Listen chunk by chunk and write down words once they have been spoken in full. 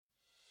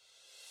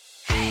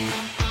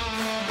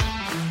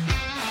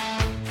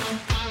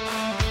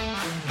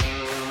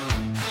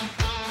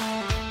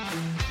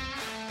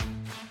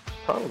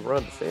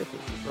Ron DeSantis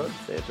is Ron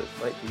DeSantis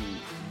might be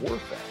more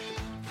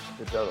fascist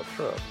than Donald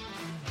Trump,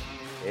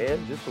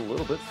 and just a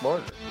little bit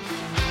smarter.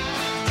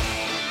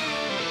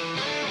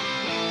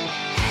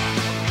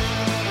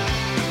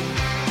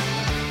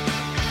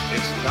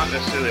 It's not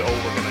necessarily,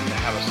 we're going to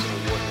have a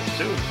civil war here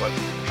soon, but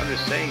I'm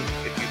just saying,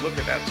 if you look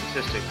at that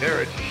statistic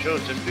there, it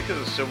shows just because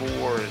the Civil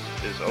War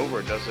is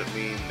over doesn't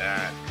mean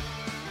that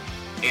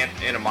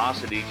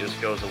animosity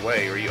just goes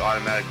away, or you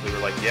automatically were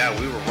like, yeah,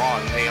 we were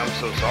wrong. Hey, I'm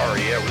so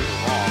sorry. Yeah, we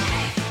were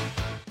wrong.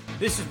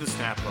 This is the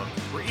Snap Hook,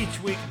 where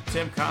each week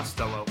Tim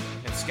Costello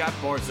and Scott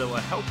Barzilla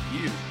help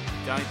you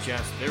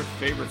digest their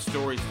favorite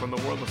stories from the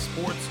world of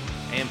sports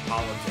and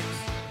politics.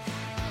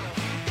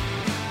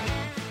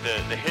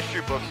 The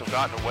history books have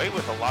gotten away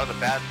with a lot of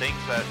the bad things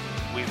that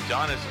we've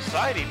done as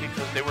society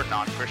because they were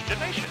non-Christian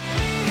nations.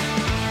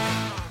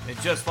 And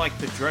just like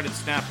the dreaded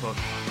Snap Hook,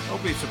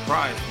 don't be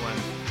surprised when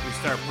we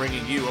start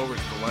bringing you over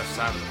to the left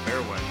side of the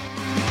fairway.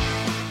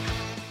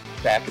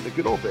 Back in the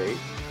good old days,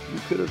 you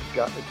could have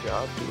gotten a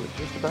job doing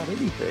just about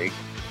anything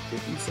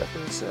if you sat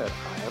there and said,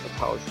 I have a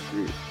college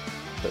degree.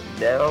 But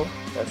now,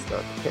 that's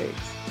not the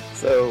case.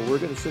 So we're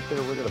going to sit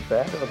there, we're going to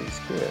bag on these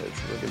kids.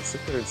 We're going to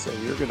sit there and say,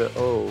 you're going to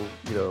owe,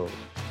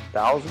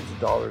 thousands of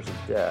dollars in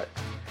debt.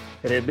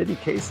 And in many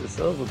cases,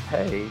 some of them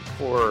pay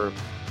for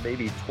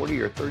maybe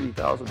 $20,000 or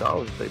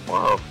 $30,000 if they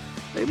borrow.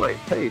 They might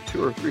pay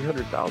 $200,000 or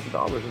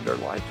 $300,000 in their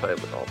lifetime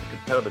with all the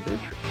compounded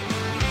interest.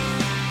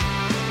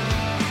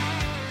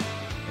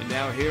 And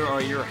now here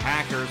are your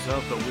hackers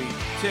of the week,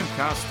 Tim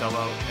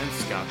Costello and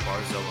Scott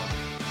Barzilla.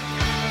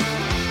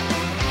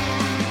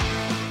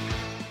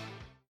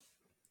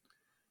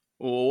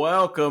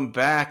 Welcome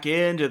back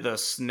into the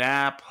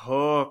Snap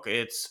Hook.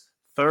 It's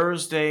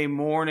Thursday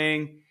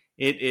morning.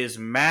 It is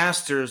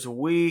Masters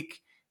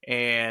Week,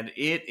 and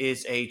it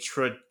is a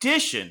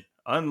tradition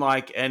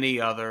unlike any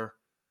other.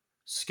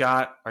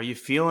 Scott, are you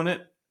feeling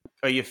it?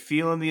 Are you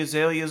feeling the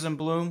azaleas in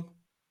bloom?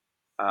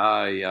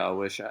 I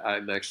wish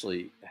I'm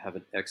actually have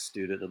an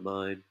ex-student of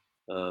mine,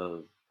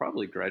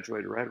 probably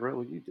graduated right around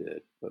when you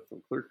did, but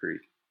from Clear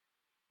Creek.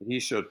 And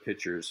he showed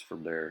pictures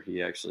from there.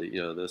 He actually,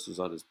 this was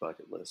on his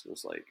bucket list. It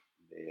was like,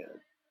 man,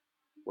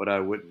 what I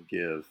wouldn't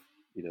give,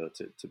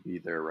 to be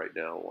there right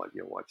now,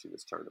 watching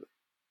this tournament.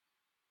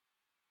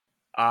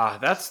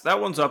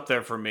 That one's up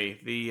there for me.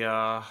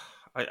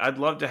 I'd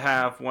love to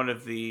have one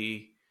of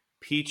the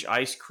peach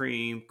ice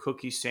cream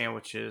cookie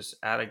sandwiches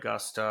at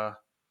Augusta.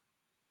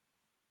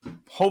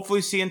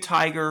 Hopefully seeing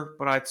Tiger,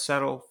 but I'd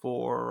settle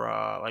for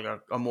like a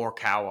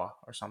Morikawa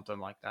or something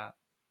like that.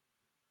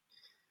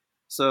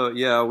 So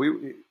yeah,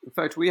 we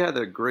had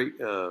a great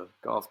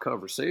golf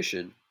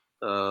conversation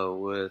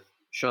with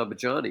Sean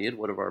Bajani in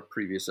one of our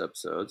previous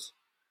episodes,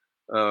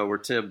 where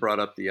Tim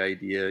brought up the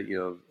idea,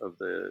 of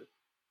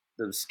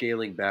them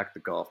scaling back the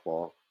golf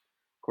ball.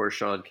 Of course,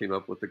 Sean came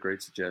up with the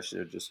great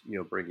suggestion of just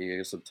bringing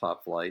in some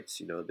top flights,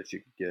 that you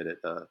could get at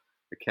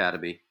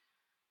Academy,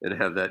 and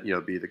have that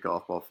be the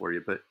golf ball for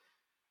you. But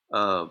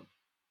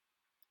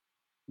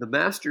the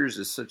Masters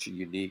is such a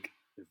unique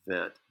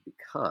event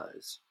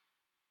because,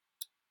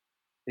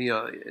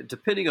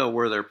 depending on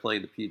where they're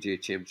playing the PGA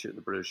Championship and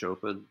the British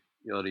Open,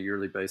 on a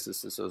yearly basis,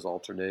 since those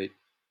alternate,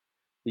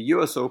 the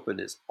U.S. Open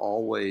is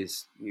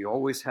you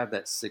always have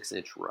that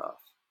 6-inch rough.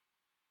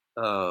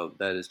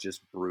 That is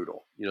just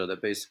brutal.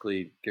 That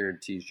basically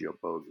guarantees you a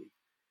bogey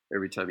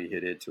every time you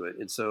hit into it.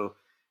 And so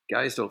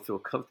guys don't feel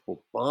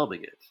comfortable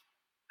bombing it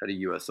at a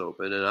U.S.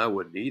 Open, and I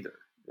wouldn't either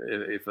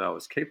if I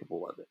was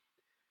capable of it.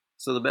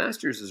 So the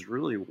Masters is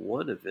really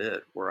one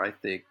event where I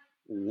think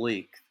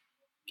length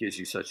gives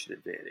you such an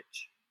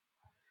advantage.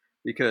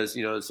 Because,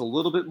 it's a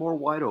little bit more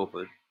wide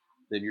open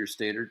than your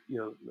standard,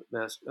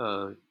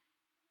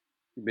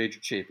 major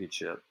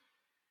championship.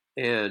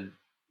 And,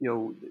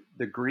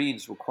 the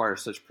greens require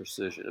such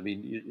precision. I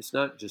mean, it's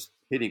not just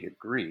hitting a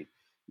green.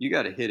 You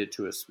got to hit it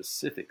to a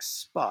specific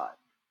spot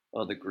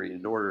on the green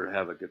in order to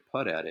have a good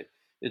putt at it.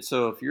 And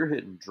so if you're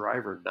hitting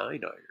driver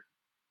 9-iron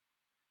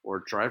or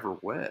driver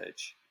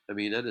wedge, I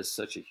mean, that is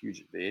such a huge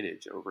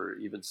advantage over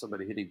even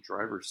somebody hitting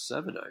driver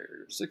 7-iron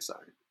or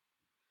 6-iron.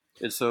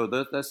 And so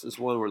that's just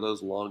one where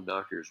those long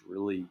knockers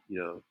really,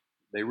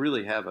 they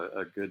really have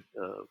a good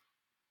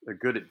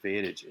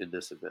advantage in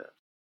this event.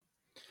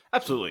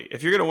 Absolutely.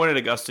 If you're going to win at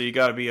Augusta, you've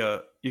got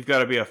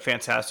to be a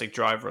fantastic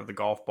driver of the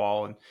golf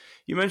ball. And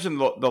you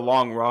mentioned the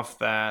long rough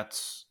that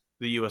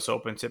the U.S.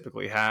 Open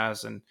typically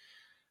has, and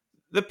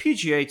the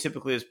PGA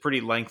typically is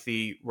pretty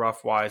lengthy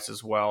rough wise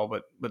as well.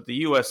 But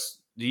the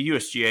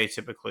USGA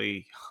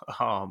typically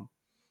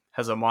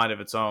has a mind of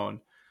its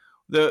own.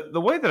 The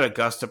way that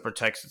Augusta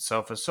protects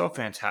itself is so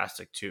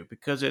fantastic too,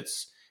 because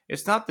it's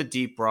not the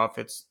deep rough.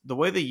 It's the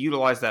way they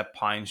utilize that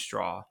pine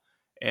straw.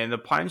 And the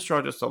pine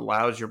straw just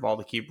allows your ball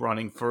to keep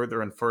running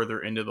further and further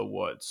into the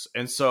woods.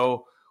 And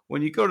so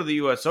when you go to the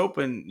U.S.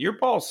 Open, your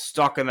ball's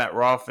stuck in that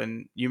rough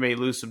and you may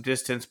lose some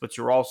distance, but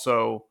you're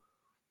also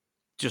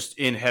just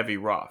in heavy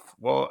rough.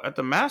 Well, at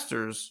the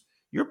Masters,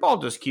 your ball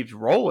just keeps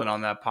rolling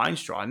on that pine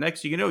straw. And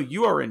next thing you know,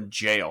 you are in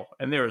jail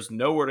and there is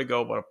nowhere to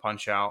go but a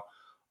punch out.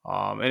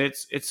 And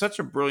it's such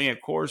a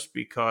brilliant course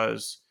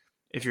because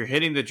If you're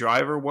hitting the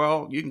driver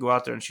well, you can go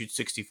out there and shoot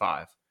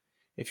 65.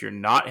 If you're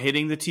not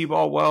hitting the tee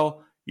ball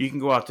well, you can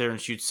go out there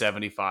and shoot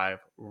 75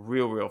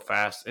 real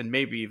fast and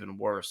maybe even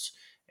worse.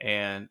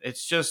 And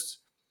it's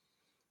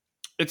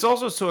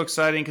also so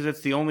exciting because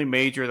it's the only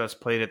major that's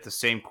played at the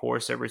same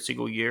course every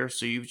single year.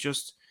 So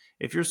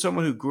if you're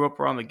someone who grew up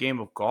around the game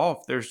of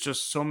golf, there's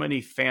just so many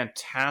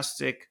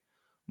fantastic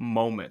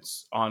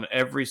moments on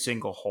every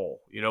single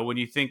hole. When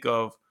you think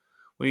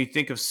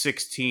of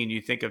 16,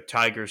 you think of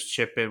Tiger's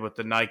chip in with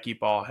the Nike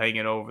ball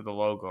hanging over the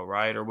logo,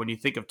 right? Or when you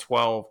think of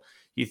 12,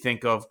 you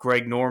think of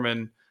Greg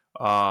Norman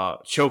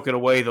choking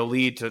away the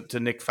lead to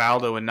Nick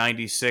Faldo in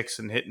 '96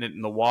 and hitting it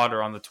in the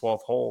water on the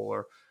 12th hole.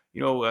 Or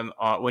and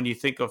when you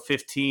think of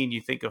 15,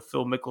 you think of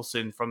Phil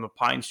Mickelson from the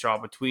pine straw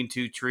between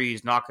two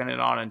trees, knocking it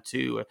on in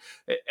two.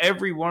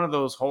 Every one of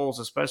those holes,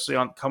 especially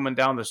on coming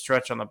down the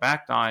stretch on the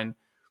back nine,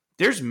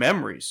 there's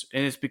memories,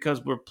 and it's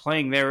because we're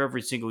playing there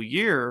every single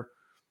year.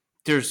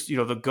 There's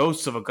the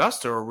ghosts of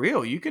Augusta are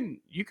real. You can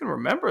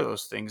remember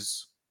those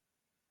things.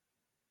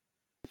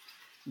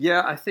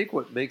 Yeah, I think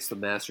what makes the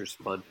Masters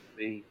fun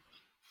for me,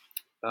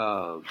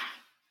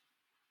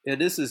 and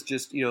this is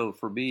just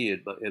for me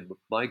in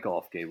my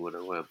golf game, what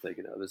I'm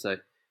thinking of is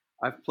that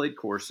I've played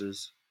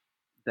courses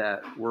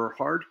that were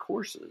hard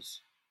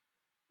courses,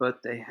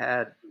 but they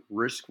had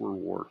risk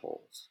reward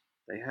holes.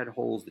 They had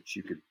holes that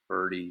you could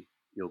birdie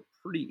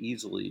pretty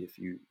easily if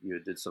you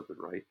did something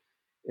right.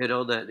 And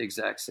on that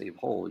exact same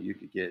hole, you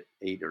could get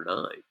 8 or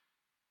 9,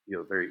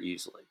 very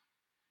easily.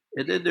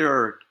 And then there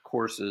are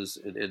courses,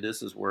 and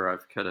this is where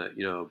I've kind of,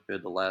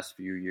 been the last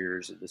few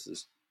years, and this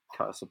has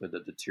caused some of the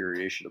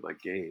deterioration of my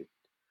game,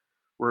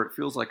 where it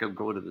feels like I'm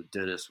going to the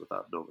dentist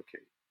without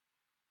Novocaine.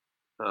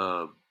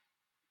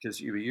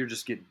 Because you're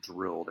just getting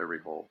drilled every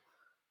hole.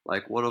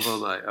 Like one of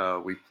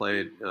them, we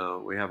played,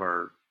 we have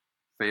our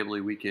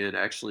family weekend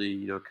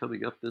actually,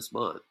 coming up this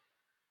month.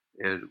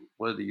 And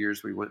one of the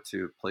years we went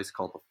to a place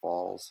called the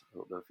Falls. I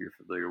don't know if you're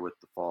familiar with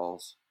the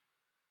Falls.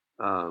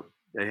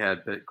 They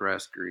had bent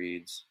grass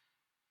greens.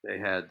 They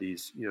had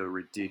these,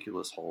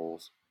 ridiculous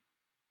holes.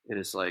 And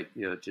it's like,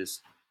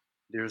 just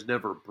there's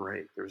never a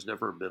break. There's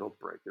never a middle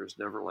break. There's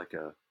never like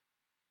a,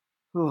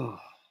 oh.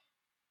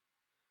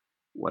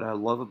 What I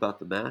love about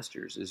the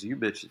Masters is you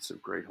mentioned some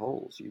great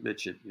holes. You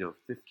mentioned,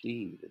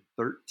 15 and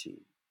 13.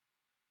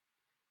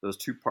 Those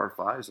 2 par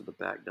 5s in the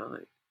back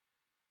nine.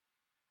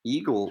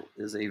 Eagle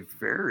is a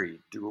very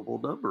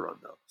doable number on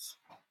those.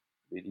 I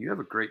mean, you have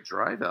a great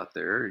drive out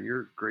there, and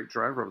you're a great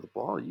driver of the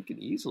ball, you can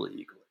easily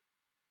eagle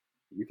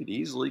it. You can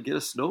easily get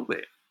a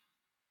snowman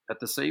at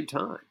the same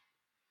time.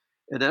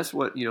 And that's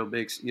what,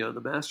 makes,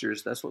 the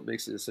Masters, that's what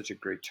makes it such a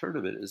great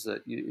tournament is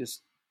that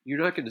you're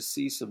not going to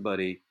see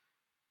somebody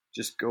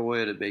just go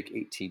in and make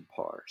 18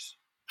 pars.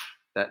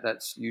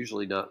 That's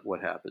usually not what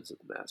happens at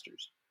the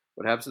Masters.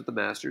 What happens at the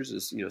Masters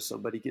is,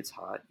 somebody gets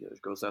hot,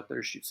 goes out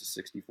there, shoots a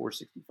 64,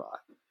 65.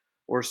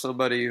 Or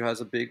somebody who has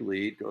a big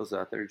lead goes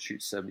out there and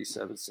shoots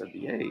 77,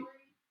 78.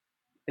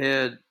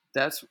 And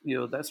that's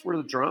where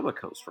the drama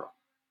comes from.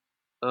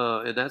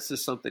 And that's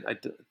just something I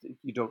think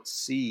you don't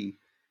see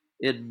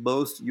in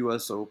most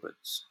U.S.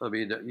 Opens. I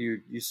mean,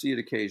 you see it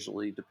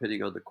occasionally,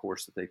 depending on the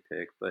course that they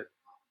pick. But,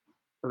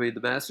 I mean,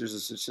 the Masters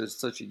is just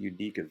such a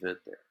unique event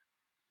there.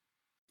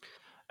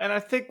 And I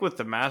think with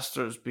the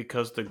Masters,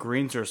 because the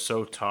greens are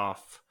so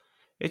tough,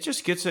 it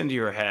just gets into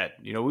your head.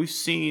 We've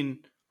seen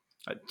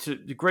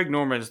Greg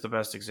Norman is the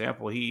best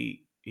example.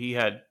 He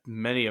had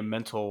many a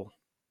mental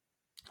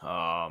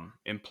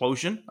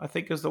implosion, I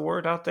think is the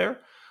word out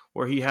there,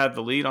 where he had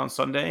the lead on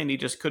Sunday and he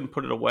just couldn't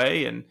put it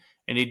away. And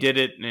he did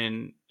it.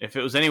 And if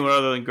it was anyone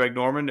other than Greg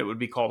Norman, it would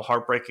be called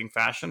heartbreaking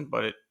fashion.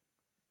 But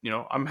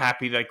I'm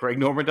happy that Greg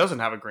Norman doesn't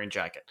have a green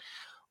jacket.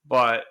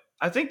 But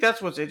I think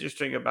that's what's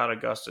interesting about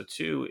Augusta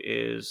too,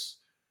 is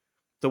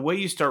the way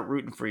you start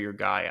rooting for your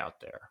guy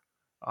out there.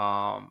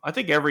 I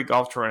think every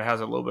golf tournament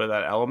has a little bit of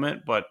that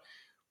element, but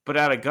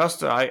at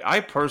Augusta,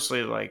 I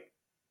personally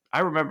I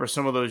remember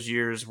some of those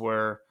years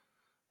where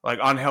like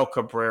Angel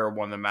Cabrera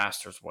won the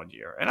Masters one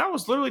year, and I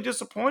was literally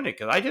disappointed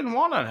because I didn't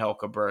want Angel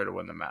Cabrera to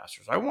win the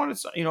Masters. I wanted,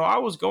 I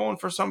was going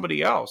for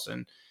somebody else,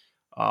 and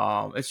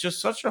it's just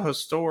such a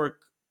historic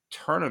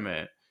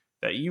tournament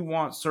that you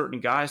want certain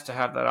guys to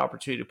have that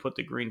opportunity to put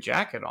the green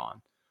jacket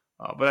on.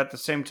 But at the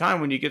same time,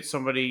 when you get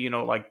somebody,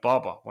 like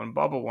Bubba, when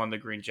Bubba won the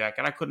green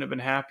jacket, I couldn't have been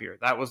happier.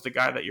 That was the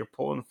guy that you're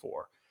pulling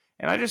for.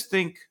 And I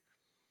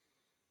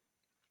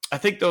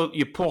think though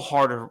you pull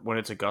harder when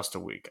it's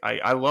Augusta week.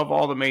 I love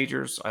all the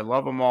majors. I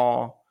love them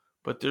all.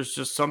 But there's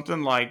just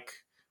something like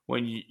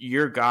when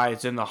your guy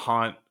is in the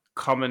hunt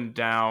coming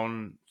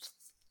down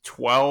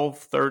 12,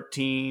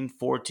 13,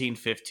 14,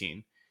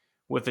 15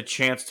 with a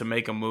chance to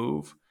make a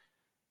move.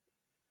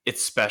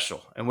 It's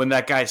special. And when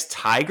that guy's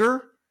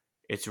Tiger,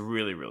 it's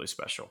really, really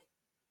special.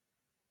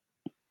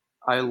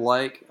 I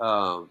like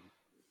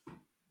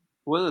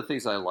one of the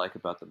things I like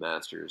about the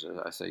Masters,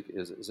 I say,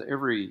 is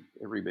every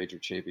major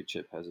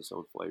championship has its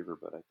own flavor.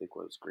 But I think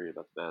what's great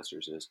about the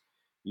Masters is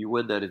you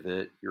win that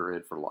event, you're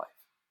in for life.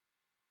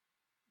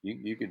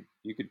 you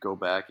could go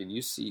back and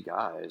you see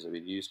guys. I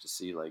mean, you used to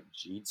see like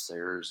Gene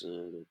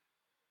Sarazen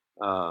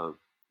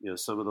and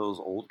some of those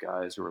old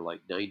guys who are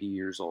like 90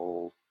 years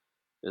old,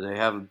 and they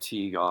have them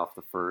teeing off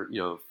the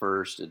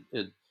first,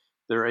 and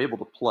they're able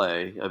to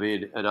play. I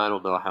mean, and I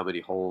don't know how many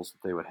holes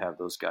that they would have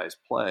those guys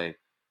play,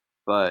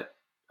 but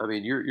I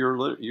mean,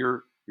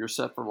 you're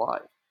set for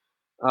life.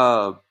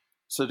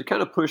 So to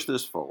kind of push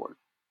this forward,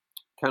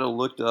 kind of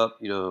looked up,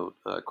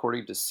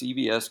 according to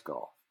CBS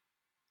Golf,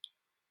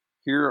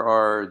 here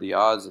are the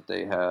odds that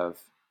they have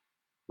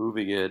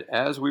moving in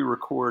as we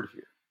record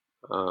here.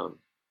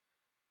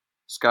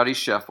 Scotty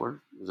Scheffler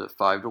is at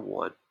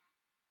 5-1.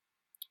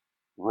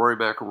 Rory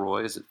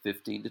McIlroy is at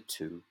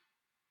 15-2.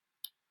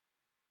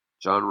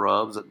 Jon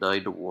Rahm's at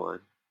 9-1.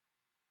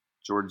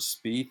 Jordan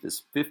Spieth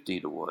is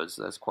 15-1,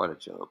 so that's quite a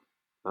jump.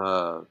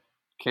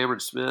 Cameron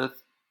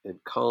Smith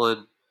and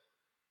Colin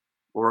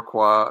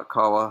Morikawa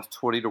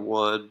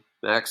 20-1.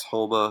 Max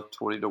Homa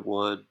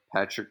 20-1.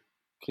 Patrick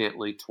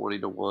Cantlay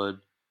 20-1.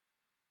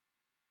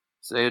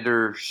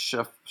 Xander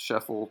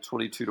Scheffel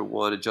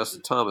 22-1, and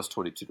Justin Thomas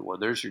 22-1.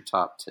 There's your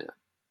top 10.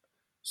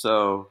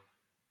 So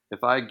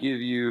if I'll give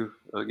you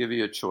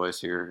a choice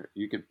here.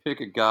 You can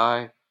pick a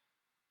guy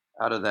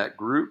out of that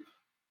group,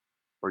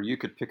 or you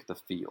could pick the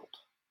field.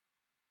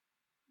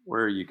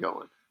 Where are you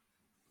going?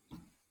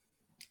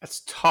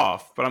 That's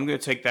tough, but I'm going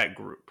to take that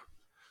group.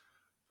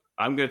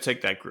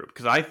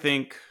 Because I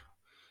think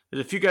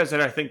there's a few guys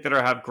that I think that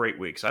have great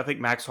weeks. I think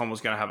Max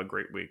Homa's going to have a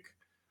great week.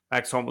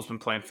 Max Homa's been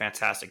playing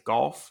fantastic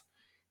golf.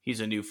 He's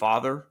a new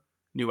father,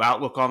 new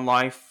outlook on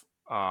life.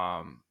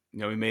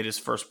 He made his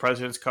first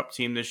President's Cup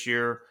team this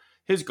year.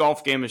 His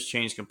golf game has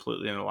changed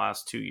completely in the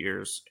last 2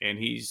 years, and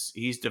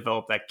he's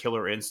developed that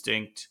killer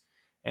instinct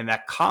and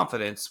that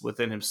confidence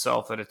within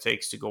himself that it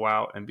takes to go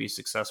out and be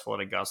successful at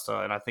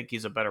Augusta. And I think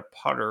he's a better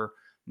putter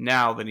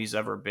now than he's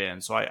ever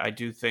been. So I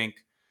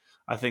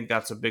think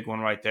that's a big one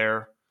right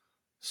there.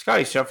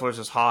 Scotty Scheffler's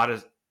as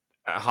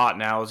hot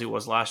now as he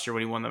was last year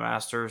when he won the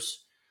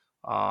Masters.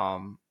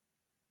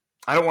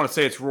 I don't want to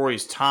say it's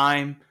Rory's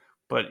time,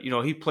 but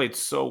he played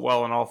so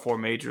well in all 4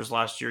 majors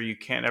last year. You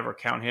can't ever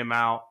count him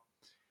out.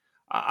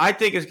 I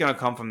think it's going to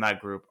come from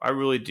that group. I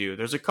really do.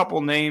 There's a couple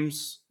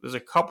names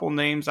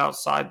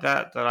outside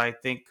that I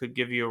think could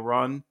give you a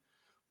run.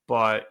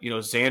 But,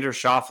 Xander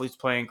Schauffele's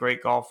playing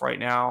great golf right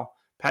now.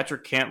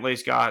 Patrick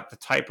Cantlay's got the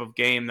type of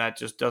game that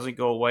just doesn't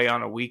go away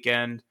on a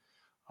weekend.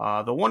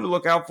 The one to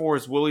look out for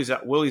is Willie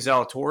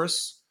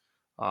Zalatoris.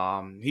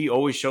 He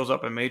always shows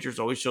up in majors,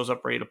 always shows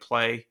up ready to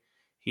play.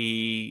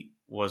 He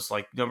was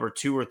like number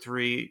 2 or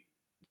 3,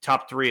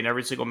 top 3 in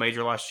every single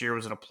major last year,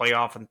 was in a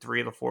playoff in 3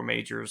 of the 4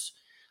 majors.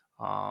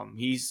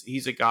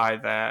 He's a guy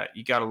that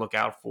you got to look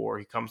out for.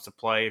 He comes to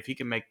play. If he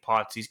can make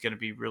putts, he's going to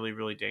be really,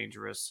 really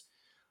dangerous.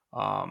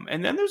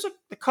 And then there's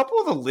a couple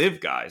of the live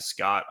guys,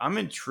 Scott, I'm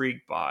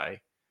intrigued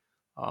by.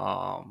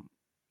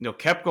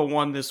 Koepka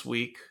won this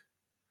week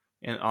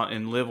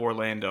in Live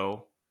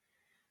Orlando.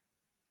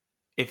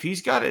 If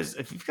he's got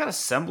a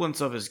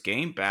semblance of his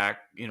game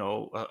back,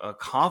 a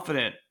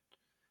confident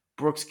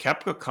Brooks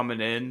Koepka coming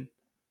in,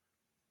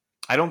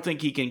 I don't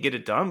think he can get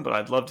it done, but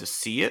I'd love to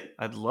see it.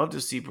 I'd love to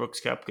see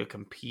Brooks Koepka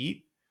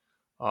compete.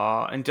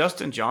 And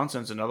Dustin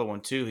Johnson's another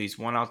one too. He's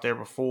won out there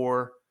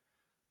before.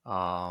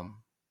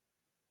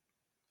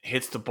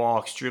 Hits the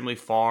ball extremely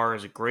far,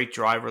 is a great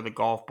driver of the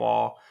golf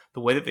ball. The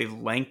way that they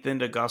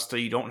lengthened Augusta,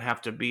 you don't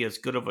have to be as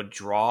good of a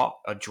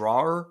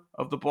drawer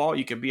of the ball.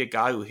 You can be a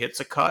guy who hits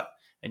a cut,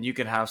 and you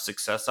can have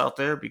success out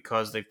there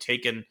because they've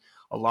taken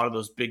a lot of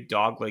those big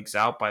dog legs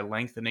out by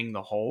lengthening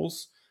the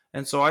holes.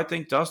 And so I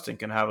think Dustin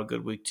can have a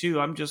good week too.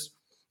 I'm just,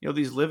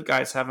 these live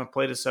guys haven't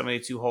played a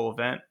 72-hole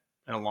event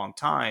in a long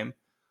time.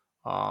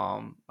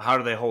 How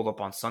do they hold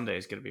up on Sunday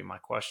is going to be my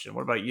question.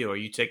 What about you? Are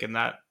you taking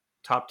that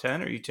top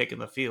 10 or are you taking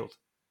the field?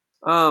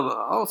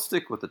 I'll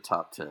stick with the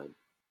top 10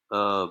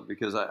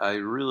 because I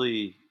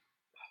really,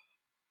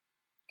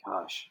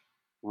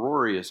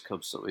 Rory has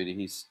come so.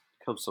 He's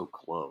come so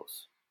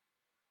close.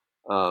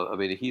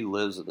 He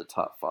lives in the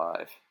top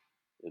 5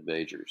 in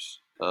majors.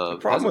 The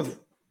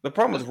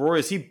problem with Rory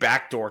is he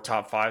backdoor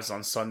top 5s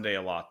on Sunday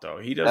a lot, though.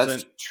 He doesn't.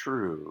 That's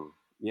true.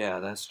 Yeah,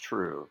 that's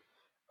true.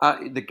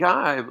 The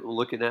guy I'm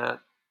looking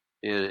at,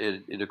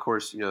 and of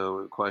course,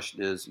 the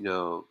question is,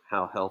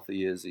 how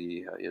healthy is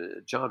he?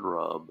 Jon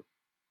Rahm.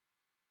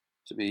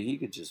 To me, he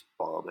could just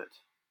bomb it.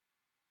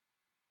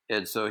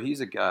 And so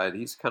he's a guy,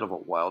 he's kind of a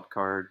wild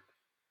card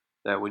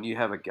that when you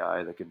have a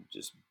guy that can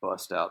just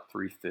bust out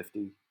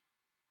 350,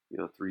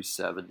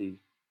 370,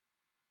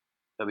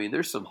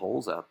 there's some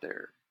holes out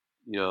there.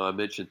 I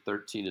mentioned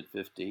 13 and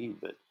 15,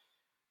 but,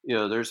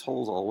 there's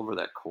holes all over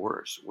that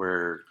course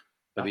where,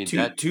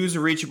 two's a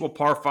reachable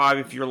par 5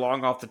 if you're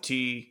long off the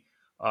tee.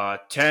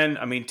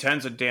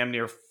 10's a damn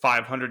near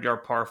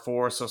 500-yard par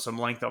 4, so some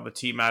length on the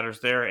tee matters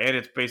there, and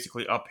it's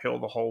basically uphill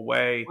the whole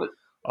way.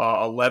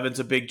 11's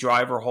a big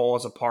driver hole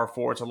as a par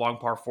 4. It's a long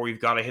par 4. You've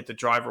got to hit the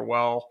driver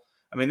well.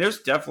 There's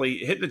definitely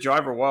hitting the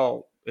driver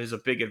well is a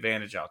big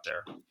advantage out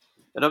there.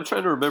 And I'm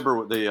trying to remember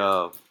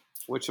what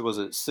which was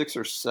it, 6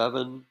 or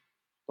 7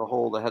 the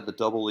hole that had the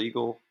double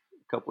eagle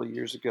a couple of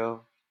years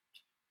ago.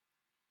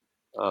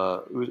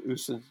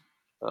 Usin.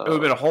 It would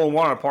have been a hole in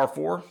one on a par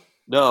 4.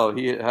 No,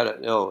 he had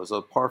it. No, it was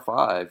a par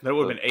 5. That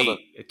would have been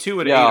 8. 2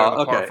 and 8 Yeah, are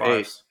the okay, par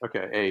 5s. 8.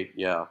 Okay, 8.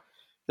 Yeah,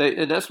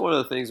 and that's one of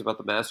the things about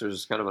the Masters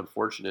is kind of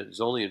unfortunate. Is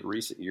only in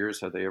recent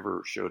years have they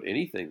ever showed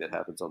anything that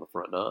happens on the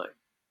front 9.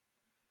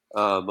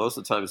 Most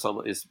of the time,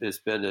 it's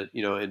been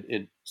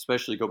and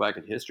especially go back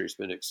in history, it's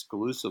been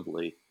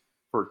exclusively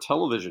for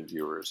television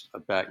viewers a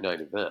back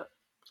 9 event.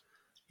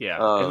 Yeah,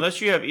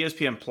 unless you have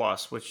ESPN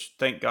Plus, which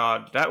thank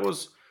God that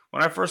was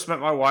when I first met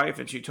my wife,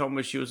 and she told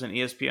me she was an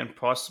ESPN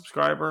Plus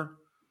subscriber.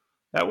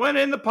 That went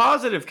in the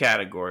positive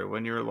category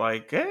when you're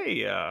like,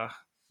 "Hey,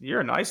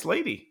 you're a nice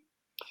lady."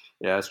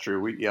 Yeah, that's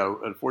true.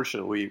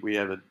 Unfortunately, we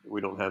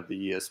don't have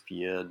the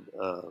ESPN.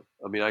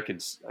 I mean,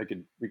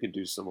 we can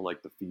do some of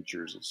like the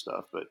features and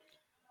stuff, but.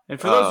 And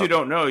for those who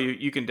don't know,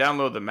 you can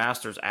download the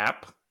Masters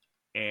app,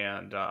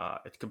 and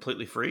it's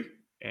completely free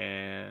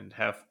and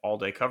have all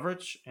day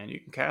coverage, and you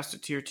can cast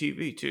it to your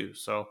TV too.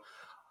 So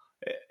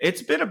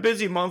it's been a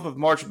busy month with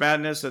March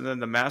Madness, and then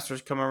the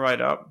Masters coming right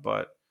up,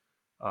 but.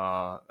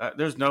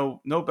 There's no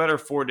better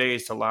 4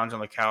 days to lounge on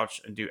the couch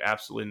and do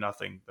absolutely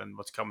nothing than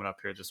what's coming up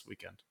here this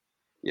weekend.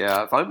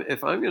 Yeah, if I'm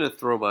going to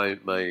throw if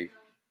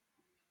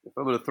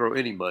I'm going to throw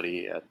any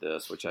money at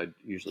this, which I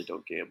usually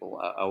don't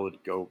gamble, I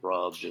would go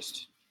Rahm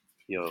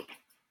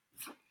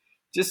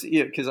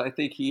because I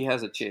think he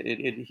has a chance,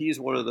 and he's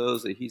one of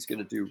those that he's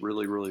going to do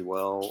really, really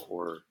well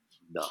or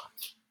not.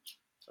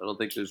 I don't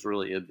think there's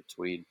really in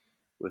between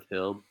with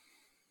him.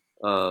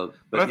 But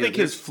I think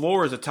his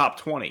floor is a top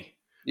 20.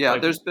 Yeah,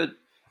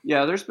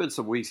 there's been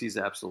some weeks he's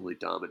absolutely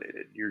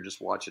dominated. You're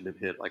just watching him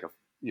hit like a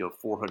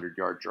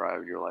 400-yard drive,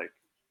 and you're like,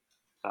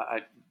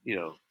 I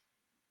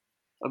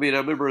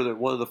remember that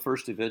one of the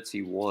first events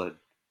he won,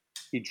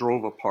 he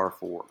drove a par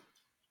 4.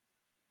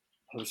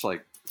 I was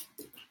like,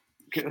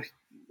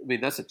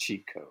 that's a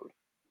cheat code.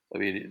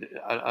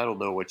 I don't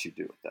know what you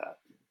do with that.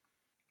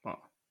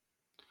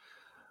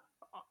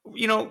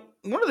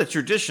 One of the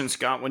traditions,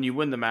 Scott, when you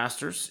win the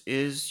Masters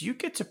is you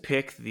get to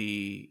pick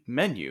the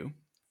menu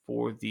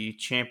for the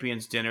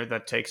Champions Dinner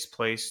that takes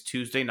place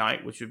Tuesday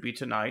night, which would be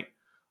tonight,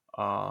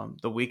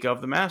 the week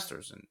of the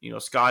Masters.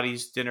 And,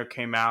 Scotty's dinner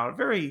came out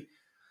very,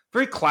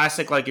 very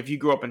classic. Like if you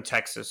grew up in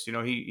Texas,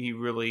 he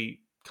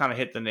really kind of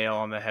hit the nail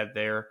on the head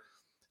there.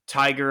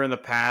 Tiger in the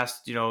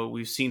past,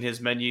 we've seen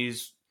his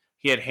menus.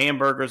 He had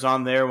hamburgers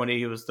on there when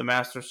he was the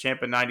Masters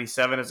champ in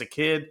 97 as a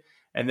kid.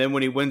 And then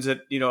when he wins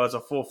it, as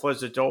a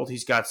full-fledged adult,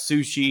 he's got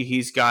sushi,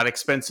 he's got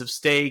expensive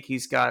steak,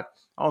 he's got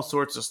all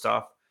sorts of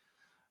stuff.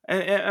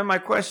 And my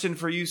question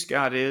for you,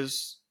 Scott,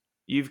 is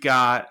you've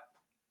got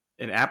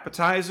an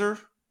appetizer,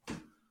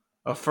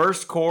 a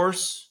first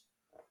course,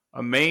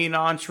 a main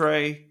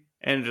entree,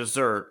 and a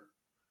dessert.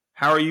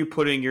 How are you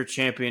putting your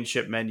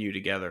championship menu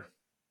together?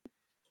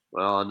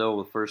 Well, I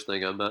know the first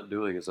thing I'm not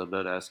doing is I'm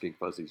not asking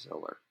Fuzzy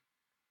Zoeller.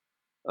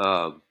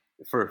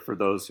 For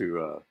those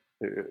who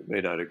may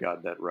not have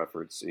gotten that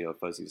reference,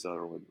 Fuzzy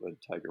Zoeller, when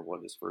Tiger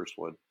won his first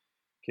one,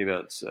 came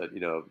out and said,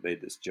 made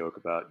this joke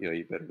about,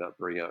 you better not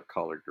bring out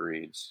collard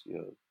greens,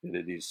 and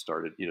then he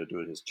started,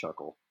 doing his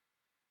chuckle,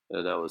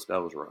 and that was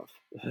rough.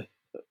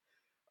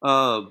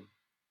 I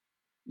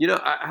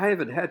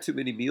haven't had too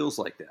many meals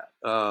like that.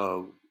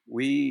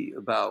 We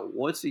about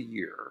once a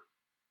year,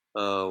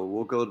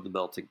 we'll go to the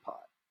Melting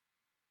Pot,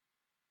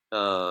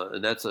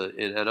 and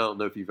and I don't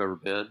know if you've ever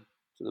been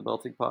to the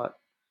Melting Pot.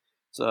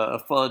 It's a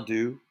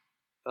fondue,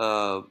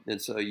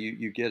 and so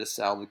you get a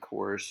salad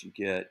course, you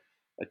get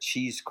a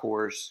cheese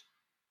course,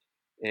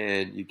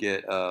 and you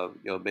get a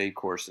main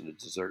course and a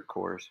dessert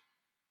course.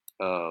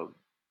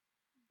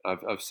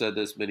 I've said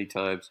this many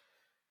times.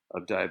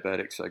 I'm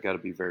diabetic, so I got to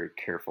be very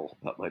careful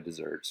about my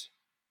desserts.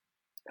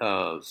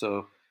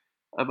 So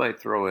I might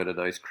throw in a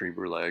nice creme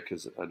brulee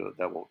because I know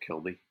that won't kill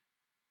me.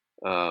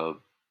 I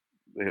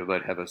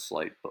might have a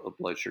slight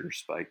blood sugar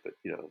spike, but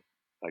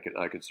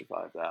I can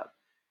survive that.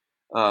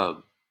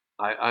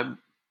 I'm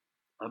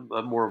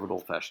more of an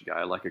old fashioned guy.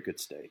 I like a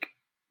good steak.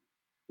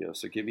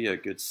 So give me a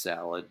good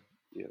salad.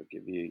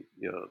 Give me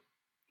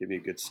a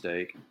good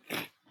steak.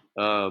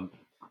 Don't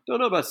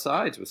know about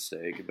sides with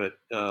steak, but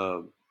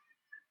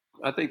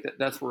I think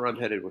that's where I'm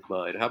headed with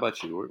mine. How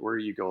about you? Where are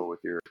you going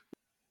with your?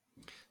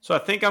 So I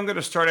think I'm going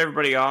to start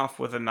everybody off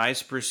with a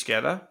nice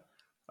bruschetta.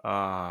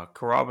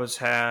 Carrabba's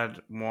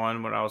had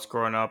one when I was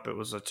growing up. It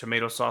was a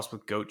tomato sauce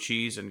with goat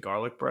cheese and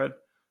garlic bread.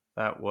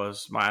 That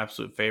was my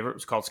absolute favorite. It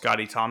was called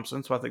Scotty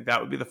Thompson. So I think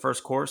that would be the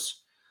first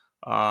course.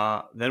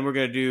 Then we're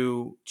going to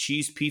do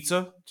cheese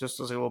pizza, just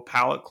as a little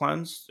palate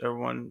cleanse.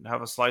 Everyone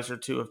have a slice or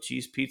two of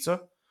cheese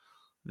pizza.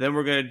 Then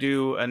we're going to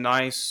do a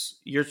nice,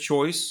 your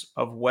choice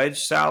of wedge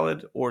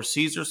salad or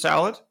Caesar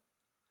salad.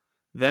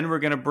 Then we're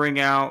going to bring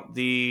out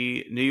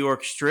the New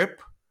York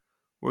strip.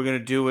 We're going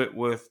to do it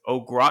with au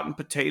gratin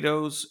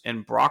potatoes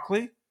and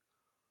broccoli.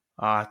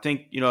 I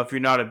think, if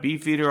you're not a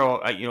beef eater,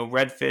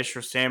 red fish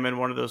or salmon,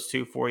 one of those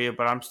two for you,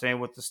 but I'm staying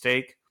with the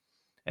steak.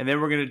 And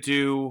then we're going to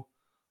do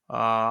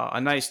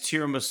a nice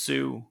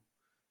tiramisu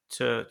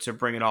to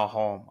bring it all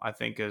home, I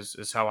think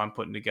is how I'm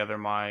putting together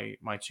my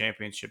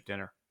championship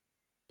dinner.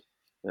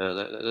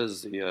 That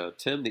is the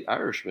Tim the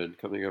Irishman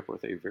coming up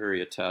with a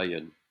very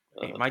Italian.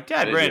 Hey, my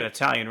dad menu. ran an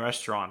Italian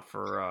restaurant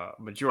for a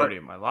majority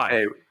of my life.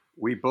 Hey,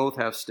 we both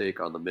have steak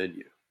on the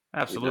menu.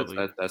 Absolutely.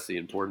 I mean, that's the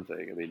important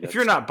thing. I mean, if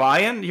you're not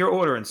buying, you're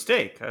ordering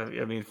steak.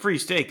 I mean, free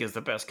steak is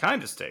the best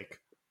kind of steak.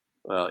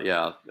 Well,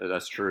 yeah,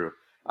 that's true.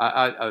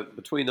 I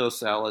between those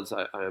salads,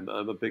 I'm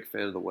a big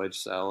fan of the wedge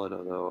salad.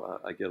 Although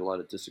I get a lot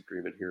of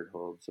disagreement here at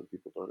home. Some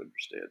people don't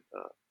understand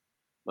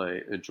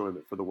my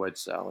enjoyment for the wedge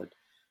salad.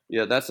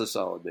 Yeah, that's a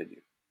solid menu.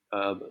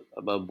 I'm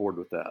on board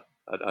with that.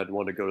 I'd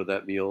want to go to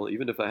that meal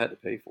even if I had to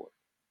pay for it.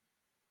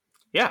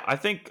 Yeah, I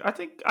think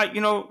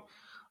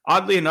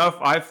oddly enough,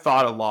 I've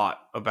thought a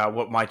lot about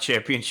what my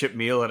championship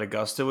meal at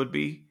Augusta would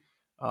be.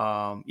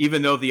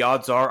 Even though the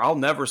odds are I'll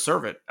never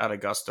serve it at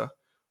Augusta.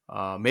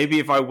 Maybe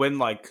if I win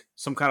like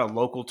some kind of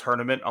local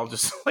tournament, I'll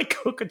just like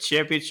cook a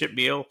championship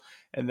meal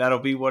and that'll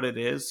be what it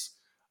is.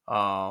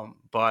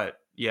 But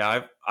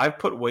yeah, I've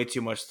put way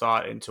too much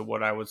thought into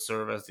what I would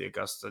serve as the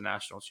Augusta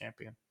national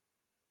champion.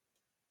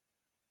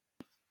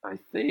 I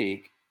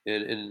think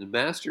in the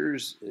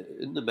Masters,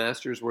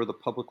 where the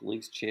public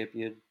links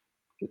champion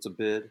gets a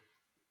bid.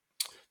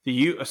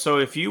 So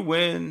if you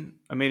win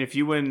the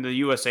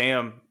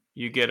USAM,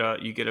 you get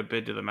a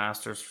bid to the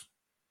Masters.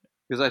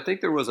 Because I think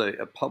there was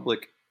a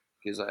public.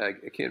 Because I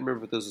can't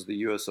remember if this is the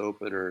U.S.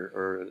 Open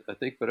or I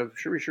think, but I'm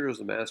sure it was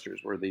the Masters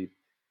where it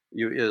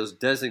was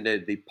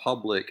designated the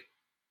public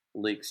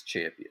links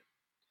champion.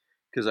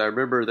 Because I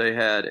remember they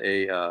had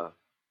a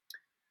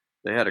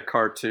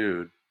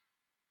cartoon,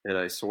 and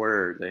I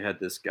swear they had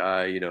this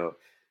guy,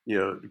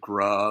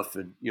 gruff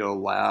and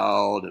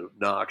loud and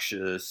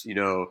obnoxious,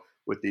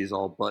 with these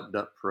all buttoned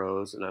up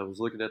pros, and I was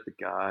looking at the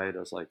guy and I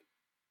was like,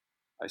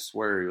 I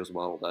swear he was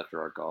modeled after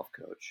our golf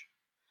coach.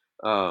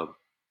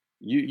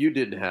 You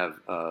didn't have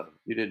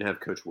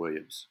Coach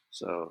Williams,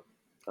 so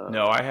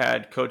no, I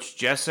had Coach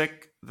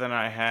Jessic. Then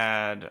I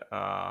had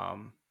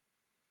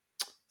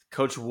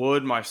Coach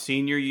Wood my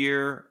senior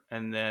year,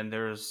 and then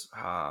there's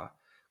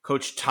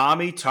Coach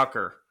Tommy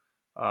Tucker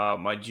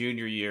my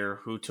junior year,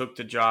 who took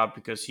the job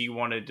because he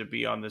wanted to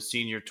be on the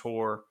senior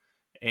tour,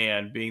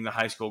 and being the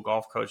high school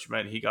golf coach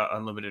meant he got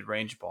unlimited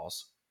range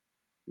balls.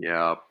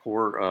 Yeah,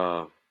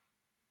 poor.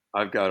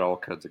 I've got all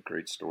kinds of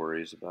great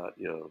stories about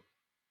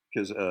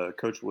because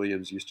Coach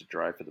Williams used to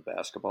drive for the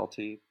basketball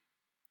team.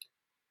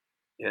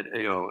 And,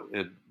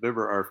 and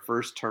remember our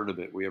first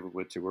tournament we ever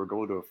went to, we were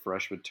going to a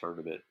freshman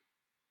tournament.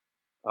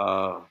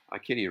 I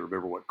can't even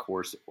remember what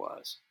course it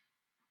was.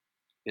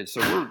 And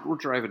so we're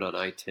driving on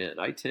I-10.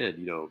 I-10,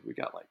 we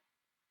got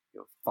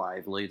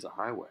 5 lanes of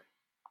highway.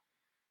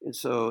 And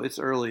so it's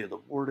early in the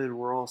morning.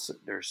 We're all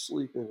sitting there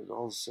sleeping, and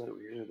all of a sudden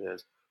we hear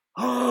this,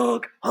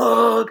 honk,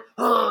 honk,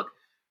 honk.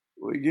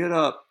 We get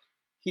up.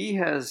 He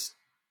has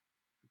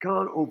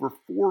gone over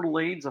 4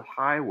 lanes of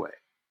highway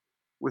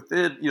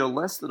within,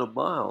 less than a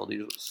mile. He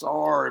was,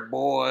 sorry,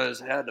 boys,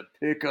 had to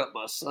pick up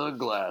my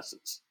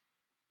sunglasses.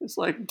 It's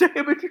like,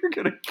 damn it, you're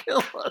going to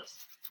kill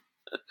us.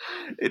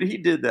 And he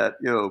did that,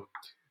 I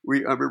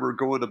remember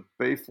going to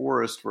Bay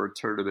Forest for a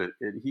tournament,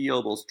 and he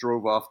almost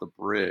drove off the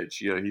bridge.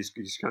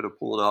 He's kind of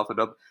pulling off, and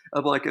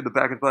I'm like in the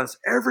back of the bus,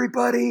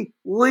 everybody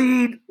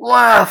lean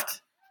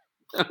left.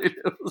 I mean,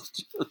 it was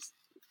just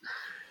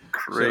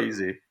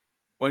crazy. So,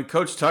 when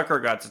Coach Tucker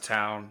got to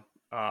town,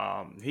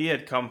 he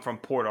had come from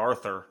Port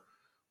Arthur,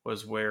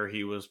 was where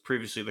he was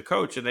previously the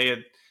coach, and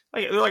they're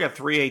like a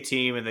 3A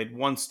team, and they'd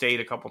won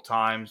state a couple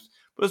times.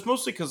 But it's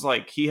mostly because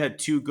he had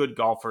 2 good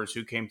golfers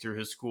who came through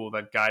his school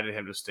that guided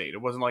him to state.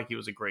 It wasn't like he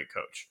was a great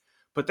coach.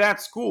 But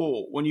that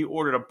school, when you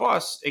ordered a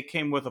bus, it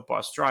came with a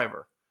bus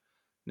driver.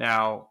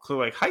 Now, Clear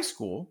Lake High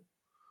School,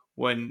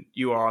 when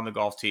you are on the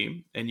golf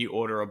team and you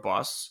order a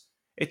bus,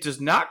 it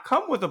does not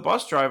come with a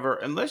bus driver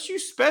unless you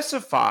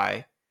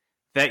specify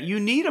that you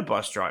need a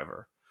bus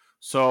driver.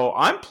 So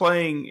I'm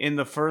playing in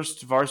the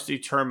first varsity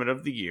tournament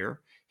of the year.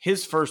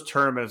 His first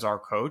tournament as our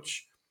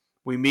coach.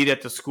 We meet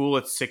at the school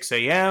at 6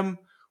 a.m.,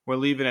 we're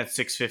leaving at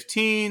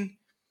 6:15.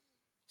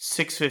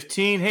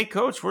 6:15. Hey,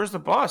 coach, where's the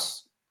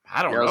bus?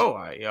 I don't know.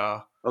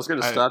 I was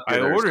going to stop you.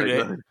 I ordered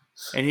it,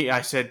 and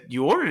I said,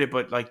 "You ordered it,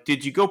 but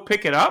did you go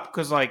pick it up?"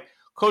 Because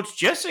Coach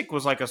Jessic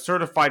was a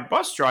certified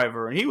bus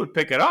driver, and he would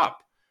pick it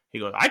up. He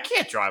goes, "I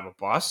can't drive a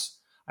bus."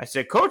 I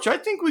said, "Coach, I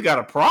think we got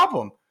a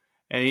problem."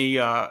 And he,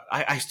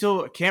 I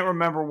still can't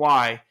remember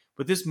why,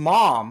 but this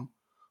mom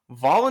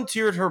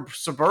volunteered her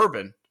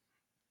Suburban.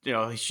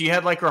 She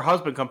had her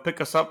husband come pick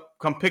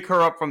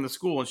her up from the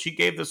school, and she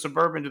gave the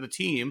Suburban to the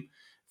team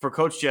for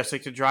Coach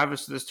Jessic to drive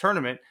us to this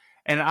tournament.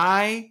 And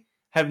I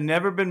have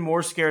never been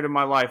more scared in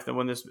my life than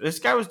when this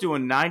guy was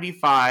doing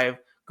 95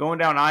 going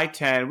down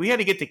I-10. We had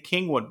to get to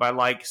Kingwood by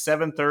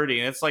 7:30,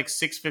 and it's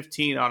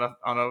 6:15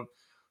 on a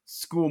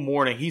school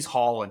morning. He's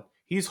hauling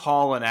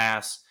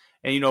ass.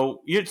 And,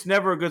 it's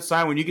never a good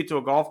sign when you get to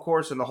a golf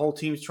course and the whole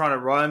team's trying to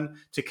run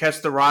to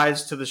catch the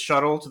rides to the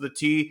shuttle, to the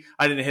tee.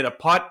 I didn't hit a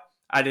putt.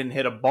 I didn't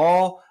hit a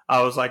ball.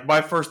 I was like,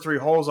 my first 3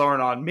 holes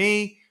aren't on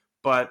me.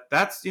 But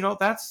that's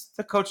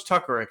the Coach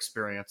Tucker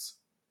experience.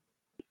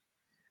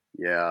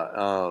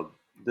 Yeah.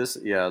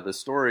 The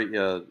story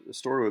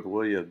with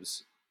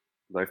Williams,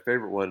 my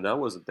favorite one, and I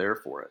wasn't there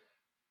for it.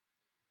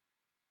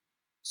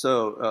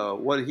 So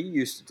what he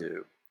used to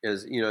do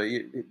is,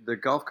 the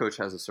golf coach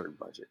has a certain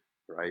budget,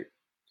 right?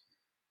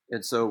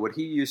 And so what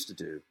he used to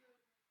do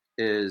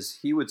is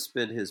he would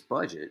spend his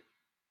budget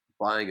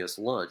buying us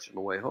lunch on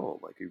the way home.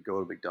 Like he'd go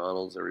to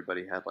McDonald's,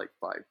 everybody had like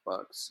 $5,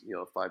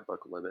 $5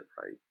 limit,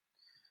 right?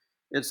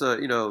 And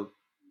so,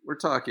 we're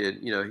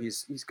talking,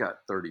 he's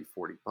got 30,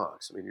 $40.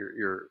 I mean,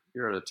 you're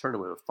at a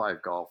tournament of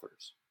 5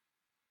 golfers.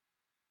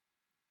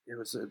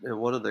 And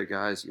one of the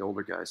guys, the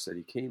older guy, said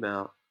he came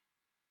out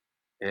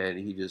and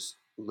he just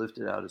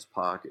lifted out his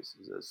pockets.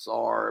 He said,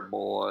 "Sorry,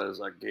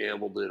 boys, I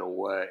gambled it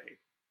away."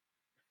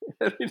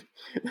 I mean,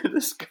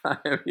 this guy,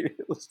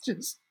 it was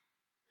just,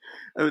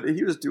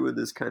 he was doing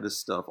this kind of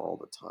stuff all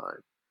the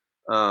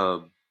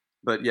time.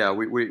 But yeah,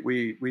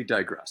 we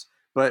digress.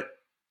 But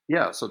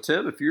yeah, so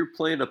Tim, if you're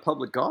playing a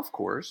public golf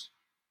course,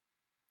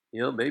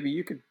 maybe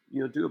you could,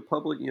 do a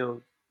public,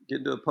 get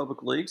into a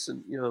public links,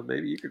 and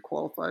maybe you could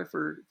qualify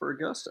for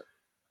Augusta.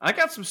 I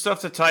got some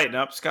stuff to tighten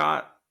up,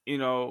 Scott.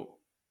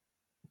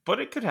 But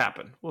it could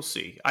happen. We'll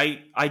see.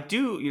 I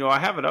do. I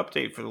have an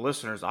update for the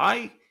listeners.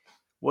 I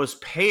was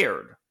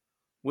paired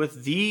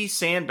with the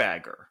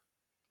Sandbagger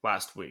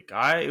last week.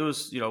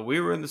 We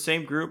were in the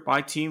same group,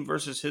 my team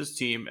versus his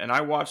team, and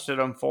I watched it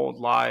unfold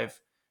live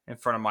in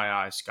front of my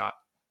eyes, Scott.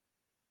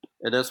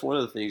 And that's one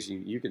of the things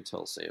you can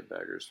tell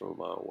sandbaggers from a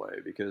mile away,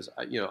 because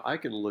I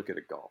can look at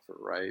a golfer,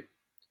 right?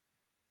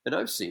 And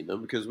I've seen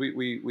them because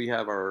we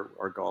have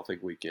our golfing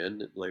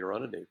weekend later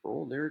on in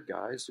April, and there are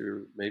guys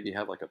who maybe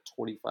have like a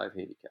 25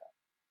 handicap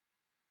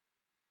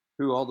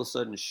who all of a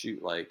sudden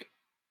shoot like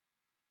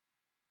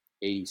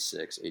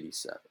 86,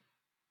 87.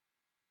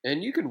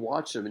 And you can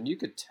watch them and you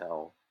could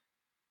tell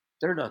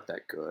they're not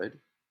that good.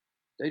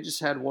 They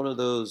just had one of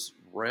those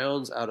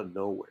rounds out of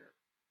nowhere.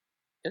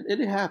 And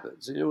it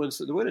happens.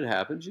 When it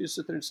happens, you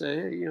sit there and say,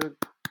 "Hey,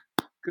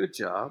 good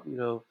job.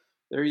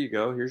 There you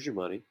go. Here's your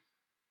money."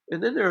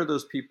 And then there are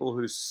those people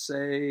who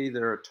say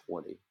they're a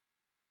 20.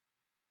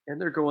 And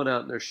they're going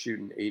out and they're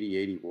shooting 80,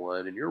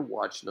 81. And you're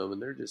watching them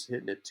and they're just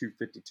hitting it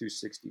 250,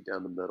 260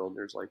 down the middle. And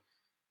there's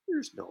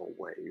no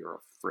way you're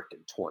a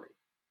freaking 20.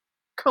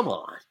 Come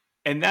on.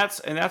 And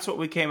that's what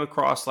we came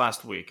across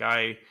last week.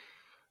 I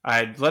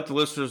let the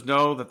listeners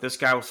know that this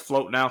guy was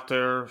floating out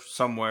there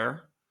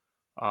somewhere.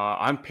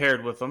 I'm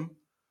paired with him.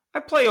 I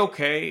play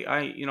okay.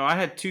 I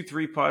had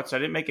 2-3 putts. I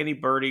didn't make any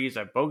birdies.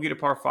 I bogeyed a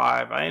par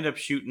 5. I ended up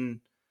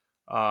shooting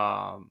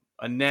a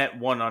net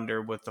 1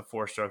 under with the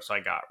 4 strokes I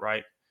got,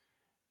 right?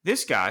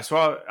 This guy,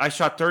 so I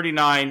shot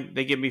 39.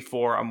 They give me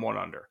 4. I'm 1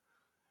 under.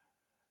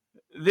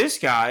 This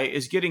guy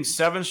is getting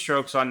 7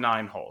 strokes on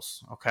 9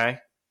 holes, okay?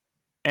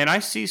 And I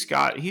see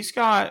Scott, he's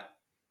got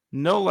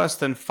no less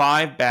than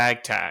 5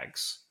 bag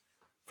tags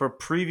for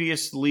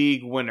previous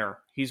league winner.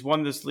 He's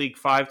won this league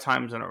 5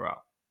 times in a row.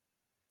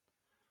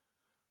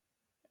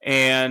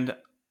 And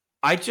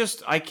I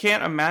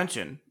can't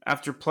imagine,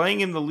 after playing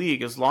in the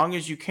league as long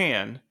as you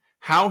can,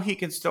 how he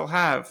can still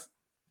have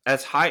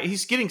as high.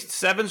 He's getting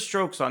 7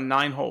 strokes on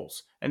 9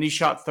 holes, and he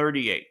shot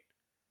 38.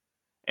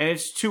 And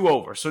it's 2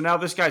 over. So now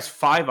this guy's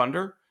 5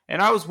 under,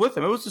 and I was with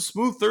him. It was a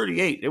smooth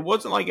 38. It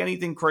wasn't like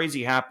anything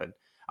crazy happened.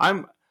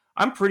 I'm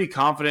pretty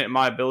confident in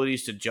my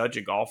abilities to judge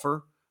a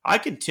golfer. I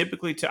can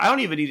typically I don't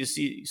even need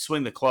to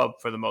swing the club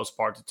for the most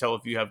part to tell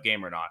if you have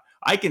game or not.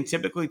 I can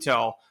typically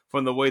tell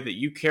from the way that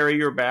you carry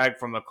your bag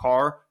from the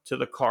car to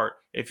the cart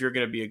if you're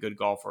going to be a good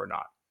golfer or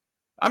not.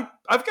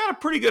 I've got a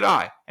pretty good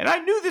eye, and I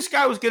knew this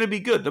guy was going to be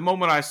good the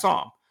moment I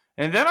saw him.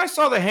 And then I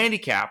saw the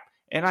handicap,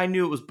 and I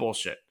knew it was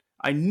bullshit.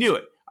 I knew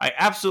it. I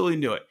absolutely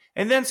knew it.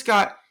 And then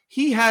Scott,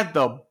 he had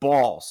the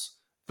balls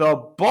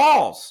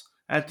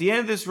at the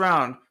end of this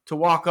round to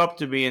walk up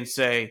to me and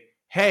say,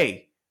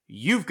 "Hey,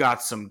 you've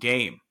got some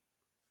game."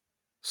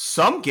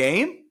 Some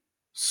game?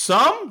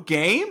 Some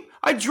game?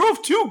 I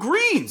drove 2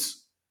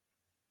 greens.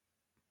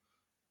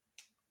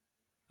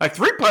 I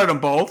 3-putted them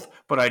both,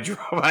 but I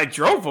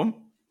drove them.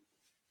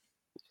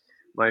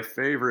 My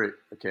favorite,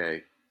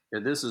 okay,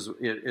 and this is,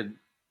 and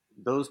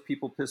those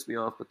people piss me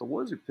off, but the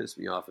ones who piss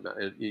me off, and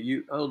I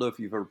don't know if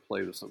you've ever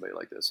played with somebody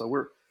like this. So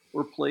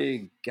we're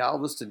playing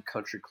Galveston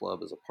Country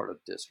Club as a part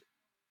of district.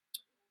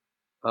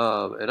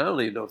 And I don't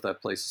even know if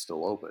that place is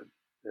still open,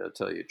 I'll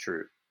tell you the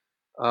truth.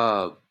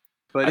 But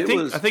I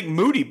think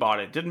Moody bought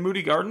it. Didn't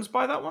Moody Gardens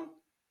buy that one?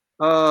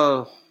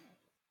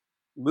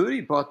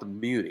 Moody bought the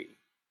Muni,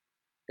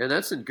 and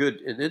it's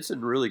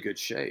in really good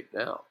shape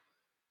now.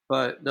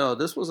 But no,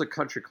 this was a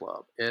country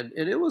club, and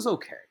it was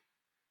okay.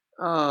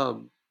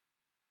 And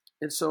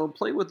so I'm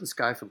playing with this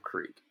guy from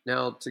Creek.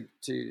 Now to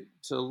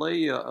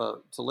lay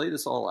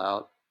this all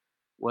out,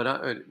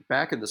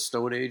 back in the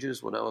Stone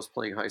Ages when I was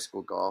playing high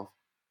school golf,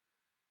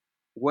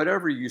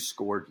 whatever you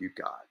scored, you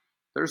got.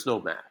 There's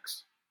no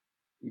max.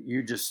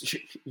 You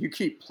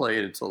keep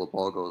playing until the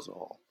ball goes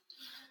all.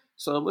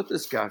 So I'm with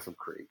this guy from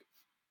Creek,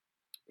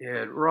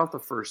 and we're off the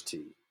first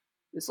tee,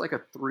 It's like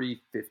a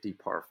 350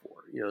 par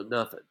 4,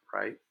 nothing,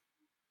 right?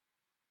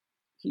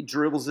 He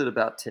dribbles it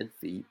about 10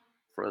 feet in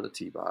front of the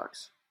tee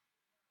box.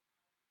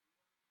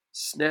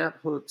 Snap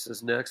hooks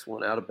his next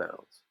one out of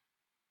bounds.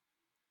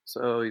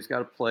 So he's got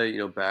to play,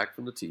 back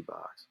from the tee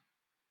box.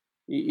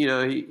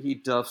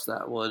 He duffs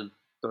that one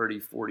 30,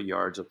 40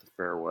 yards up the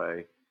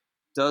fairway.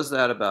 Does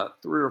that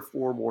about 3 or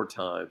 4 more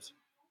times.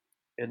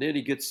 And then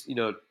he gets,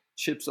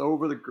 chips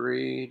over the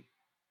green,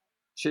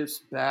 chips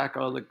back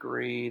on the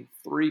green,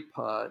 3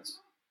 putts.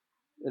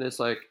 And it's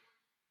like,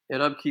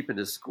 and I'm keeping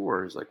his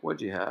score. He's like,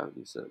 what'd you have? And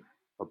he said,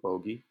 a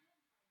bogey.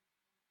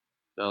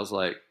 And I was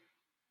like,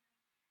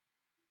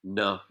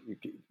 no, you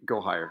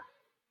go higher.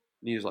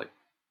 And he was like,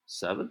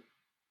 7?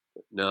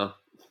 No,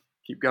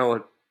 keep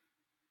going.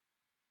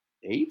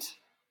 8?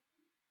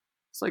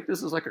 It's like,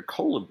 this is like a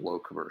colon blow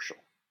commercial.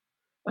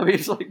 I mean,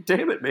 it's like,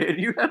 damn it, man.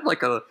 You had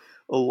like a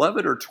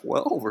 11 or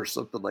 12 or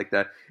something like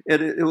that.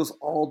 And it was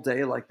all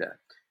day like that.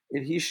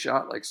 And he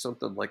shot like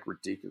something like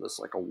ridiculous,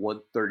 like a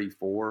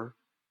 134.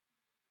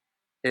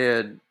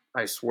 And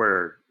I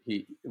swear,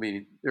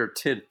 there are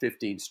 10,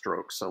 15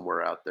 strokes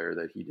somewhere out there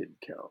that he didn't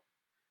count.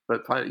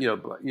 But,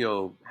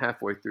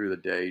 halfway through the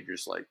day, you're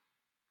just like,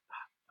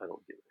 I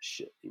don't give a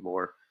shit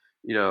anymore.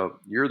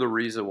 You're the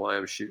reason why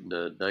I'm shooting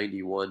a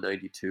 91,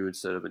 92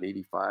 instead of an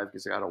 85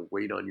 because I got to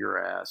wait on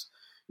your ass,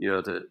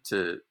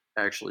 to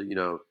actually,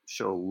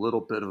 show a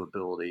little bit of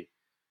ability.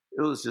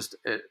 It was just,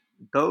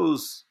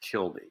 those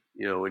kill me,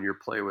 when you're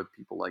playing with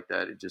people like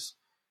that. It just,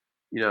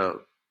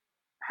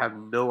 have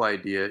no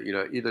idea,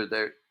 either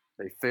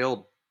they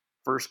failed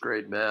first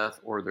grade math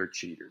or they're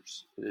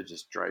cheaters. It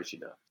just drives you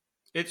nuts.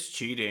 It's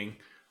cheating,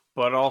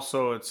 but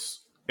also it's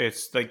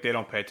like they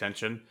don't pay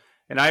attention.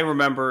 And I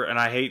remember, and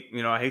I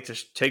hate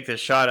to take this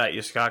shot at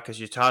you, Scott, because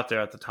you taught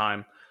there at the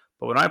time.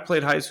 But when I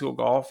played high school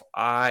golf,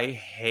 I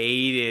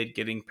hated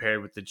getting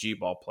paired with the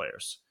G-ball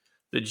players.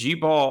 The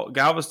G-ball,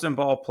 Galveston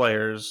ball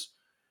players,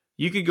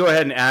 you could go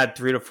ahead and add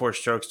 3 to 4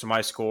 strokes to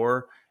my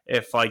score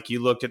if like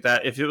you looked at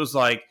that. If it was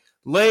like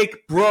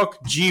Lake, Brook,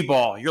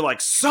 G-ball, you're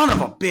like, son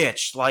of a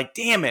bitch, like,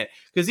 damn it.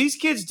 Because these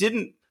kids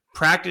didn't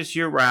practice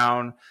year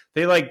round.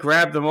 They like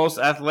grabbed the most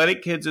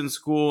athletic kids in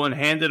school and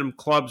handed them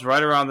clubs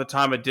right around the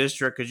time of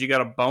district because you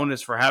got a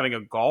bonus for having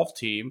a golf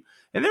team.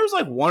 And there was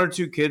like 1 or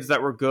 2 kids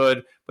that were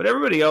good, but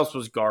everybody else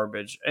was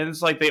garbage. And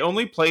it's like they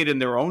only played in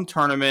their own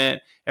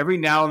tournament. Every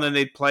now and then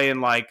they'd play in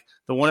like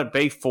the one at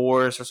Bay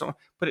Forest or something.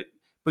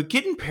 But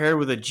getting paired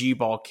with a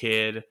G-ball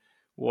kid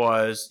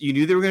was, you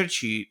knew they were going to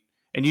cheat.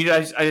 And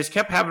I just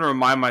kept having to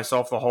remind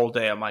myself the whole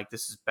day. I'm like,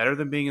 this is better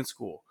than being in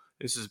school.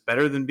 This is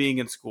better than being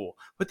in school.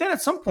 But then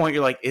at some point,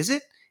 you're like, is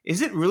it?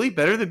 Is it really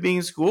better than being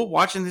in school?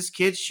 Watching this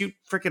kid shoot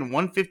freaking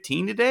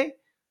 115 today?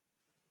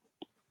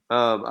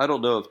 I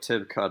don't know if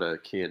Tim caught a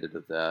candid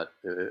of that.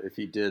 If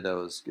he did, that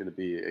was going to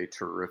be a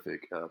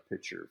terrific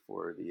picture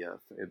for the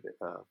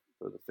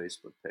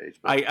Facebook page.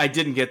 But I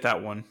didn't get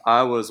that one.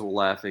 I was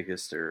laughing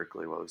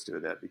hysterically while I was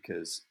doing that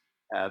because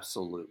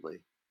absolutely.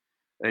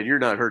 And you're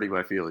not hurting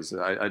my feelings.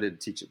 I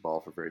didn't teach at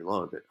ball for very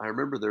long, but I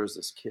remember there was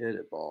this kid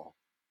at ball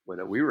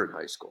when we were in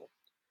high school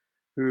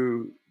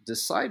who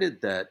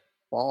decided that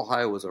Ball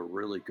High was a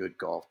really good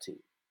golf team.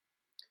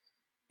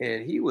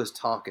 And he was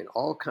talking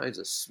all kinds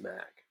of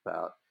smack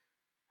about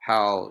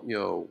how,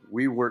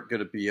 we weren't going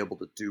to be able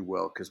to do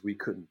well because we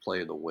couldn't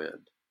play in the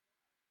wind.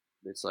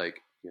 It's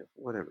like,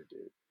 whatever,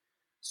 dude.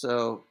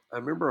 So I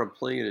remember I'm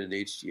playing in an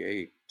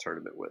HGA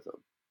tournament with him.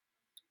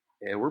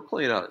 And we're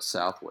playing out at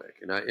Southwick.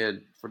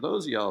 And for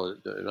those of y'all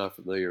that are not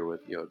familiar with,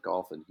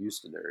 golf in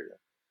Houston area,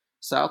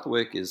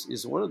 Southwick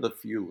is one of the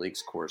few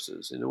links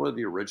courses and one of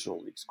the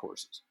original links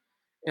courses.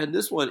 And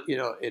this one,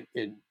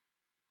 in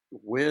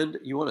wind,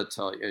 you want to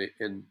tell you,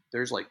 and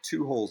there's like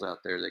 2 holes out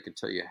there that can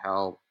tell you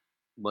how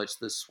much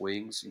this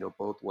swings,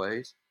 both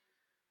ways.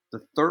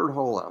 The 3rd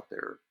hole out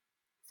there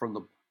from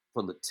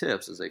the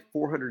tips is a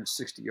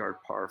 460-yard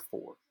par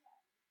 4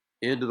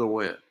 into the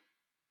wind.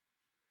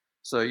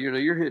 So,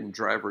 you're hitting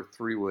driver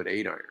 3-wood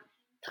 8-iron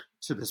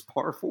to this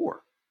par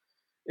 4.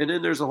 And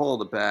then there's a hole in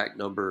the back,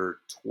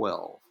 number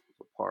 12,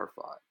 par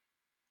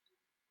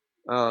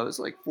 5. It's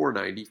like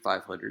 490,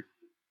 500.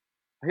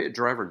 I hit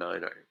driver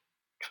 9-iron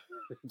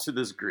to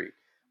this green.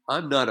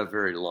 I'm not a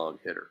very long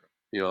hitter.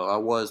 I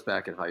was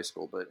back in high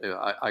school, but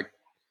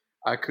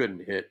I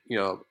couldn't hit.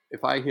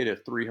 If I hit a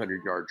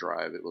 300-yard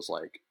drive, it was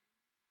like,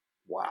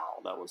 wow,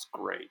 that was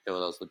great. That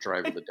was the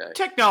drive of the day.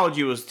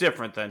 Technology was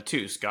different then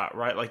too, Scott,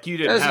 right? Like you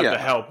didn't have the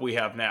help we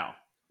have now.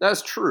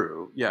 That's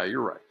true. Yeah,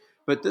 you're right.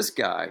 But this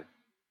guy,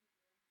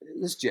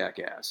 this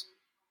jackass,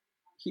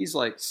 he's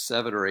like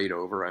 7 or 8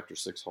 over after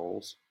 6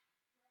 holes.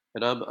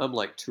 And I'm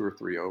like 2 or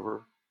 3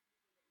 over.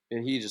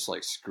 And he just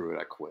like, screw it,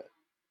 I quit.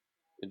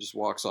 And just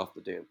walks off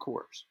the damn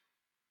course.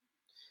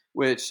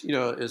 Which,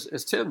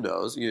 as Tim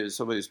knows,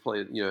 somebody who's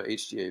playing,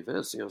 HGA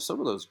events, some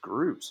of those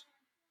groups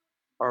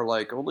are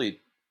like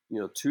only,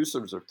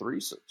 twosomes or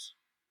threesomes.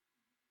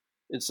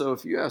 And so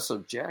if you have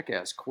some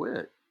jackass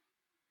quit,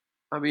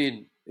 I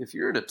mean, if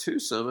you're in a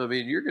twosome, I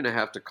mean, you're going to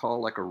have to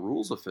call like a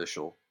rules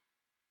official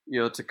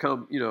to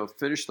come,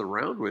 finish the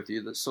round with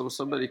you, that so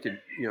somebody could,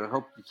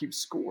 help you keep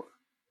score.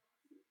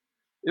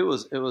 It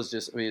was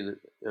just, I mean,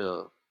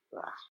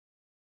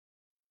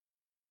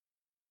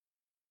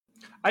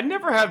 I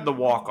never had the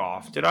walk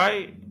off. Did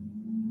I?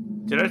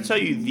 Did I tell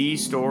you the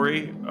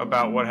story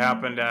about what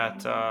happened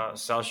at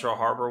South Shore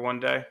Harbor one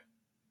day?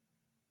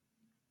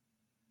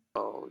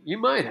 oh, you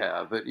might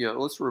have, but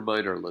let's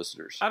remind our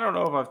listeners. I don't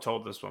know if I've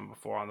told this one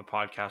before on the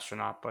podcast or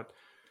not, but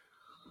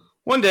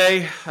one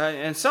day,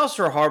 and South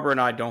Shore Harbor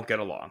and I don't get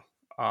along.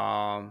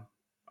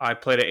 I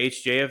played a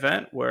HJ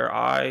event where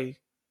I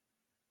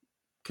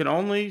can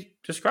only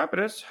describe it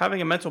as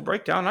having a mental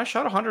breakdown. I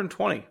shot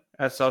 120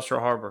 at South Shore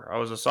Harbor. I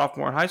was a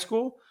sophomore in high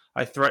school.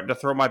 I threatened to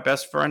throw my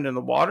best friend in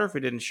the water if he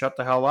didn't shut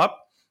the hell up.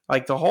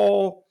 Like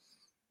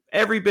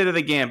every bit of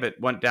the gambit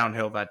went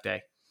downhill that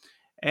day.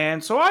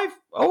 And so I've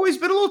always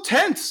been a little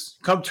tense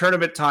come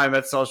tournament time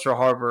at South Shore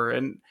Harbor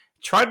and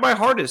tried my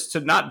hardest to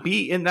not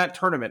be in that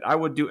tournament. I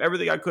would do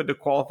everything I could to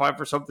qualify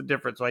for something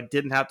different so I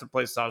didn't have to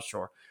play South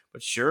Shore.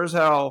 But sure as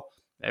hell,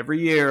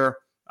 every year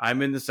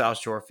I'm in the South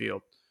Shore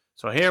field.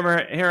 So here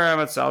I am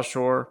at South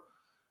Shore.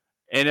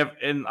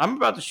 And I'm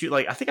about to shoot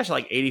I think I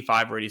shot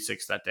 85 or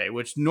 86 that day,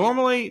 which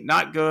normally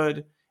not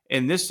good.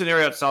 In this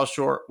scenario at South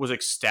Shore was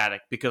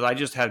ecstatic because I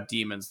just have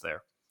demons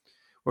there.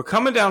 We're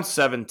coming down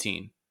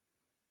 17.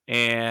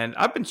 And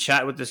I've been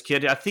chatting with this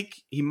kid. I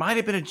think he might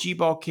have been a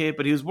G-ball kid,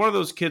 but he was one of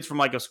those kids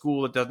from a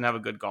school that doesn't have a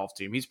good golf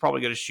team. He's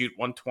probably going to shoot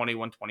 120,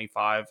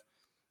 125,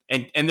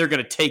 and they're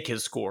going to take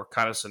his score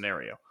kind of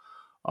scenario.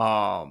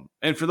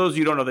 And for those of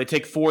you who don't know, they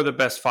take 4 of the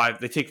best 5.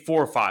 They take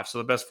 4 or 5, so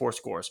the best 4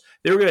 scores.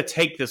 They were going to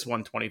take this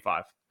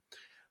 125.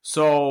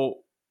 So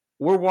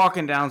we're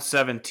walking down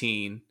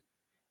 17,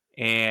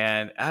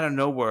 and out of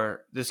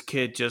nowhere, this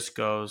kid just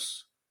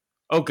goes,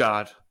 "Oh,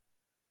 God.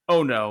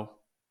 Oh, no.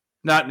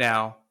 Not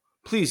now.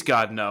 Please,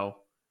 God, no."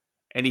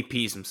 And he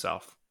pees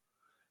himself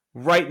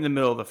right in the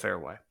middle of the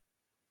fairway.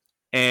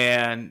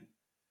 And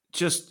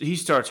he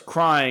starts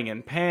crying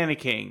and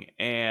panicking.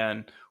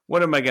 And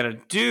what am I going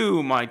to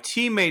do? My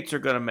teammates are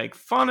going to make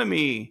fun of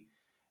me.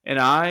 And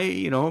I,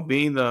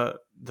 being the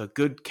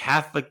good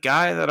Catholic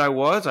guy that I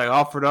was, I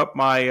offered up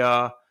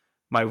my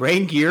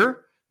rain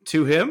gear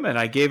to him, and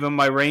I gave him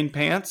my rain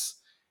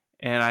pants.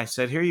 And I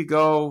said, "Here you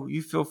go.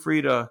 You feel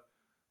free to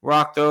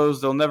rock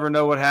those. They'll never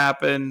know what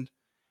happened."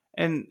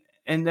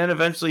 And then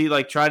eventually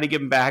he tried to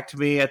give them back to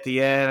me at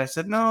the end. I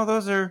said, "No,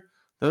 those are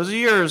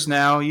yours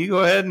now. You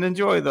go ahead and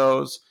enjoy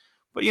those."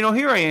 But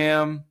here I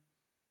am,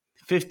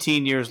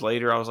 15 years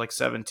later. I was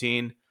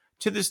 17.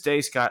 To this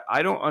day, Scott,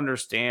 I don't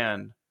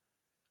understand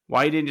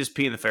why he didn't just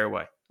pee in the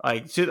fairway.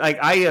 I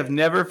have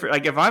never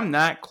if I'm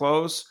that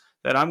close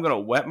that I'm gonna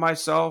wet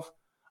myself,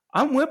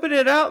 I'm whipping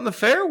it out in the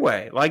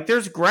fairway.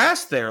 There's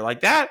grass there,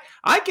 that.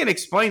 I can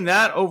explain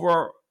that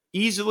over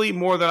easily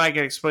more than I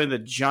can explain the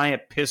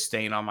giant piss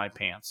stain on my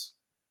pants.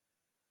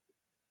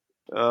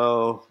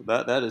 Oh,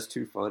 that is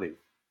too funny.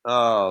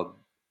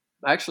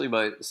 Actually,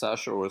 my South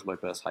Shore was my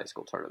best high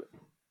school tournament.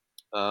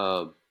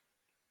 And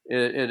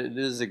it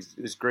is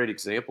a great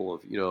example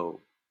of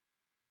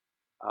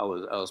I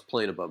was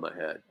playing above my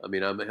head. I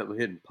mean, I'm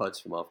hitting putts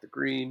from off the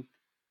green.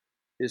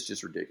 It's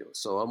just ridiculous.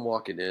 So I'm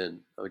walking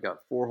in. I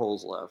got 4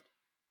 holes left,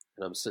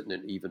 and I'm sitting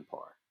in even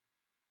par,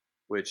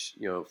 which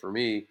for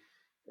me,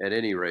 at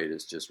any rate,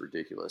 is just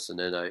ridiculous. And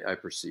then I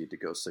proceed to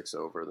go 6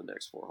 over the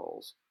next 4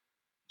 holes.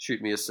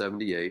 Shoot me a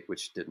 78,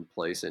 which didn't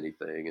place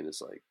anything, and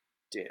it's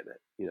damn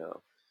it,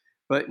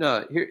 But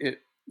no, here,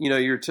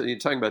 you're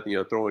talking about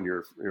throwing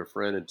your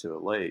friend into a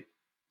lake.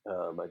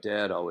 My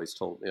dad always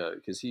told me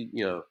because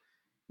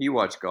he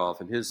watched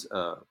golf, and his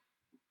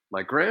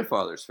my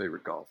grandfather's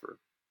favorite golfer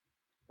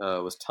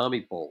was Tommy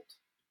Bolt.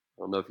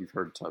 I don't know if you've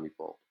heard of Tommy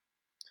Bolt,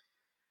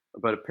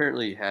 but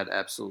apparently he had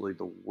absolutely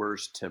the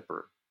worst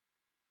temper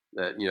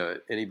that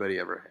anybody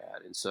ever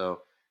had, and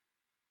so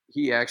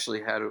he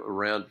actually had a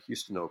round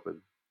Houston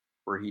Open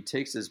where he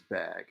takes his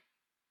bag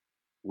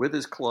with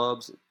his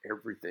clubs and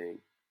everything,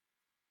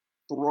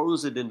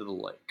 throws it into the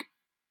lake,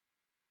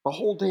 the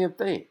whole damn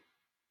thing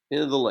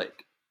into the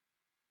lake.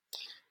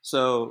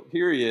 So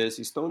here he is,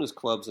 he's throwing his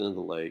clubs into the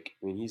lake.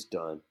 I mean, he's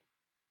done.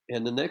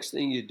 And the next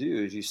thing you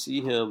do is you see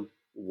him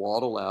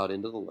waddle out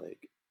into the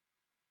lake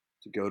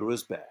to go to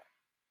his bag.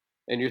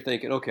 And you're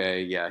thinking,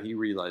 okay, yeah, he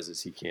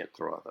realizes he can't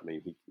throw it. I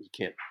mean, he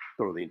can't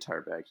throw the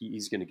entire bag.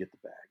 He's going to get the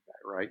bag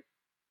back, right?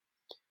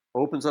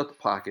 Opens up the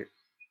pocket,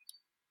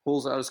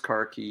 pulls out his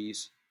car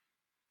keys,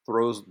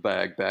 throws the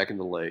bag back in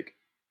the lake,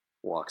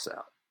 walks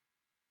out.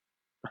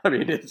 I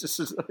mean, it's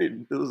just, I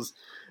mean, it was,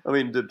 I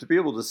mean, to be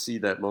able to see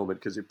that moment,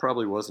 because it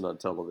probably wasn't on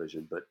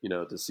television, but,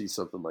 to see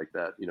something like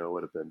that,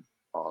 would have been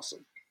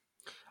awesome.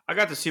 I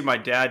got to see my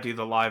dad do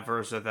the live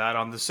version of that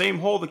on the same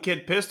hole the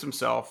kid pissed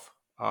himself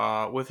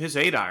with his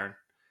 8-iron.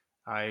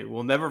 I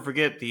will never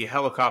forget the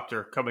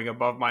helicopter coming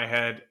above my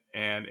head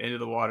and into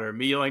the water, and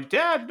me yelling,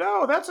 "Dad,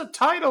 no, that's a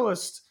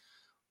Titleist."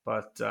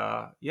 But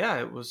yeah,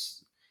 it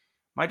was.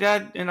 My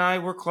dad and I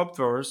were club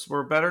throwers.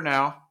 We're better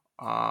now.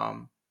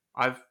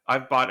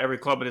 I've bought every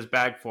club in his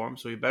bag for him,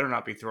 so he better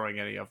not be throwing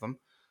any of them.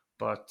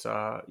 But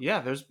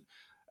yeah,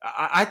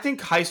 I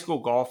think high school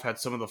golf had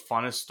some of the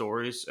funnest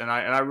stories, and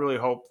I really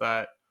hope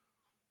that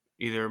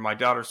either my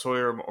daughter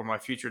Sawyer or my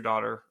future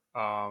daughter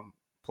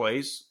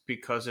plays,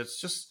 because it's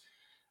just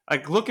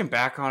like looking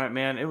back on it,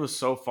 man, it was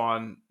so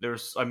fun.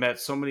 I met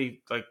so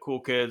many like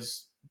cool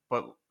kids,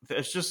 but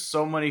there's just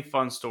so many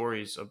fun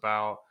stories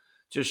about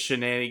just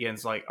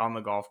shenanigans like on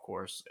the golf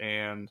course,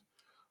 and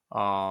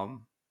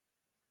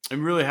it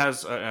really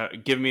has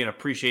given me an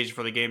appreciation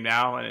for the game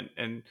now.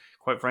 And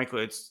quite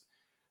frankly,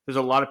 there's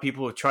a lot of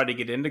people who tried to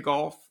get into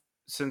golf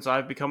since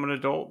I've become an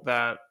adult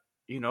that,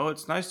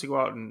 it's nice to go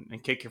out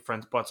and kick your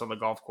friends' butts on the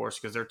golf course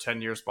because they're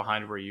 10 years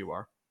behind where you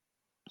are.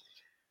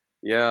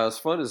 Yeah, as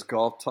fun as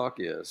golf talk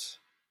is,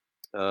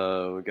 we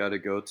got to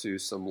go to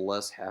some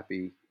less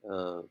happy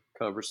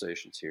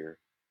conversations here.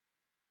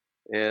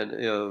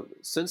 And,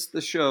 since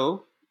the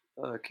show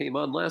came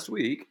on last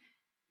week,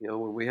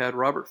 when we had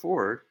Robert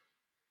Ford,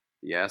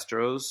 the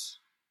Astros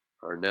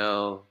are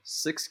now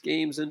 6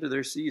 games into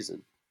their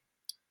season.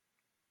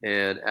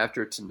 And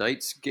after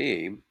tonight's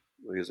game,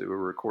 because we were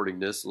recording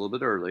this a little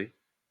bit early,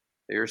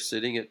 they are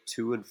sitting at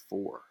 2-4.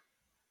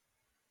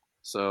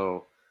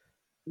 So,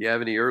 you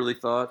have any early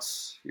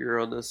thoughts here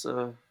on this?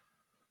 I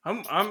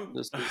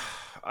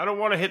don't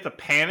want to hit the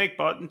panic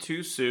button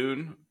too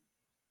soon,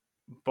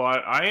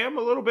 but I am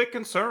a little bit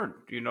concerned.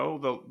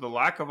 The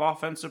lack of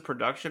offensive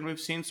production we've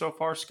seen so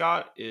far,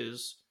 Scott,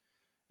 is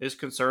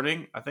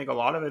concerning. I think a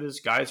lot of it is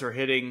guys are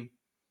hitting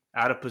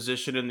out of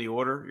position in the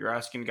order. You're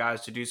asking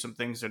guys to do some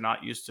things they're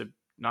not used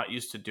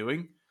to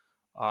doing.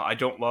 I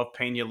don't love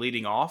Pena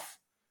leading off,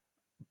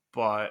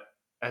 but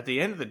at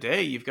the end of the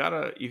day, you've got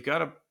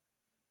to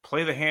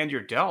play the hand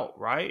you're dealt,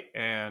 right?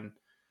 And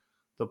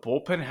the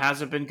bullpen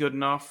hasn't been good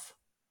enough.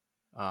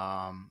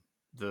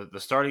 The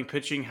starting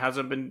pitching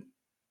hasn't been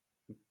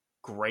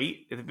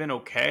great. It's been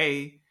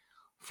okay.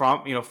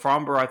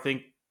 Fromber, I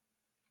think,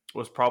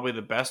 was probably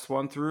the best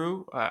one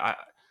through. A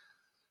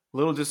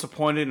little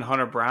disappointed in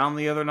Hunter Brown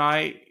the other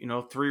night.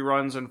 3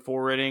 runs in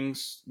 4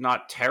 innings,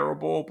 not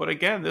terrible. But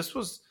again, this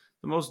was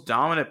the most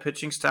dominant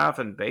pitching staff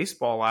in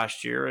baseball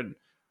last year, and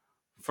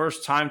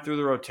first time through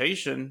the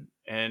rotation.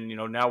 And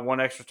now 1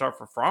 extra start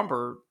for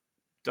Fromber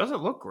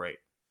doesn't look great.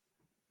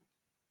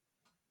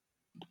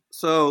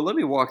 So let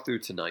me walk through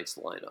tonight's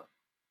lineup,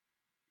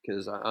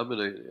 because I'm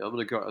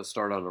gonna go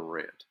start on a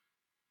rant,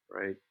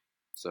 right?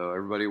 So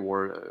everybody,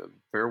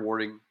 fair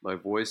warning, my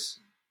voice,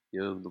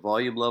 the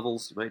volume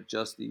levels, you might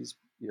adjust these,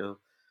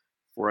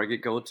 before I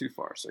get going too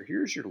far. So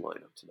here's your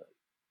lineup tonight.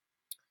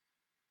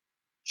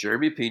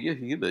 Jeremy Pena,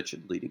 who you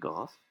mentioned, leading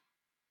off.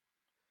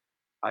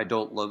 I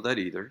don't love that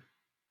either.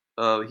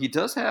 He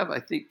does have, I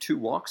think, 2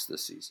 walks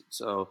this season.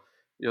 So,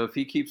 if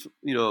he keeps,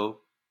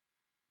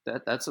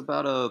 that's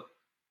about a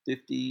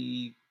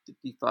 50,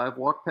 55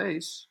 walk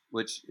pace,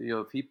 which,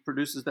 if he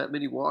produces that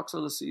many walks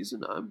on a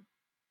season, I'm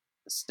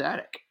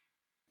ecstatic.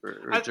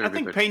 I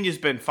think Pena's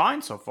been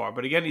fine so far,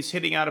 but again, he's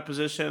hitting out of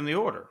position in the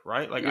order,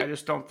 right? Like, yeah. I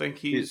just don't think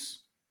he's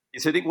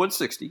hitting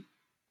 160.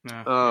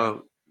 Yeah.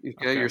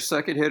 Okay, your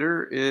second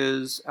hitter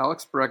is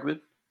Alex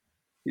Bregman.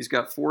 He's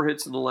got 4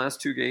 hits in the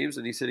last 2 games,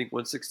 and he's hitting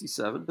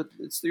 167. But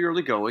it's the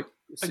early going.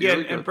 And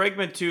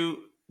Bregman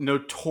too,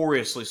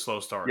 notoriously slow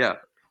start. Yeah,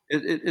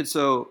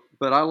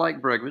 but I like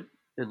Bregman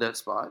in that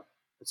spot.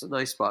 It's a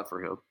nice spot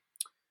for him.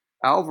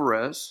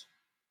 Alvarez,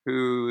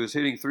 who is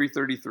hitting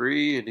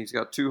 333, and he's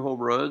got 2 home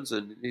runs,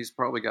 and he's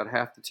probably got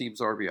half the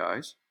team's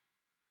RBIs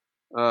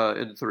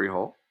in the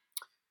 3-hole.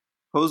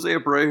 Jose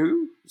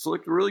Abreu has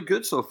looked really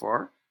good so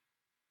far,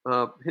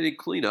 hitting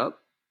cleanup.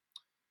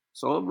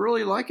 So I'm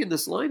really liking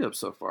this lineup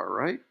so far,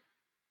 right?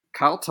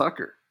 Kyle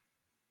Tucker,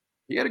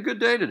 he had a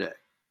good day today.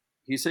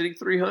 He's hitting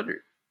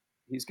 300.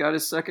 He's got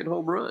his 2nd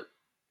home run.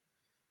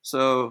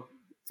 So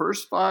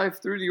first 5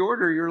 through the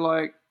order, you're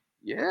like,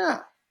 yeah,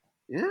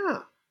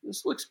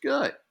 this looks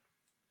good.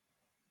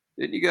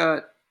 Then you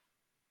got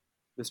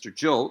Mr.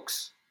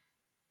 Jolks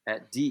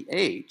at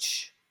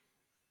DH.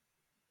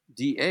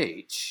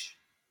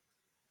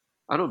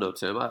 I don't know,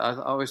 Tim. I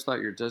always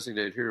thought your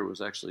designated hitter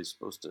was actually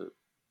supposed to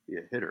be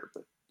a hitter,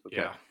 but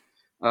okay.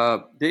 Yeah.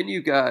 Then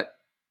you got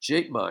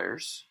Jake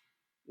Myers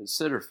in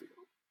center field.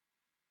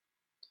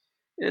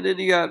 And then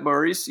you got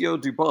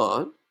Mauricio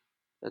Dubon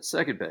at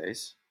second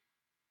base.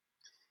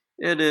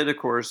 And then, of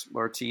course,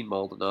 Martin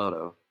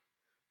Maldonado,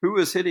 who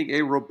is hitting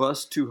a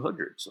robust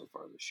 200 so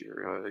far this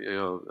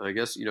year. I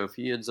guess, if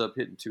he ends up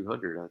hitting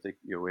 200, I think,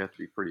 we have to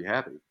be pretty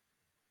happy.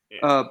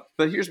 Yeah.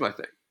 But here's my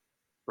thing,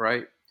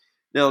 right?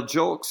 Now,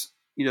 Jolks,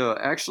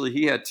 actually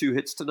he had 2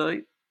 hits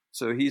tonight.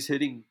 So he's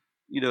hitting,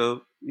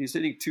 he's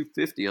hitting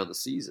 250 on the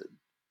season.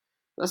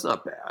 That's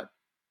not bad.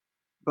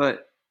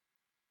 But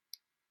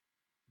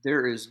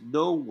there is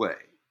no way,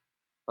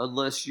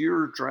 unless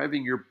you're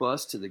driving your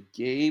bus to the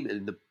game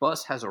and the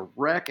bus has a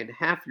wreck and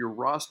half your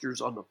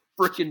roster's on the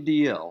frickin'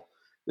 DL,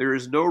 there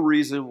is no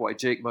reason why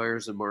Jake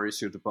Myers and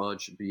Mauricio Dubon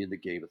should be in the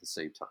game at the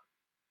same time.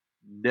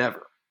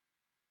 Never.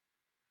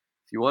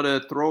 If you want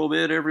to throw them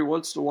in every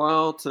once in a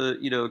while to,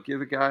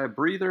 give a guy a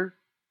breather.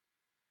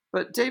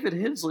 But David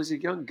Hensley's a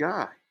young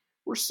guy.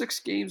 We're 6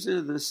 games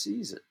into this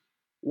season.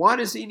 Why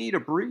does he need a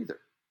breather?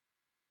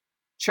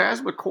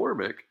 Chas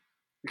McCormick,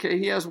 okay,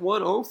 he has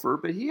 1 offer,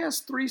 but he has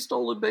 3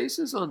 stolen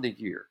bases on the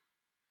year.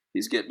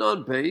 He's getting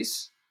on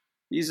base.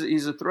 He's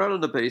a threat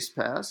on the base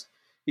pass.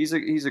 He's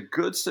a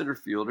good center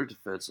fielder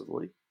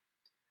defensively.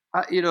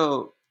 I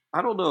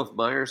don't know if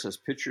Myers has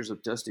pictures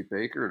of Dusty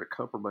Baker in a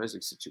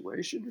compromising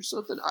situation or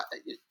something.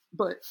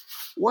 But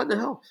what in the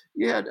hell?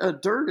 Yeah,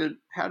 Durden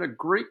had a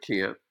great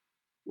camp.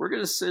 We're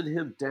going to send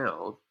him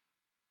down,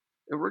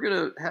 and we're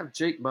going to have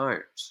Jake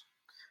Myers,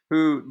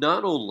 who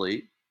not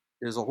only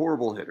is a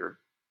horrible hitter,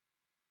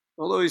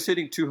 although he's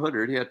hitting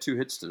 200. He had 2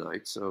 hits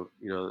tonight, so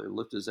it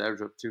lifted his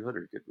average up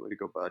 200. Good way to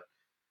go, bud.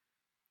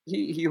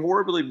 He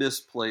horribly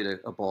misplayed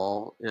a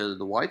ball in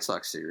the White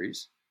Sox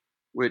series,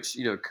 which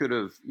could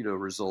have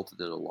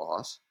resulted in a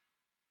loss.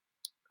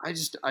 I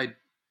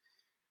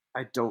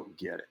don't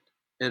get it,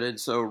 and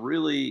so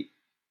really,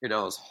 I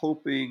was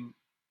hoping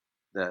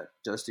that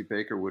Dusty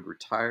Baker would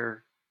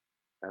retire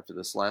after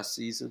this last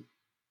season.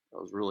 I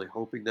was really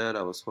hoping that.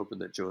 I was hoping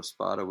that Joe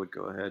Espada would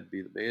go ahead and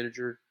be the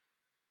manager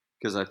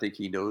because I think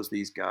he knows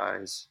these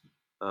guys.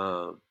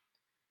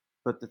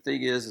 But the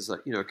thing is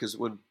that because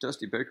when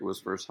Dusty Baker was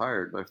first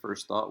hired, my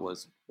first thought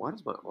was, why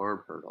does my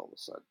arm hurt all of a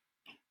sudden?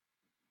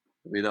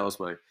 I mean, that was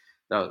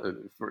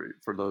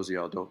for those of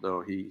y'all who don't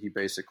know, he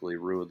basically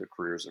ruined the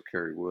careers of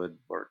Kerry Wood,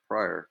 Bart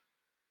Pryor,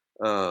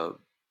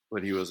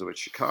 when he was with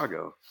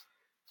Chicago.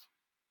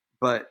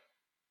 But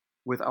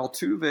with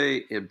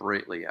Altuve and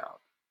Brantley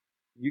out,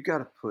 you got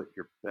to put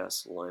your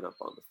best lineup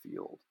on the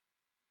field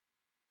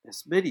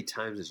as many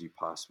times as you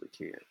possibly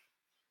can.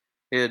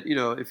 And,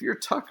 if you're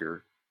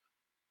Tucker,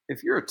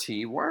 if you're a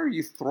team, why are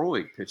you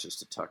throwing pitches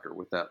to Tucker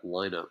with that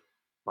lineup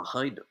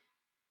behind him?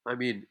 I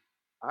mean,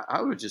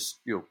 I would just,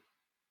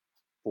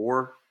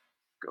 4,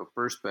 go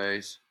first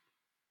base.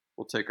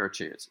 We'll take our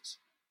chances.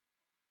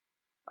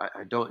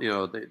 I don't,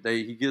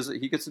 he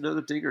gets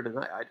another dinger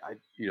tonight.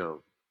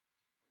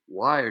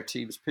 Why are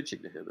teams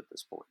pitching to him at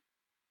this point?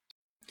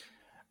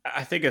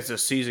 I think as the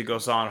season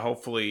goes on,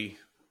 hopefully,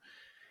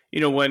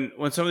 when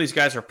some of these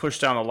guys are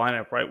pushed down the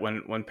lineup, right?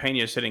 When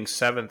Pena is hitting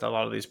 7th, a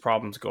lot of these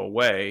problems go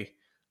away.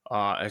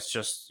 It's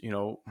just,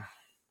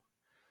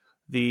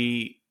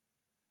 the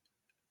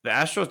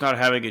Astros not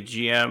having a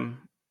GM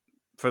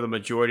for the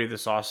majority of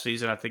this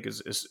offseason, I think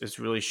is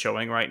really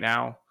showing right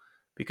now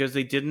because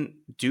they didn't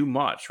do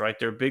much, right?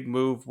 Their big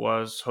move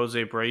was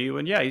Jose Abreu,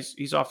 and yeah,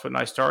 he's off to a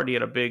nice start. He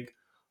had a big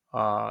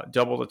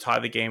double to tie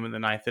the game in the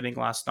 9th inning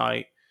last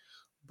night,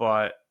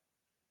 but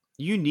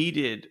you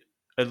needed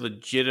a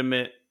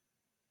legitimate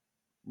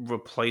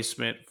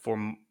replacement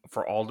for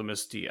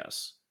Aldamus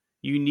Diaz.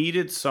 You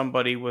needed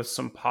somebody with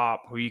some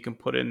pop who you can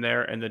put in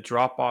there, and the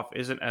drop-off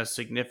isn't as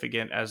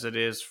significant as it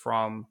is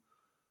from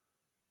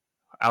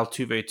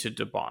Altuve to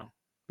Dubon.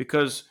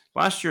 Because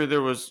last year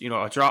there was, there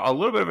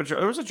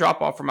was a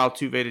drop-off from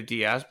Altuve to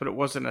Diaz, but it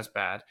wasn't as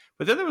bad.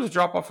 But then there was a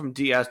drop-off from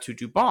Diaz to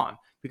Dubon,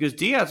 because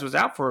Diaz was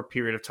out for a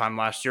period of time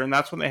last year, and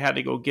that's when they had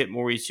to go get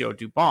Mauricio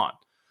Dubon.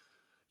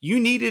 You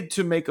needed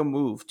to make a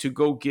move to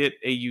go get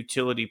a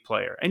utility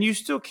player, and you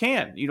still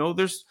can.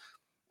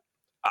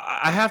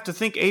 I have to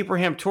think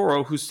Abraham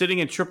Toro, who's sitting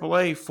in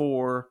AAA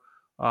for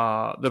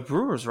the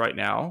Brewers right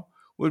now,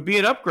 would be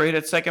an upgrade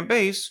at second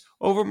base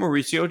over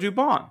Mauricio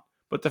Dubon.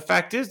 But the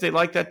fact is, they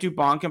like that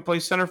Dubon can play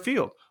center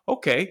field.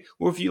 Okay,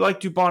 well, if you like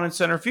Dubon in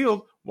center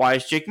field, why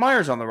is Jake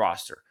Myers on the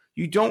roster?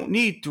 You don't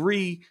need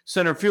 3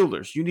 center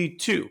fielders. You need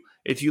 2.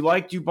 If you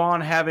like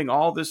Dubon having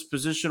all this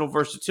positional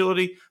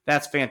versatility,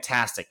 that's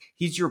fantastic.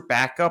 He's your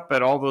backup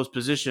at all those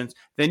positions.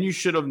 Then you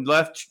should have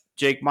left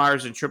Jake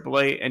Myers in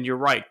AAA, and you're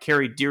right,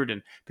 Kerry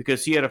Dearden,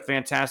 because he had a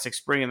fantastic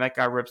spring, and that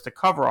guy rips the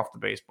cover off the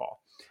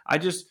baseball.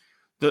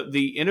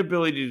 The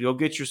inability to go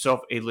get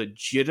yourself a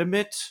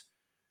legitimate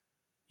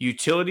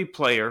utility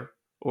player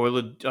or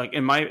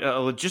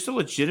just a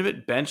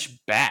legitimate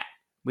bench bat.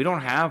 We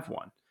don't have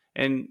one,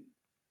 and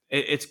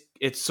it's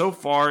so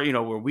far,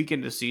 we're weak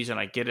into the season.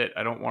 I get it.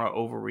 I don't want to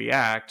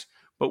overreact,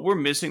 but we're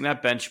missing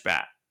that bench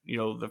bat.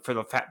 For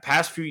the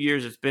past few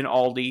years, it's been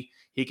Aldi.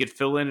 He could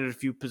fill in at a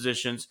few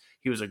positions.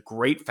 He was a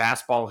great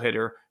fastball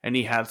hitter, and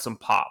he had some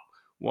pop.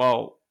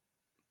 Well,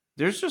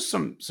 there's just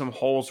some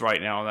holes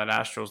right now in that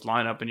Astros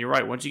lineup, and you're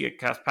right. Once you get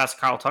past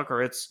Kyle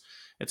Tucker, it's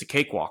a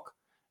cakewalk.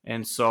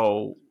 And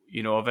so,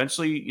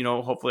 eventually,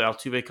 hopefully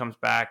Altuve comes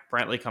back,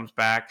 Brantley comes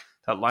back.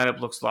 That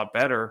lineup looks a lot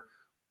better.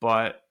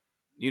 But,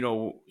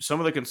 some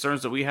of the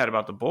concerns that we had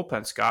about the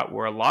bullpen, Scott,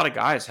 were a lot of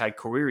guys had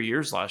career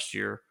years last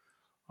year.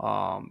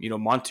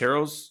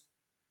 Montero's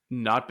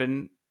not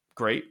been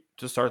great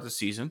to start the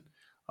season.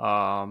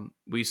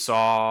 We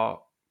saw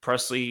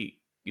Presley,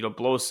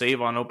 blow a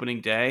save on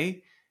opening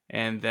day,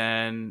 and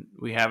then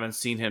we haven't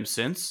seen him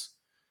since.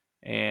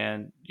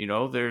 And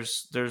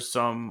there's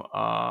some,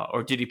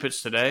 or did he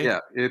pitch today? Yeah,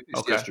 he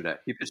pitched yesterday.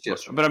 He pitched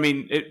yesterday. But I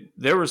mean,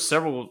 there were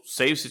several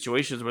save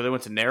situations where they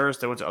went to Neris,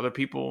 they went to other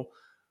people.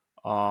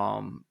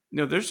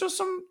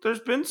 There's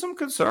been some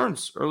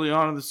concerns early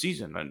on in the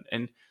season,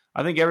 and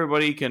I think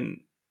everybody can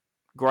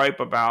gripe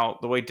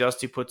about the way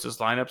Dusty puts his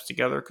lineups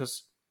together,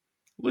 because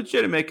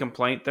legitimate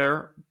complaint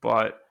there.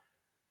 But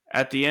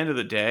at the end of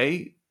the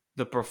day,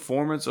 the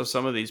performance of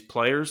some of these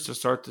players to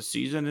start the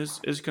season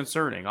is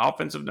concerning.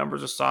 Offensive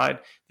numbers aside,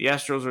 the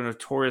Astros are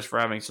notorious for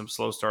having some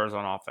slow starters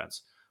on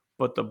offense.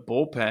 But the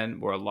bullpen,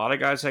 where a lot of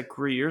guys had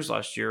career years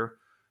last year,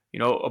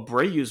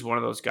 Abreu is one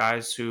of those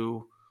guys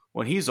who,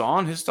 when he's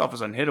on, his stuff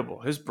is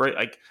unhittable. His break,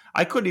 like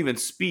I couldn't even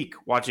speak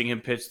watching him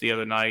pitch the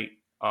other night.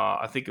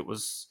 I think it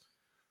was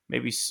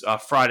maybe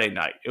Friday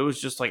night. It was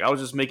just like I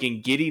was just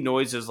making giddy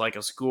noises like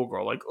a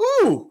schoolgirl, like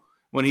ooh,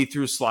 when he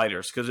threw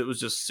sliders because it was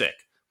just sick.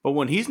 But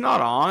when he's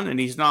not on and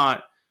he's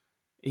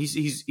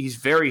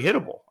very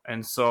hittable.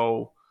 And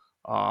so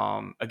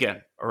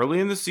again, early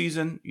in the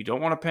season, you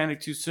don't want to panic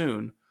too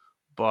soon,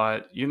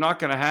 but you're not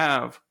going to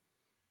have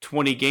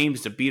 20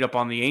 games to beat up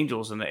on the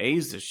Angels and the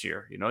A's this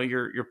year.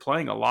 You're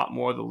playing a lot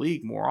more of the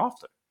league more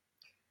often.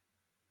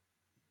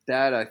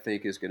 That I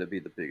think is going to be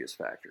the biggest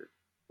factor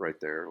right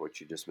there, what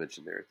you just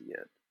mentioned there at the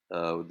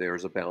end.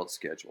 There's a balanced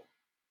schedule.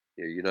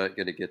 You're not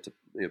going to get to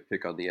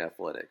pick on the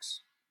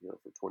Athletics,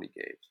 for 20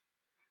 games.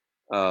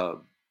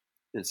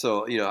 And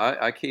so,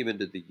 I came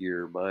into the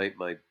year, my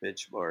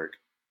benchmark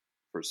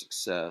for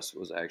success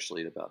was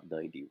actually at about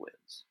 90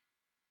 wins.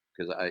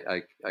 Because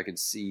I can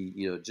see,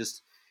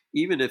 just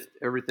even if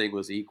everything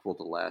was equal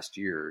to last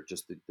year,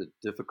 just the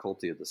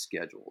difficulty of the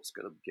schedule is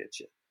going to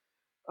get you.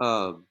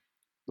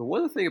 The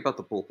one thing about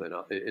the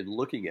bullpen, in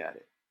looking at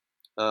it,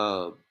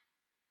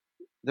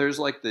 there's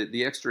like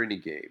the extra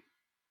inning game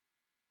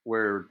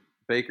where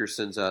Baker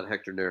sends out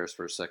Hector Neris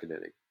for a second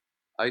inning.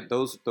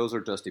 Those are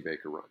Dusty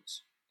Baker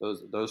runs.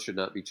 Those should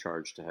not be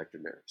charged to Hector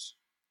Neris.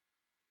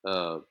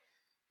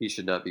 He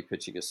should not be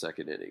pitching a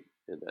second inning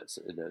in that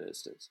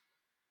instance.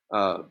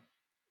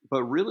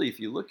 But really, if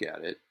you look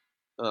at it,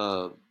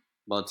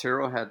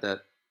 Montero had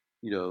that,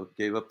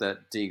 gave up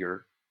that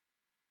dinger,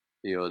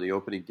 in the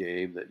opening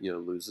game that,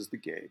 loses the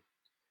game.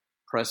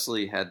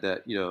 Presley had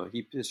that,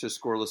 he pitched a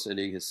scoreless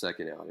inning his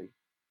second outing.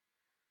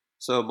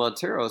 So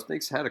Montero, I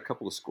think, had a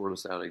couple of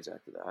scoreless outings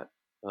after that.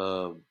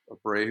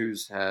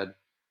 Abreu's had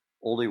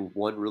only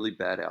one really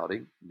bad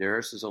outing.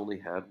 Neris has only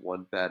had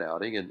one bad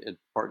outing, and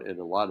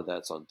a lot of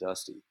that's on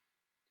Dusty.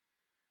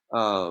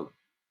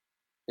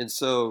 And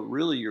so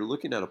really you're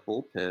looking at a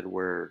bullpen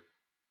where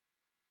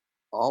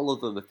all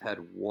of them have had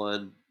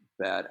one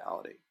bad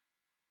outing.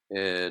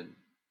 And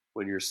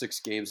when you're 6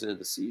 games into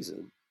the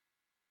season,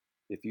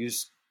 if you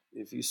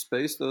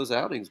space those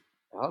outings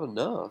out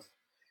enough,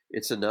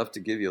 it's enough to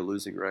give you a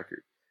losing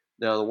record.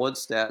 Now, the one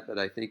stat that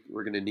I think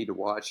we're going to need to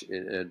watch,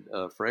 and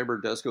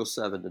Framber does go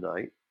 7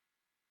 tonight.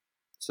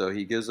 So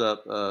he gives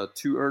up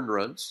 2 earned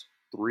runs,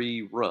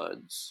 3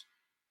 runs.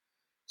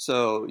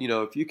 So,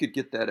 if you could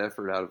get that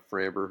effort out of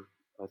Framber,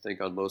 I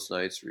think on most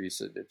nights where you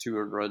said 2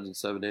 earned runs in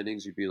 7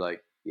 innings, you'd be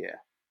like, yeah,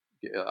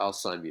 I'll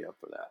sign me up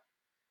for that.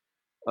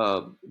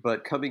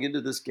 But coming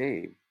into this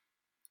game,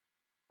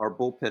 our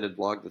bullpen had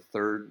logged the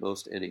 3rd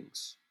most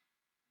innings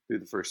through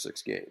the first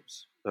 6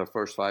 games, the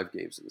first 5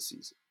 games of the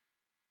season.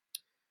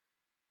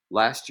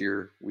 Last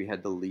year, we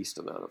had the least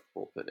amount of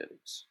bullpen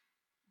innings.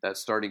 That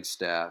starting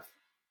staff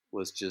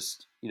was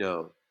just,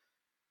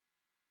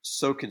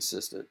 so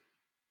consistent.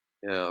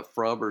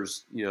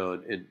 Framber's,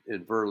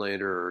 and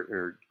Verlander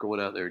are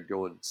going out there and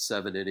going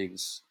 7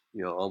 innings,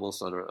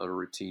 almost on a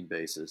routine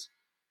basis.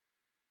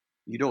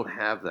 You don't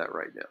have that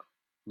right now.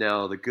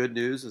 Now, the good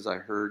news is I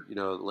heard,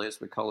 Lance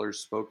McCullers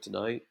spoke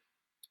tonight.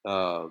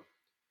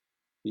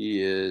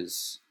 He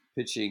is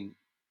pitching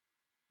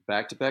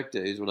back-to-back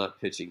days. Well,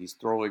 not pitching. He's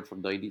throwing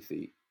from 90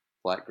 feet,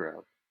 flat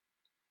ground.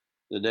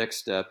 The next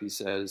step, he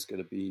said, is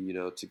going to be,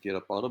 to get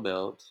up on a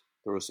mount,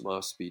 throw some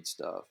off-speed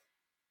stuff.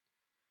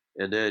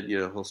 And then,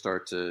 he'll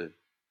start to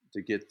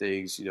get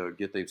things,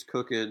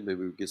 cooking.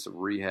 Maybe we'll get some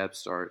rehab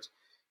starts.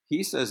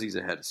 He says he's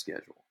ahead of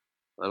schedule.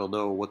 I don't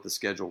know what the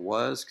schedule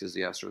was because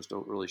the Astros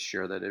don't really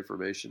share that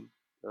information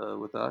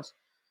with us.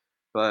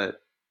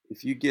 But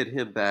if you get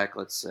him back,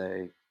 let's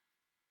say,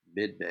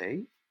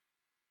 mid-May,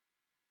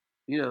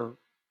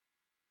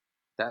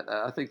 that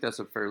I think that's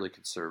a fairly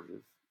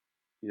conservative.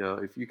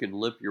 If you can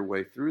limp your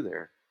way through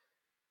there,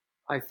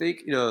 I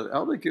think, I'm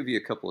going to give you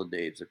a couple of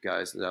names of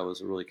guys that I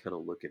was really kind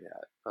of looking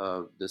at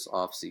this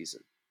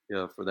offseason,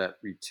 for that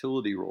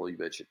utility role you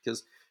mentioned.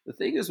 Because the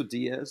thing is with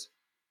Diaz,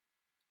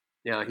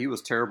 he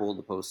was terrible in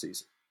the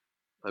postseason.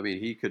 I mean,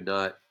 he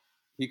couldn't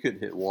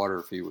hit water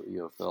if he,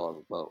 fell out of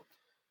a boat.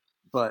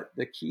 But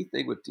the key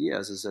thing with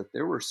Diaz is that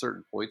there were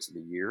certain points in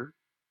the year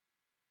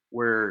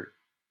where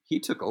he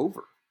took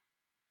over.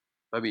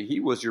 I mean, he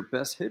was your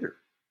best hitter,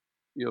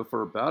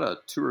 for about a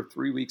 2 or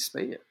 3 week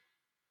span.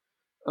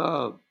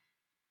 One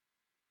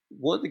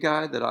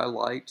guy that I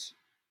liked,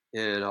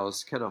 and I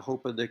was kind of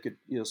hoping they could,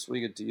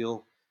 swing a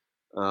deal,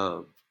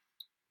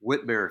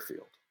 Whit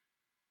Merrifield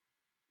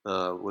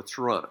with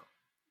Toronto.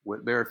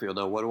 Whit Merrifield.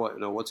 Now, what do I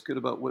know? What's good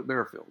about Whit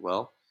Merrifield?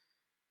 Well,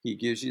 he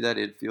gives you that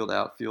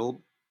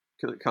infield-outfield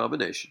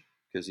combination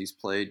because he's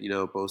played,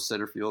 both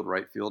center field,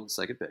 right field, and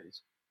second base.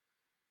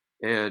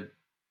 And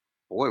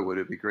boy, would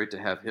it be great to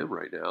have him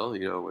right now,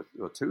 with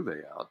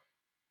Tuve out.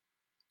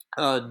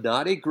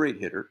 Not a great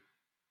hitter,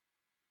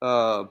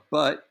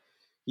 but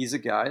he's a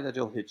guy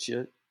that'll hit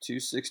you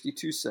 260,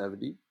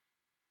 270,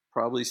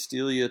 probably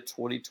steal you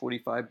 20,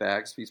 25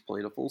 bags if he's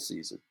playing a full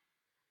season,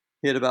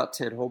 hit about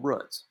 10 home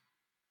runs.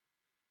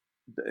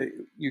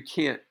 You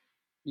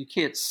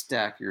can't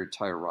stack your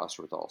entire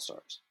roster with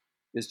all-stars.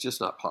 It's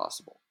just not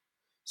possible.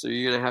 So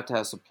you're going to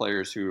have some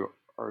players who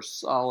are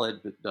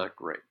solid but not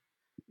great.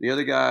 The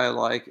other guy I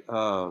like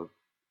for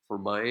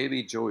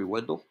Miami, Joey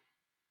Wendell,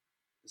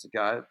 is a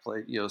guy that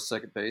played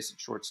second base and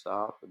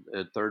shortstop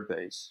and third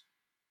base.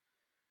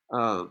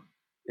 And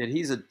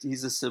he's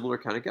a similar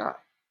kind of guy.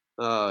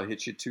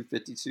 Hits you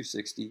 250,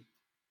 260,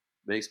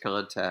 makes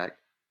contact,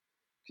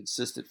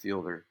 consistent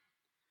fielder.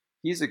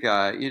 He's a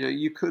guy,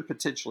 you could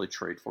potentially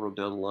trade for him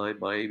down the line.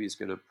 Miami's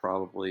going to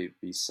probably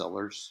be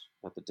sellers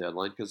at the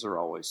deadline because they're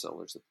always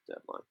sellers at the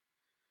deadline.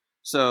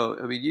 So,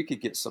 I mean, you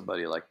could get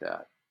somebody like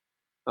that.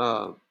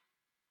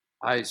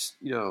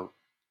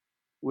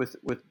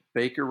 With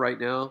Baker right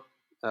now,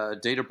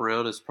 Dana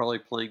Brown is probably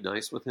playing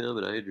nice with him,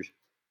 and I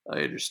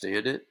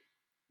understand it.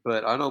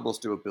 But I'd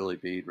almost do a Billy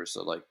Beane where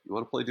so like, you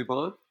want to play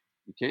Dubon?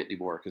 You can't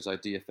anymore because I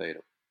DFA'd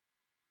him.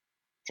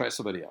 Try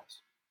somebody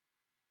else.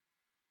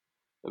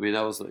 I mean,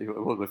 that was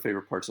one of my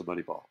favorite parts of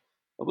Moneyball.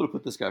 I'm going to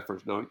put this guy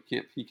first. No,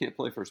 he can't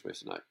play first base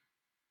tonight.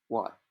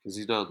 Why? Because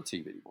he's not on the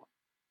team anymore.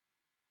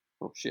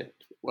 Oh, shit.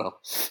 Well,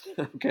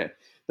 okay.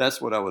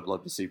 That's what I would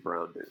love to see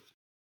Brown do.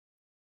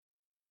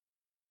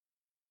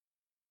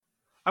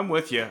 I'm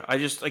with you. I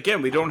just,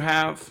 again, we don't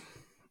have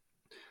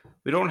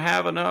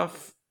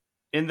enough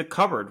in the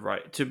cupboard,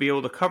 right, to be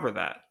able to cover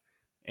that.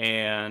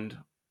 And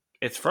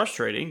it's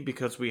frustrating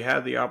because we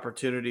had the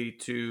opportunity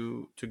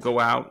to go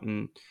out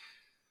and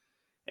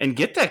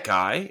get that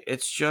guy.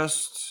 It's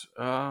just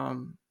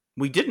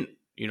we didn't.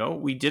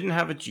 We didn't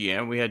have a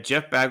GM. We had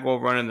Jeff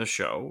Bagwell running the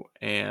show,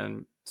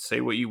 and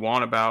say what you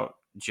want about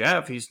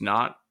Jeff, he's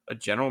not a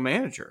general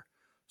manager.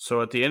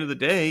 So at the end of the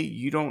day,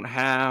 you don't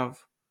have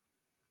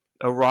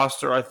a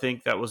roster, I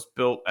think, that was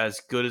built as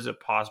good as it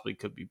possibly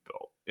could be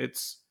built.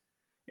 It's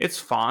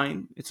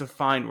fine. It's a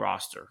fine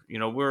roster.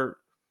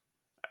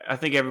 I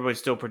think everybody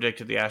still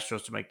predicted the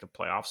Astros to make the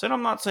playoffs. And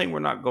I'm not saying we're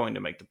not going to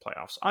make the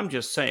playoffs. I'm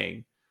just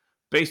saying,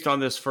 based on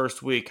this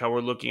first week, how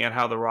we're looking at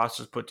how the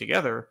roster's put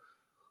together,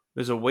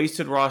 there's a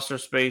wasted roster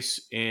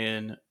space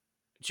in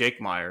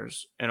Jake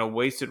Myers and a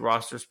wasted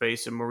roster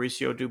space in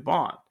Mauricio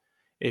Dubon.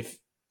 If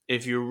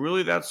you're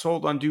really that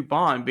sold on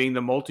Dubon being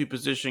the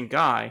multi-position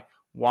guy,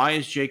 why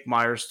is Jake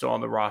Myers still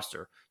on the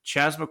roster?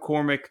 Chas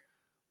McCormick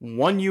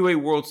won you a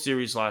World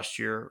Series last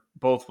year,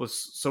 both with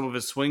some of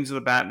his swings of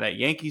the bat in that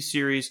Yankees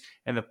series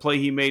and the play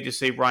he made to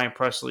save Ryan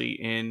Presley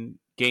in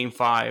Game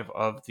 5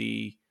 of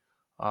the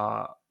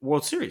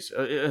World Series.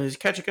 His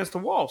catch against the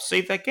wall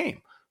saved that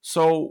game.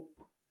 So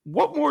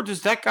what more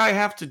does that guy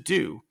have to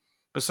do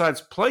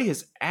besides play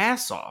his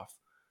ass off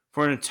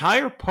for an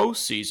entire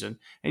postseason,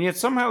 and yet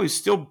somehow he's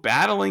still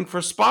battling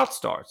for spot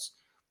starts?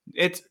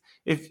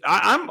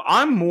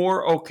 I'm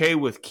more okay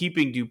with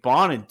keeping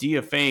Dubon and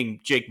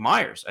DFAing Jake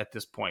Myers at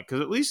this point,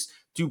 because at least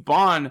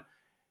Dubon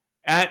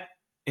at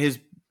his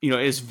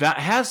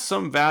has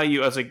some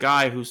value as a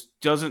guy who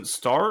doesn't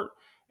start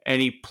and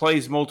he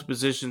plays multiple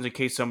positions in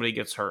case somebody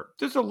gets hurt.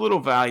 There's a little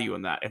value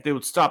in that if they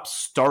would stop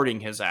starting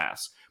his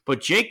ass.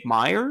 But Jake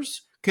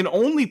Myers can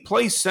only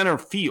play center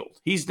field.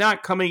 He's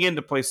not coming in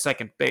to play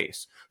second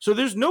base. So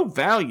there's no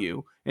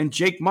value in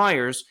Jake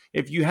Myers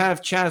if you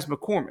have Chas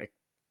McCormick.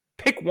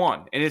 Pick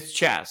one, and it's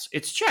Chas.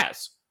 It's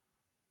Chas.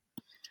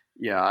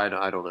 Yeah,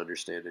 I don't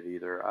understand it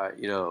either.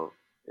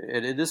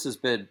 And this has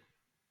been,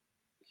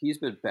 he's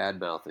been bad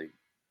mouthing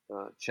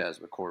Chas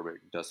McCormick.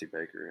 Dusty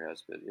Baker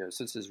has been,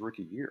 since his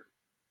rookie year.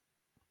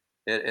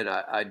 And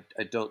I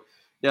don't.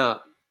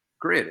 Now,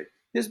 granted,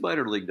 his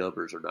minor league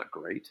numbers are not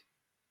great.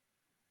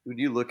 When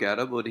you look at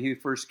him, when he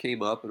first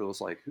came up, and it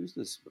was like, who's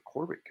this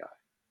McCormick guy?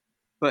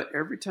 But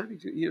every time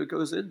he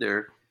goes in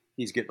there,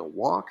 he's getting a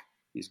walk,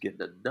 he's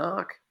getting a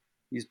knock,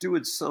 he's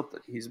doing something.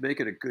 He's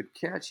making a good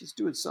catch. He's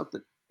doing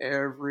something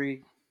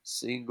every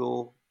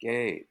single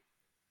game.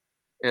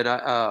 And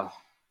I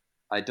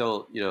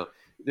don't,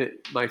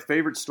 my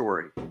favorite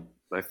story,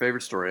 I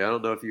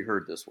don't know if you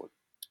heard this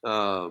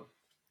one.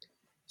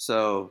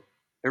 So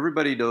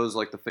everybody knows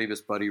like the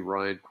famous Buddy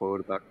Ryan quote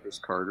about Chris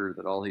Carter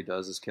that all he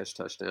does is catch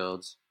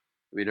touchdowns.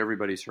 I mean,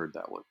 everybody's heard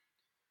that one.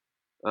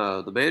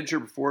 The manager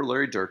before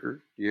Larry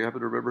Dierker, do you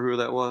happen to remember who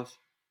that was?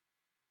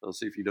 I'll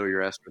see if you know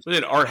your Astros. Was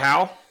it Art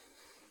Howe?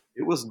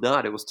 It was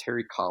not. It was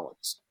Terry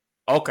Collins.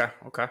 Okay.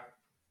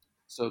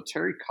 So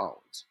Terry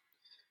Collins.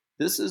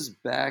 This is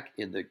back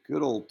in the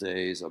good old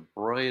days of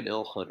Brian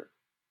L. Hunter.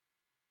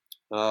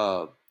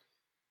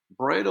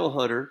 Brian L.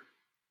 Hunter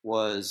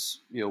was,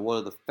 one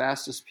of the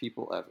fastest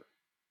people ever.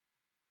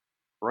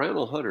 Brian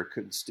L. Hunter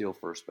couldn't steal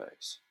first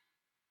base.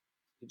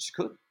 He just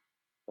couldn't.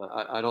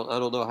 I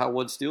don't know how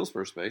one steals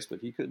first base,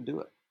 but he couldn't do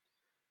it.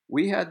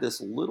 We had this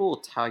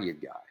little Italian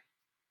guy,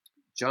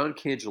 John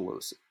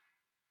Cangelosi.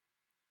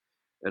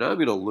 And I'm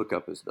going to look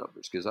up his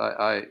numbers because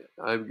I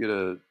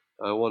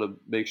want to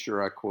make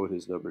sure I quote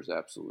his numbers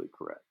absolutely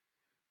correct.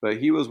 But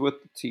he was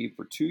with the team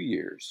for 2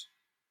 years.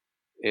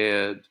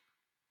 And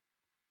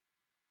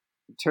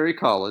Terry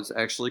Collins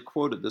actually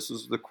quoted, this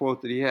was the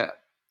quote that he had.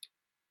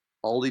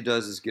 All he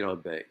does is get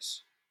on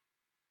base.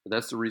 And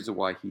that's the reason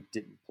why he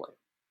didn't play.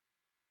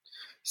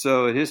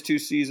 So in his 2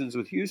 seasons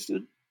with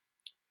Houston,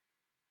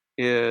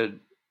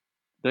 in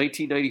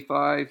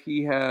 1995,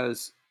 he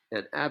has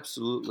an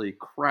absolutely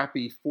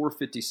crappy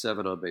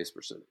 457 on base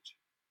percentage.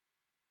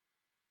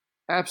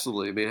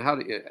 Absolutely. I mean, how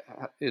do you,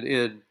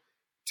 in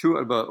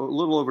about a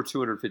little over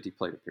 250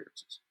 plate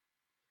appearances?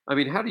 I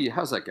mean,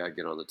 how's that guy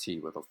get on the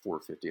team with a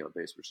 450 on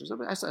base percentage? I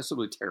mean, that's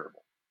absolutely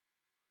terrible.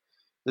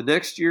 The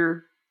next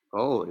year,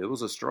 it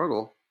was a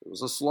struggle. It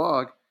was a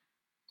slog.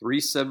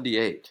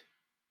 378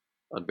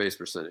 on base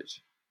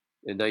percentage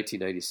in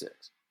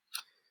 1996.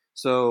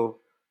 So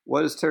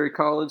what does Terry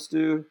Collins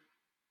do?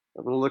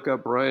 I'm going to look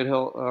up Brian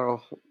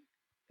L.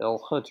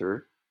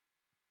 Hunter.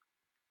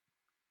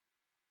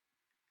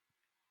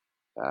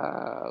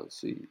 Let's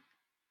see.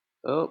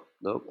 Oh,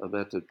 nope. I'm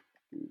going to have to.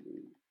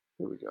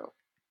 Here we go.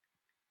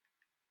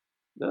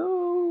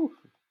 No.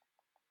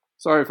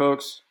 Sorry,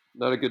 folks.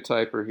 Not a good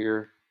typer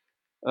here.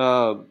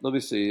 Let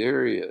me see.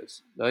 There he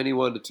is.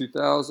 91 to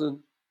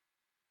 2000.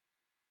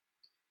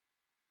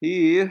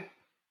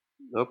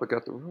 Nope, I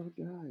got the wrong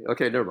guy.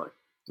 Okay, never mind.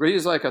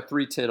 He's like a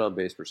 310 on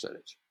base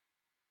percentage.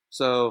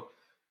 So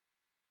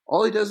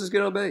all he does is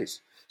get on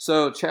base.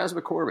 So Chas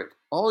McCormick,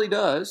 all he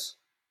does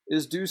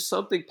is do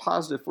something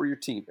positive for your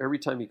team every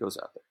time he goes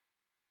out there.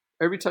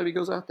 Every time he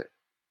goes out there.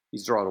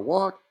 He's drawing a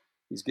walk.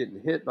 He's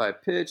getting hit by a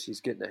pitch.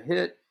 He's getting a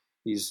hit.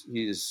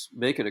 He's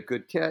making a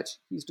good catch.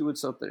 He's doing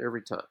something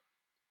every time.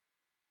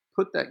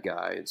 Put that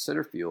guy in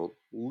center field.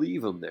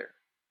 Leave him there.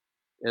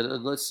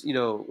 And let's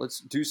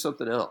do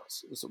something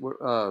else.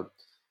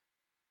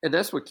 And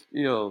that's what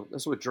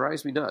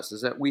drives me nuts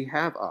is that we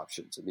have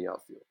options in the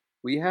outfield.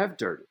 We have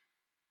Dirty.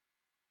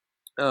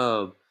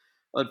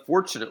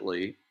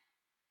 Unfortunately,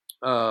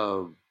 we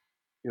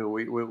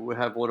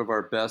have one of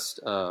our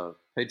best,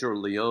 Pedro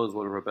Leon's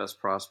one of our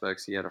best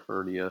prospects. He had a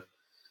hernia,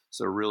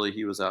 so really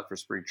he was out for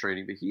spring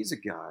training. But he's a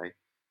guy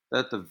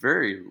that at the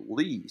very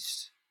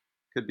least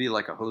could be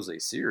like a Jose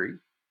Siri,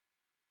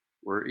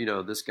 where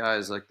this guy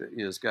is like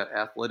he's got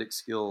athletic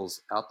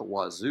skills out the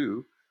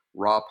wazoo,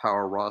 raw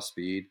power, raw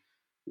speed,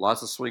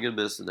 lots of swing and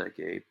miss in that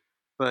game.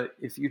 But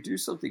if you do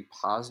something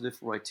positive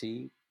for my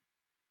team,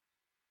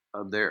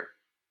 I'm there.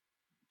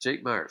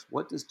 Jake Meyers.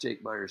 What does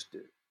Jake Meyers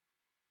do?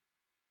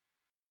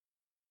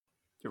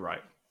 You're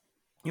right.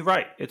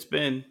 It's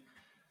been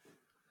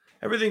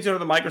everything's under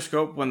the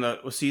microscope when the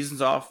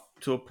season's off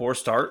to a poor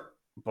start.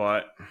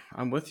 But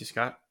I'm with you,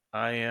 Scott.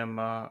 I am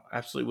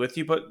absolutely with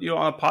you. But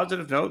on a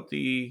positive note,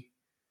 the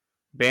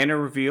banner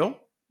reveal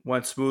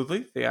went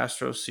smoothly. The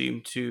Astros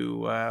seem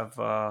to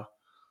have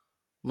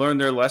learned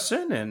their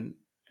lesson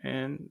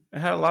and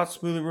had a lot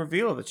smoother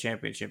reveal of the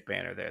championship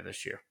banner there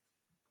this year.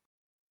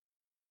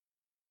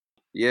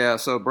 Yeah,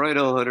 so Brian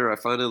L. Hunter, I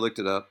finally looked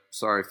it up.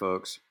 Sorry,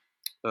 folks.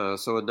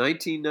 So in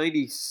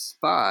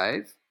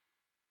 1995,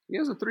 he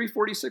has a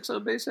 346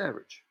 on base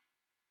average.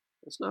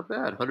 That's not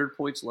bad. 100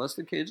 points less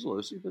than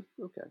Cangelosi, but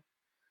okay.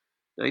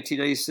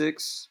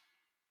 1996,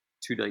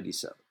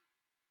 297.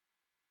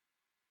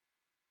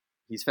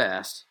 He's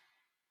fast.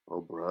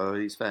 Oh, bro,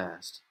 he's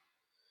fast.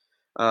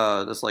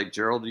 That's like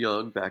Gerald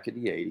Young back in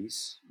the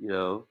 80s.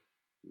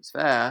 He's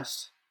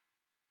fast.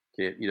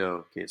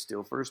 Can't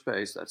steal first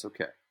base. That's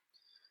okay.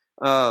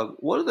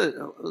 One of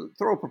the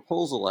throw a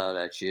proposal out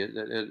at you,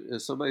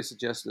 and somebody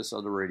suggested this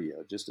on the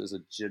radio, just as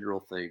a general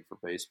thing for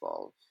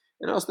baseball.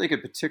 And I was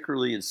thinking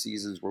particularly in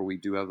seasons where we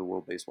do have the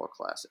World Baseball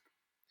Classic.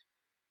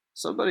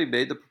 Somebody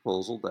made the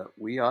proposal that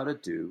we ought to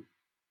do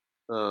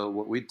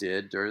what we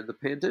did during the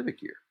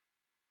pandemic year,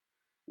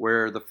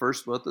 where the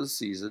first month of the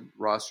season,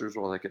 rosters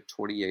were like at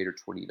 28 or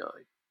 29.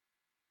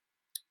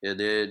 And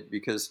then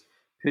because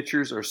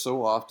pitchers are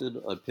so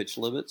often on pitch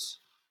limits,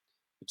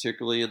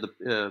 particularly in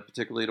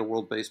a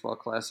World Baseball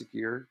Classic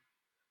year,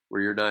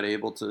 where you're not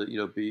able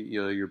to, be,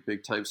 your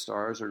big time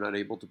stars are not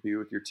able to be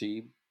with your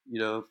team,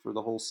 for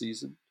the whole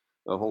season,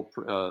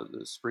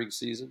 the spring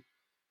season.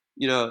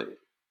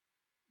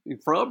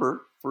 Frommer,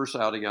 first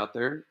outing out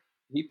there,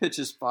 he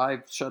pitches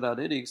 5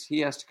 shutout innings.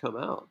 He has to come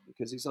out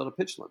because he's on a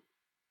pitch limit.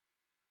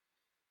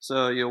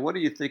 So, what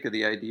do you think of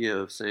the idea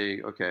of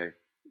saying, okay,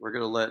 we're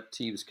going to let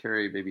teams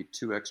carry maybe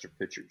 2 extra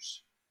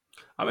pitchers?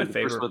 I'm in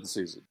favor. First month of the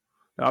season.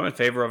 No, I'm in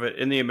favor of it.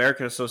 In the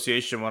American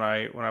Association, when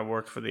I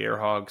worked for the Air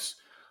Hogs,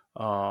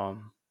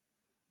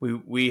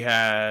 we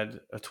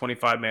had a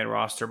 25-man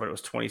roster, but it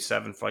was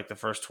 27 for like the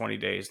first 20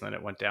 days, and then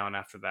it went down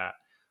after that.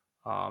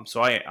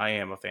 So I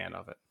am a fan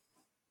of it.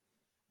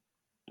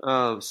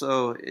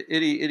 So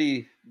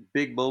any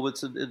big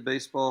moments in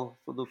baseball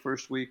from the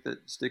first week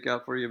that stick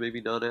out for you? Maybe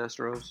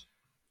non-Astros.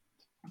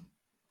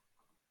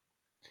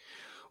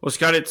 Well,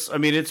 Scott, it's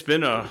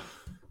been a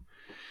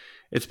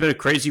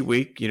crazy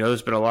week.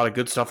 There's been a lot of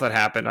good stuff that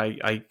happened.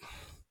 I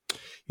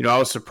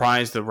was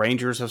surprised the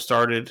Rangers have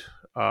started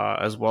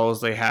as well as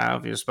they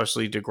have,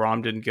 especially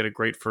DeGrom didn't get a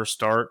great first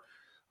start.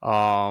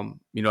 I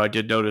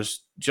did notice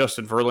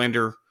Justin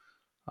Verlander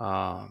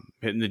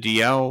hitting the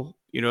DL.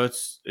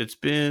 It's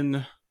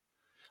been,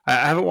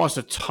 I haven't watched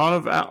a ton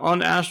of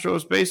not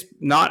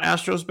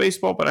Astros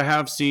baseball, but I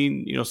have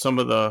seen some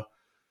of the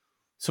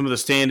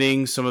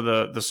standings, some of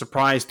the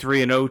surprise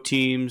 3-0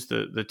 teams,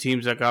 the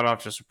teams that got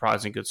off to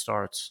surprising good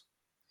starts.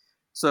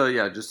 So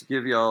yeah, just to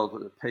give you all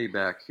a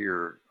payback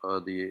here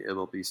on the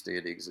MLB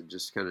standings, and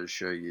just kind of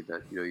show you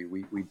that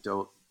we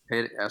don't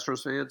panic.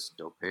 Astros fans,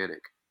 don't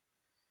panic.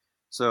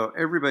 So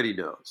everybody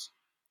knows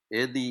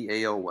in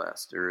the AL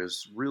West there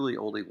is really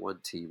only one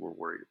team we're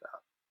worried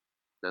about.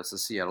 That's the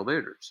Seattle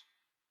Mariners,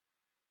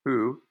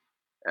 who,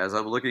 as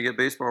I'm looking at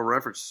Baseball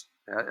Reference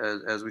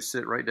as we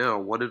sit right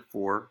now,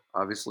 1-4.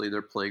 Obviously,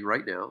 they're playing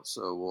right now,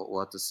 so we'll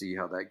have to see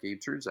how that game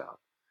turns out.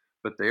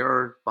 But they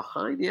are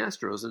behind the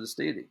Astros in the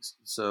standings,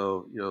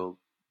 so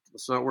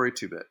let's not worry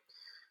too bit.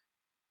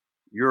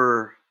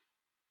 Your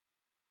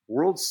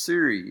World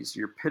Series,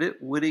 your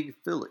pennant-winning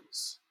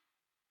Phillies,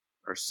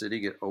 are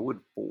sitting at 0-4.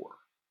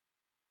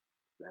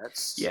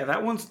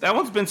 That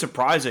one's been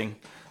surprising.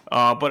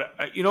 But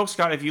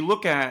Scott, if you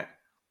look at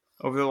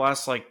over the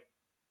last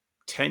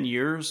 10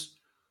 years,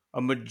 a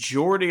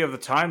majority of the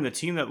time, the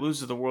team that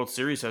loses the World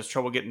Series has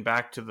trouble getting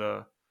back to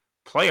the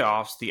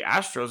playoffs. The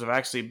Astros have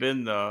actually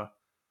been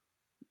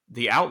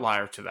the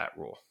outlier to that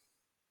rule.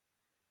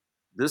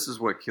 This is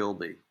what killed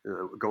me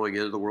going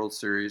into the World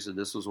Series, and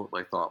this was what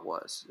my thought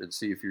was. And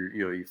see if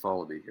you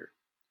follow me here.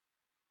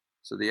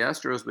 So the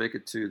Astros make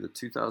it to the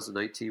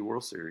 2019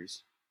 World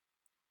Series.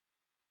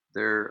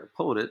 Their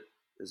opponent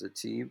is a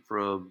team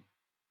from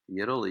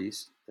the NL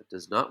East that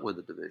does not win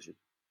the division.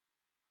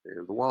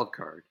 They're the wild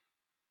card.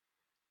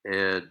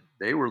 And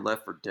they were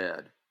left for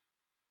dead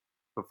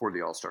before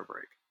the All-Star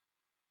break.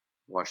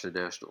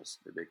 Washington Nationals.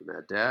 They make a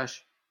mad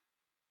dash.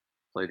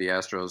 Play the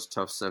Astros'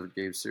 tough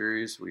 7-game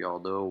series. We all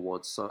know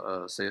Juan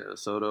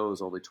Soto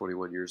is only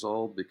 21 years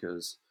old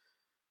because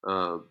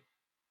Joe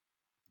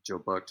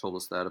Buck told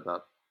us that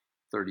about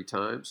 30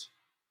 times.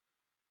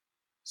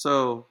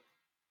 So,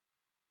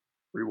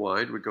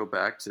 rewind. We go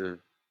back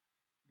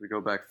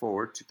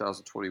forward,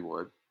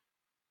 2021.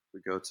 We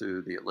go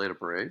to the Atlanta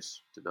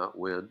Braves. Did not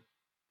win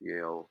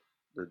the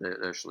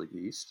National League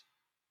East.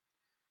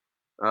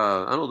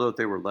 I don't know if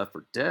they were left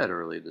for dead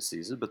early in the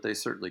season, but they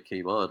certainly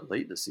came on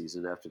late in the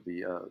season after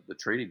the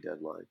trading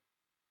deadline.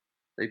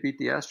 They beat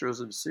the Astros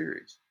in the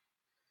series.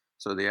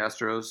 So the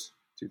Astros,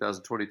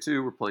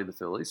 2022, were playing the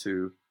Phillies,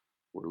 who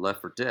were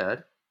left for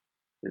dead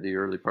in the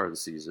early part of the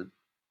season,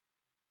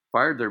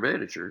 fired their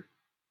manager,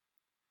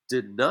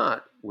 did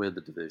not win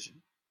the division,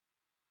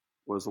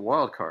 was a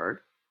wild card,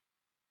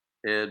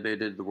 and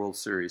made it into the World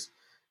Series.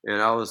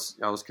 And I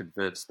was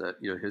convinced that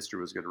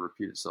history was going to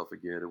repeat itself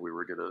again, and we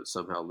were going to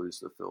somehow lose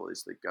to the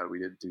Phillies. Thank God we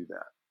didn't do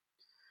that.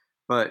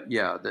 But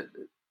yeah,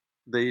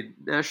 the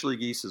National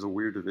League East is a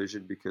weird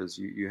division because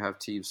you have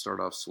teams start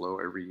off slow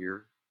every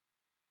year,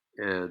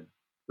 and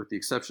with the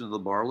exception of the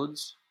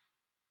Marlins,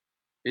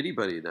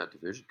 anybody in that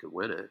division could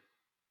win it.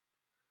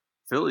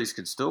 Phillies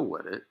can still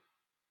win it.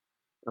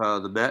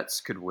 The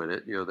Mets could win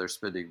it. They're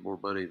spending more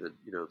money than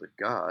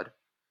God.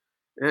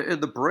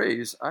 And the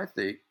Braves, I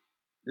think,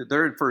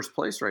 they're in first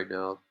place right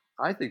now.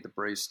 I think the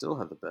Braves still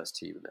have the best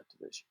team in that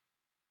division,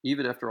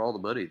 even after all the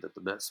money that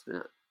the Mets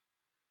spent.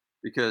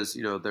 Because,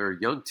 they're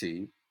a young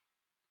team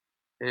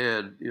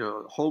and,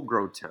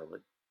 homegrown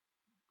talent.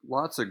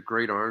 Lots of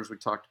great arms we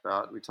talked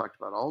about. We talked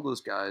about all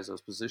those guys,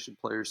 those position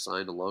players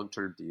signed to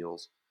long-term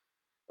deals.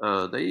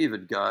 They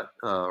even got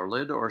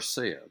Orlando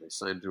Arcia. They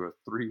signed to a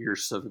 3-year,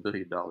 $7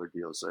 million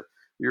deal. So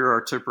you're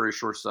our temporary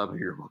shortstop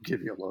here. We'll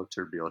give you a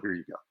long-term deal. Here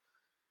you go.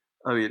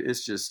 I mean,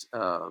 it's just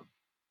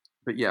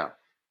but yeah,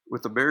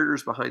 with the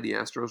Mariners behind the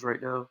Astros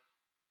right now,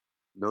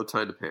 no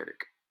time to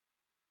panic.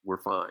 We're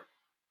fine.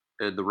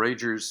 And the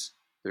Rangers,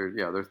 they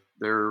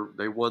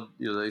won.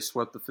 They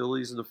swept the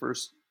Phillies in the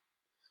first.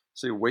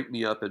 So wake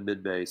me up in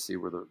mid-May, see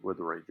where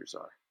the Rangers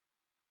are.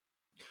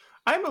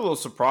 I'm a little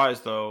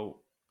surprised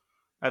though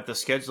at the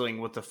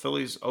scheduling with the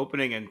Phillies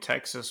opening in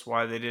Texas.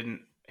 Why they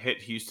didn't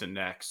hit Houston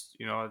next?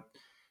 It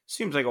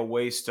seems like a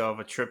waste of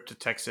a trip to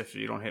Texas if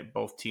you don't hit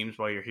both teams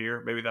while you're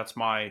here. Maybe that's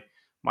my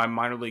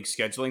minor league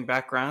scheduling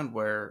background,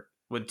 where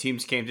when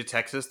teams came to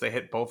Texas, they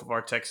hit both of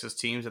our Texas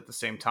teams at the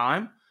same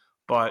time.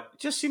 But it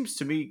just seems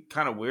to me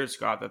kind of weird,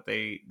 Scott, that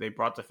they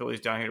brought the Phillies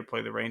down here to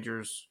play the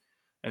Rangers,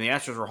 and the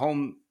Astros were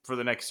home for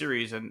the next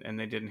series, and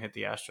they didn't hit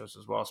the Astros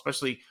as well,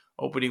 especially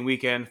opening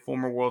weekend,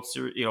 former World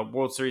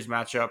Series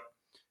matchup.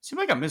 Seemed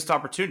like a missed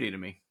opportunity to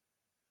me.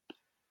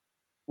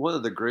 One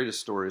of the greatest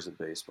stories in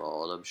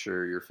baseball, and I'm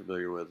sure you're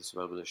familiar with, so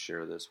I'm going to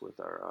share this with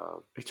our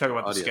Are you talking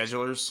about audience. The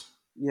schedulers?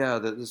 Yeah,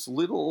 this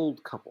little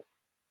old couple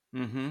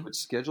Mm-hmm. would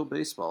schedule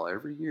baseball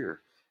every year.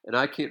 And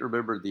I can't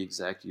remember the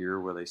exact year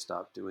where they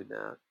stopped doing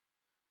that.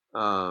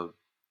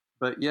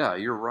 But yeah,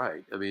 you're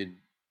right. I mean,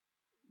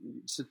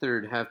 you sit there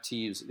and have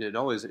teams. It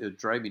would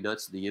drive me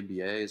nuts in the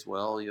NBA as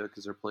well,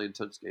 because they're playing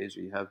tons of games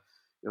where you have,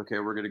 okay,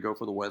 we're going to go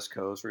for the West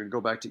Coast. We're going to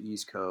go back to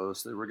East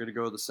Coast. Then we're going to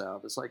go to the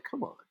South. It's like,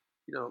 come on.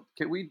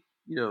 Can we,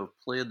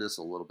 plan this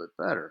a little bit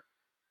better?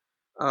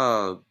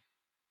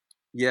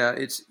 Yeah,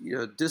 it's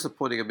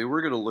disappointing. I mean,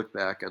 we're going to look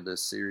back on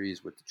this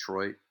series with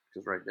Detroit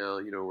because right now,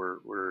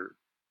 we're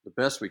The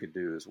best we could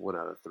do is 1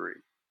 out of 3.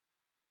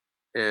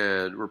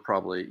 And we're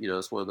probably,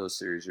 it's one of those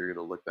series you're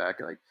going to look back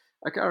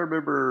like I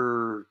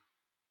remember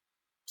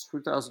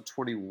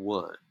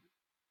 2021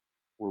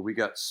 where we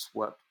got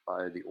swept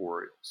by the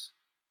Orioles,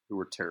 who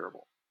were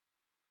terrible.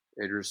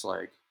 And you're just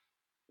like,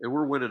 and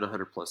we're winning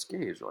 100+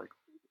 games. We're like,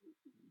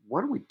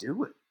 what are we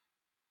doing?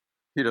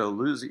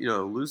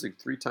 Losing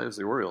 3 times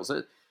the Orioles.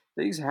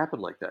 Things happen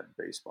like that in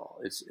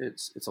baseball.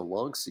 It's a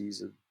long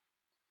season.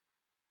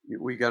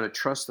 We got to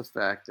trust the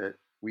fact that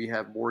we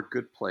have more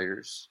good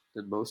players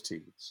than most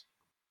teams.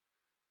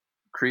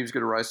 Cream's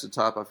going to rise to the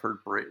top. I've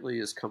heard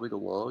Brantley is coming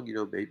along.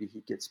 Maybe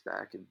he gets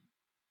back in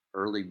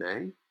early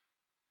May.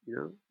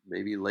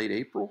 Maybe late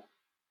April.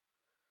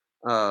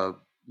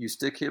 You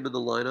stick him in the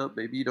lineup.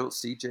 Maybe you don't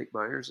see Jake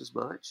Meyers as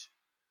much.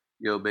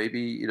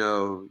 Maybe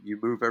you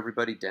move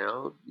everybody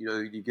down.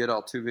 You get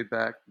Altuve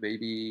back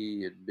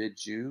maybe in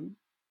mid-June.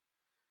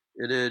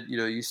 And then,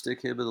 you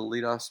stick him in the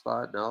leadoff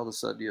spot, and all of a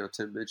sudden,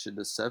 Tim mentioned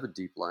a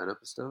 7-deep lineup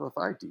instead of a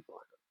 5-deep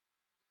lineup.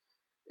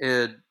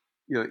 And,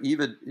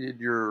 even in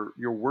your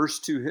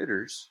worst 2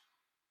 hitters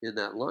in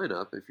that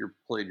lineup, if you're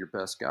playing your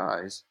best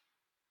guys,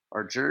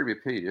 are Jeremy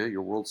Pena,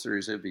 your World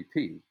Series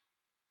MVP,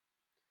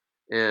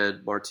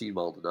 and Martin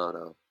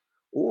Maldonado.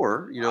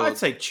 Or, I'd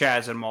say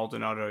Chas and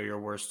Maldonado are your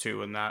worst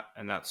 2 in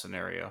that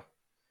scenario.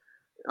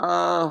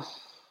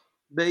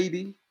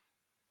 Maybe.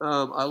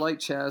 I like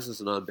Chas as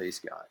an on-base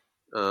guy.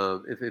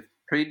 If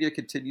Pena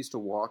continues to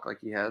walk like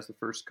he has the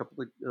first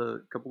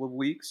couple of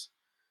weeks,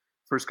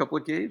 first couple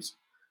of games,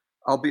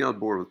 I'll be on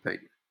board with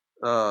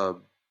Pena.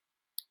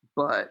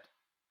 But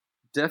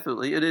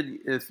definitely, and then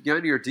if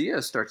Yainer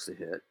Diaz starts to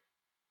hit,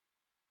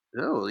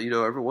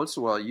 every once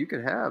in a while you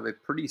could have a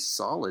pretty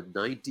solid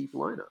 9-deep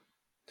lineup.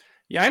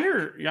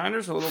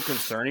 Yainer's a little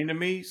concerning to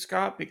me,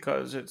 Scott,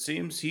 because it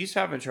seems he's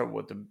having trouble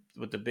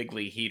with the big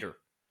league heater.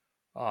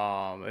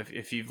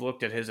 If you've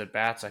looked at his at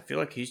bats, I feel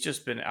like he's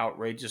just been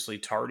outrageously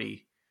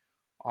tardy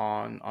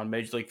on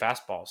major league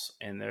fastballs,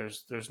 and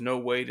there's no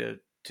way to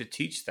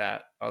teach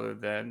that other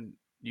than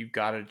you've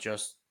got to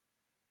just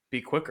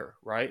be quicker,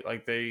 right?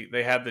 Like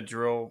they have the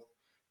drill.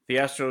 The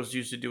Astros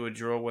used to do a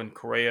drill when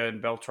Correa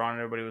and Beltran and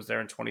everybody was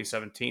there in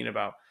 2017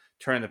 about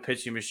turning the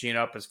pitching machine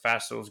up as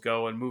fast as it was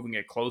going, moving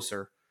it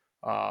closer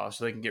so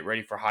they can get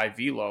ready for high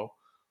velo.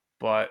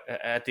 But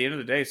at the end of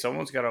the day,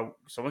 someone's got to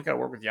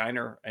work with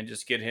Yainer and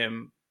just get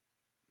him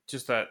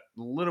just that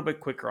little bit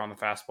quicker on the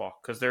fastball,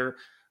 because they're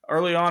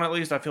early on, at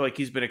least, I feel like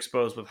he's been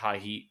exposed with high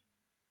heat.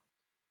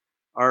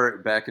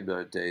 Back in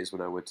the days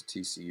when I went to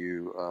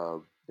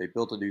TCU, they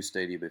built a new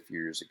stadium a few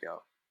years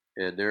ago,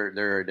 and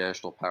they're a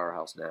national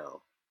powerhouse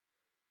now.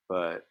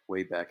 But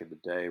way back in the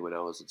day when I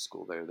was in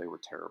school there, they were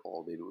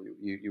terrible. I mean,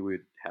 you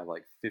would have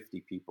like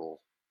 50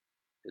 people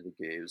in the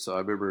game. So I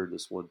remember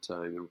this one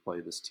time we were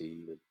playing this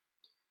team, and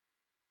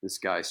this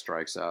guy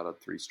strikes out on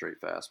 3 straight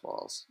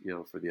fastballs,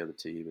 for the other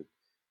team. And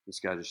this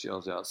guy just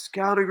yells out,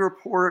 "Scouting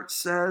report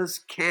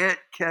says can't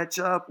catch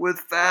up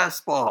with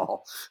fastball."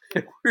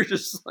 And we're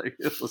just like,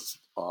 it was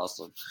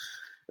awesome.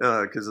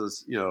 Because it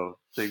was,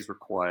 things were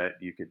quiet.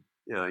 You could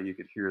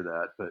hear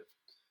that. But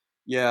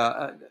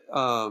yeah,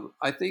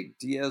 I think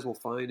Diaz will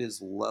find his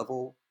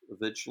level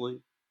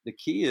eventually. The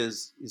key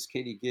is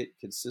can he get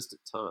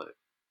consistent time?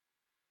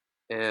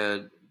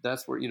 And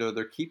that's where,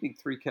 they're keeping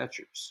 3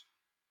 catchers.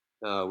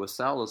 With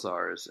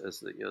Salazar as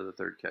the the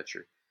 3rd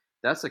catcher.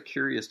 That's a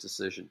curious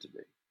decision to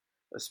me,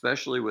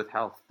 especially with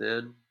how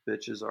thin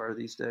pitches are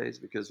these days,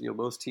 because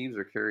most teams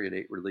are carrying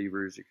 8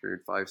 relievers, you're carrying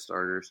 5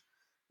 starters.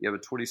 You have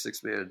a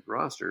 26-man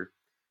roster,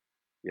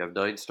 you have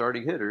 9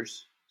 starting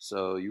hitters,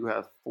 so you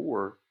have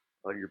 4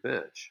 on your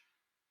bench.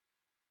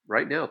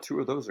 Right now, 2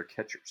 of those are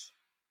catchers.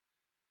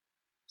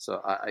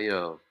 So I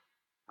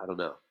don't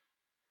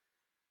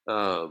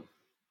know.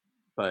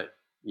 But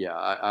yeah,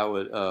 I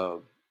would.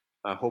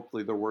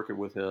 Hopefully they're working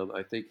with him.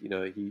 I think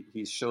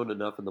he's shown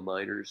enough in the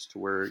minors to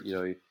where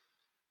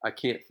I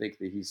can't think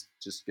that he's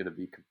just going to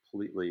be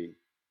completely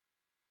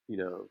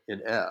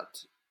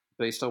inept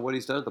based on what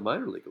he's done at the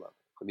minor league level.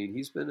 I mean,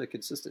 he's been a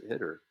consistent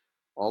hitter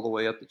all the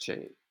way up the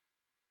chain.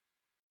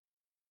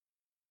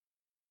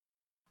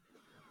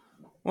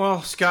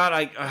 Well, Scott,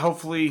 I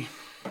hopefully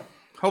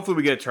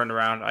we get it turned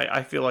around.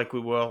 I feel like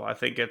we will. I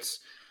think it's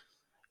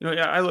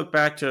I look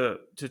back to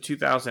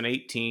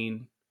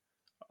 2018.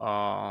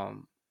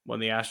 When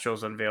the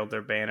Astros unveiled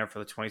their banner for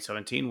the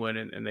 2017 win,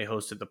 and they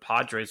hosted the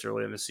Padres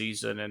early in the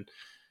season. And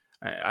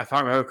if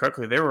I remember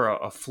correctly, they were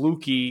a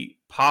fluky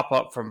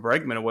pop-up from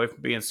Bregman away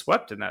from being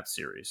swept in that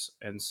series.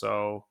 And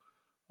so,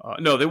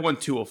 no, they won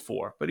 2 of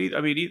 4. But,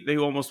 they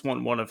almost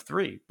won 1 of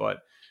 3.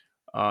 But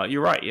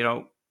you're right,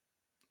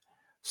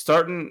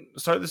 starting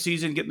the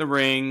season, getting the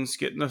rings,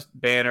 getting the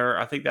banner,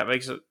 I think that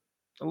makes it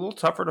a little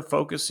tougher to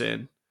focus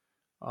in.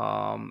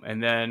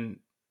 And then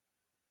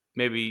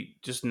maybe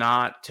just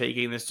not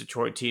taking this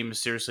Detroit team as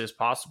seriously as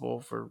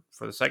possible for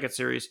the second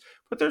series.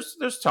 But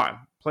there's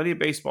time. Plenty of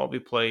baseball to be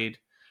played.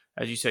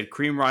 As you said,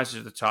 Cream rises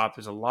to the top.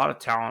 There's a lot of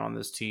talent on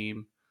this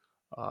team.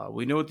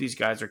 We know what these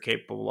guys are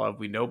capable of.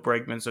 We know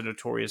Bregman's a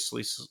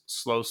notoriously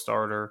slow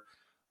starter.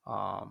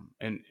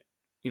 And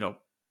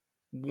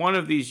one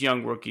of these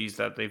young rookies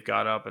that they've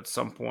got up at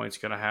some point is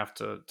going to have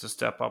to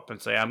step up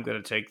and say, I'm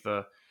going to take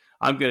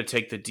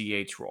the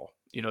DH role.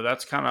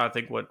 That's kind of, I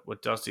think,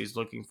 what Dusty's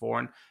looking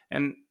for.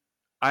 And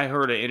I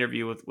heard an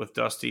interview with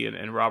Dusty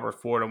and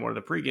Robert Ford on one of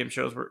the pregame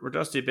shows where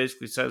Dusty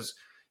basically says,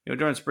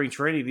 during spring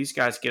training, these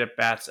guys get at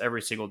bats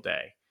every single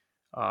day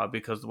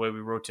because of the way we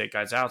rotate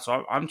guys out.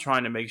 So I'm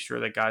trying to make sure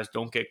that guys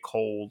don't get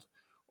cold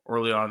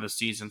early on in the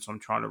season. So I'm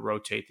trying to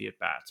rotate the at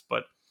bats.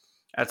 But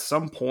at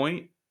some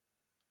point,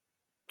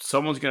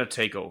 someone's going to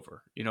take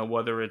over,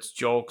 whether it's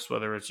Jolks,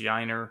 whether it's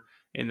Yiner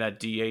in that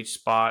DH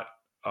spot.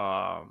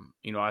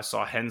 I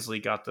saw Hensley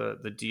got the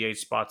DH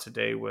spot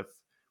today with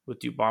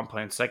Dubon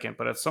playing second.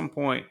 But at some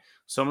point,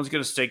 someone's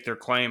going to stake their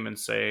claim and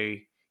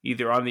say,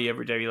 either I'm the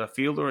everyday left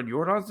fielder and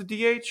Jordan's the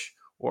DH,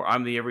 or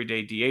I'm the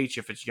everyday DH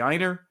if it's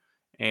Yiner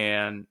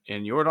and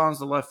Jordan's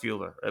the left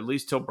fielder, at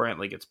least till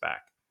Brantley gets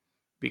back.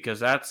 Because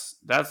that's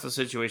the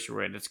situation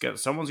we're in.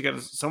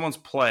 Someone's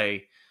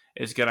play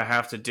is going to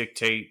have to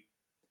dictate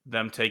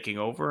them taking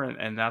over,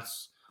 and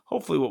that's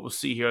hopefully what we'll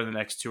see here in the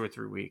next 2 or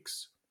 3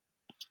 weeks.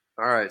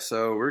 All right,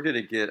 so we're going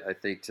to get, I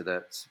think, to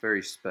that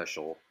very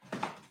special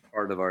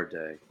part of our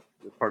day,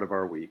 part of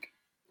our week.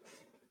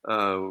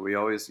 We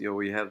always,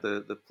 we have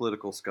the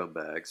political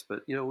scumbags,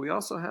 but, we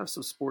also have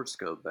some sports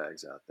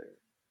scumbags out there.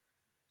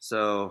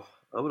 So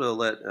I'm going to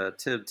let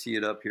Tim tee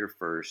it up here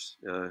first.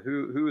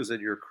 Who is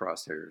in your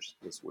crosshairs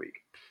this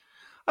week?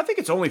 I think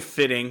it's only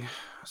fitting,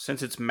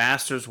 since it's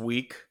Masters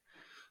Week,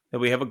 that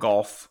we have a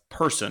golf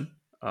person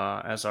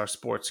as our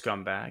sports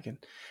scumbag.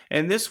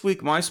 And this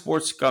week, my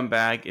sports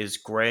scumbag is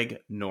Greg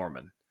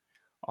Norman.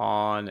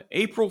 On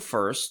April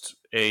 1st,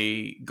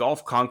 a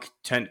golf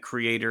content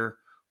creator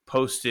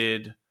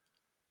posted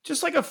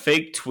just like a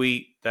fake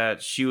tweet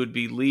that she would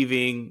be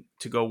leaving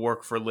to go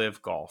work for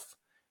Live Golf.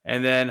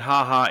 And then,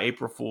 haha,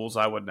 April Fools,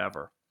 I would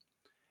never.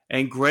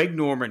 And Greg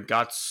Norman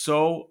got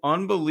so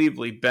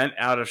unbelievably bent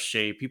out of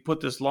shape. He put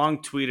this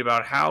long tweet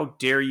about how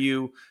dare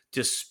you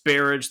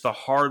disparage the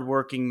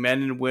hardworking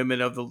men and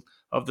women of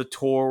the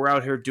tour. We're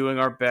out here doing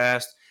our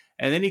best.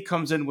 And then he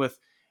comes in with,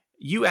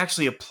 you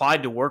actually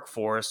applied to work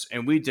for us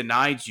and we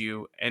denied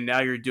you, and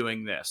now you're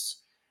doing this.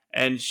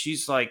 And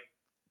she's like,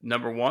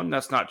 number one,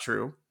 that's not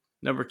true.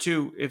 Number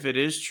two, if it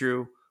is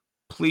true,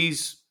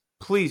 please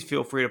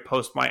feel free to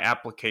post my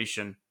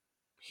application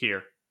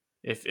here.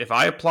 If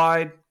I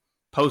applied,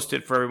 post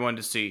it for everyone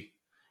to see.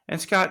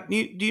 And Scott, do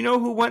you know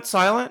who went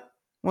silent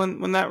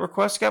when that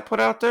request got put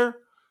out there?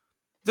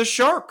 The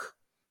Shark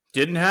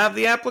didn't have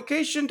the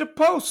application to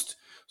post.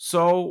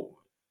 So,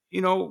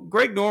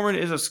 Greg Norman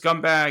is a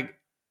scumbag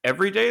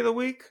every day of the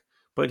week,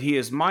 but he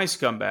is my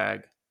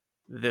scumbag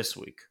this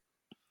week.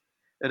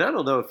 And I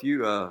don't know if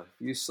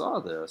you saw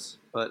this,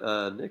 but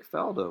Nick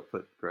Faldo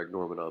put Greg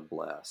Norman on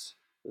blast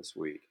this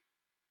week.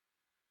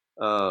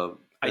 I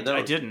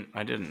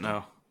didn't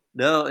know.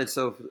 No, and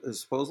so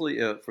supposedly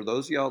for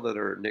those of y'all that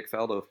are Nick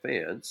Faldo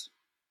fans,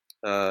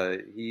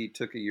 he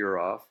took a year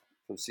off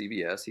from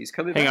CBS. He's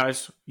coming back. Hey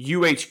guys,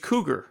 UH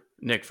Cougar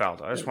Nick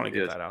Faldo. I just want to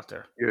get that out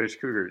there. UH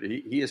Cougar.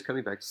 He is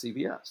coming back to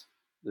CBS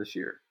this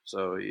year,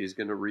 so he's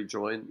going to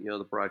rejoin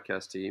the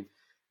broadcast team,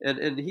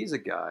 and he's a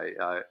guy.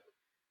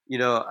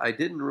 I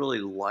didn't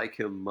really like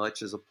him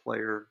much as a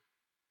player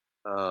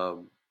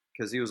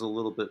because he was a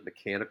little bit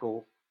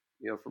mechanical,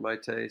 for my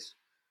taste.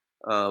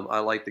 I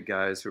like the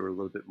guys who are a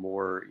little bit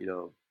more,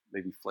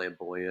 maybe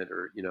flamboyant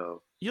or,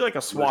 You like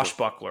a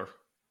swashbuckler.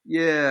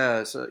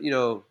 Yeah.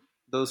 So,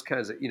 those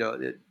kinds of,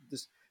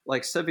 just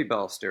like Seve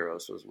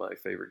Ballesteros was my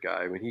favorite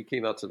guy. When he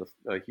came out to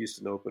the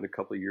Houston Open a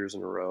couple of years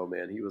in a row,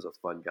 man, he was a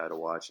fun guy to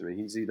watch. I mean,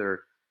 he's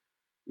either,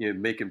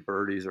 making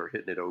birdies or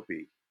hitting it OB,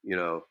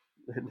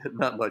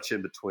 not much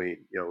in between,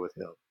 with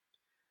him.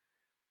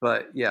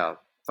 But yeah,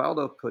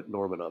 Faldo put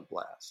Norman on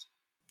blast.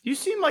 You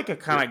seem like a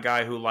kind of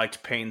guy who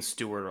liked Payne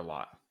Stewart a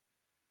lot.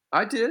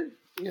 I did,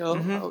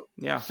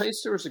 Yeah, Payne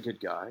Stewart's a good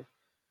guy.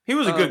 He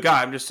was a good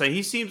guy. I'm just saying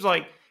he seems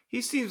like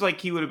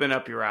he would have been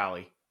up your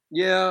alley.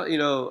 Yeah,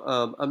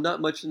 I'm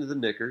not much into the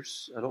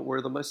knickers. I don't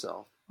wear them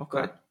myself.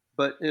 Okay,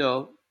 but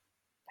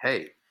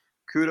hey,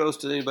 kudos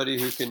to anybody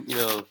who can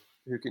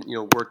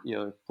work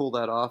pull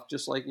that off.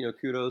 Just like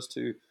kudos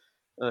to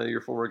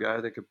your former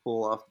guy that could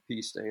pull off the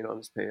pee stain on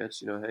his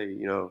pants. Hey,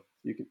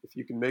 if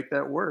you can make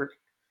that work,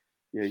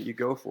 you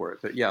go for it.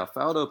 But yeah,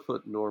 Faldo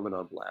put Norman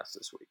on blast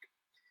this week.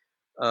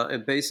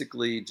 And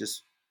basically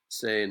just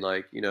saying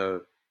like,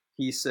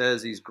 he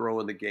says he's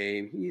growing the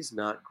game. He's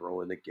not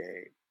growing the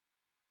game.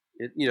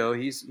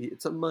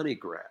 It's a money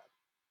grab.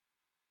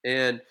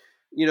 And,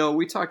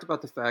 we talked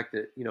about the fact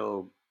that,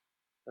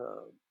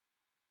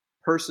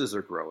 purses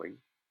are growing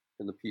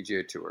in the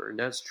PGA Tour, and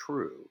that's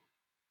true.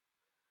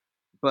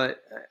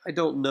 But I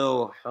don't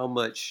know how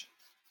much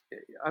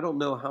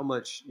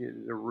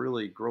they're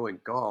really growing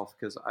golf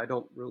because I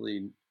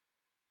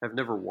have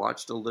never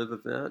watched a live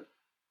event.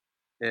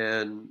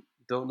 And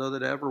don't know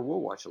that I ever will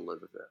watch a live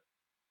event.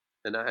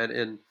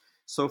 And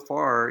so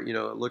far,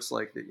 it looks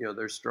like that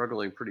they're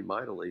struggling pretty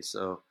mightily.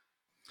 So,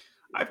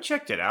 I've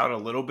checked it out a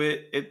little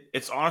bit.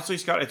 It's honestly,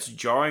 Scott, it's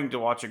jarring to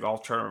watch a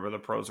golf tournament where the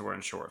pros are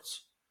wearing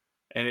shorts,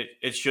 and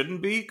it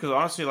shouldn't be, because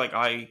honestly, like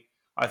I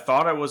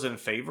thought I was in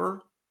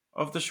favor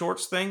of the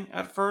shorts thing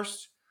at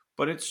first,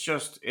 but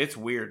it's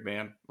weird,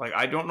 man. Like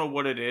I don't know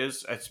what it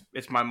is.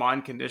 It's my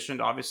mind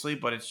conditioned, obviously,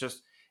 but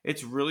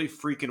it's really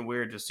freaking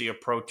weird to see a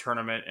pro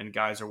tournament and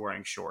guys are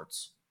wearing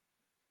shorts.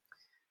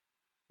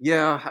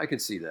 Yeah, I can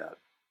see that.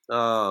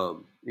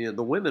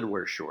 The women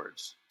wear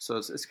shorts, so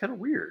it's kind of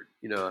weird,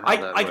 how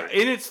that works.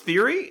 In its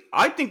theory,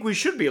 I think we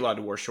should be allowed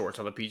to wear shorts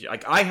on the PGA.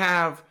 Like I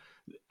have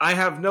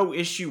no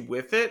issue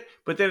with it,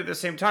 but then at the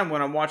same time,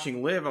 when I'm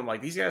watching Live, I'm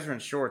like, these guys are in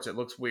shorts. It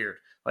looks weird.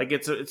 Like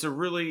it's a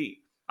really.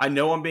 I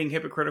know I'm being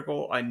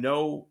hypocritical. I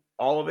know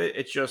all of it.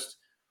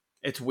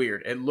 It's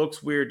weird. It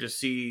looks weird to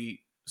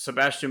see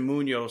Sebastian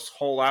Munoz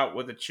hole out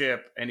with a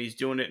chip, and he's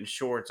doing it in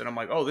shorts. And I'm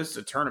like, oh, this is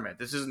a tournament.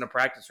 This isn't a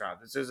practice round.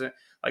 This isn't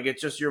like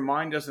it's just your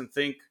mind doesn't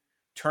think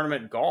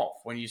tournament golf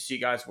when you see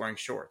guys wearing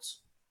shorts.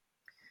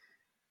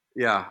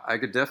 Yeah, I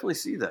could definitely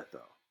see that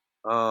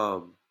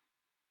though.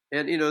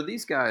 And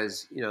these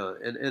guys,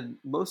 and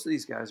most of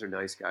these guys are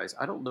nice guys.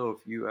 I don't know if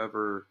you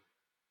ever,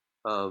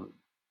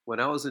 when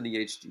I was in the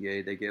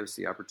HGA, they gave us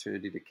the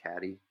opportunity to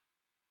caddy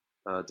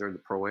during the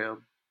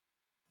pro-am.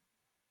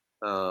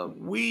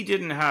 We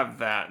didn't have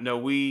that. No,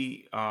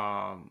 we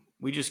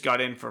just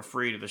got in for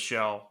free to the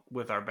shell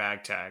with our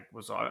bag tag.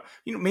 Was all.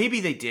 Maybe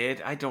they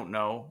did. I don't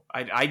know.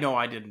 I know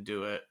I didn't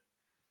do it.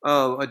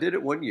 I did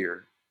it one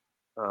year.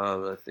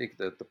 I think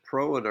that the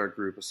pro in our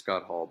group was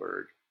Scott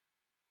Hallberg.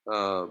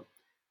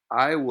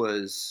 I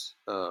was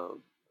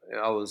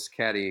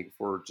caddying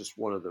for just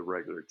one of the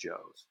regular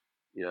Joes,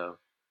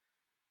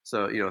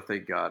 So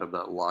thank God I'm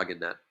not logging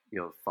that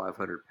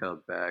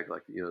 500-pound bag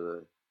like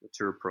the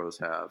tour pros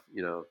have.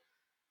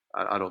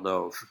 I don't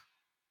know.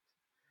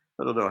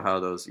 I don't know how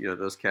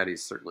those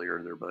caddies certainly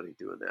earn their money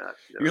doing that.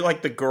 You're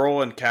like the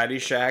girl in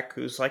Caddyshack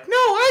who's like, no,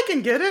 I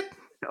can get it.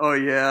 Oh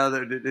yeah,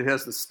 it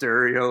has the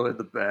stereo in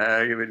the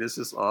bag. I mean, it's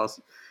just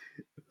awesome.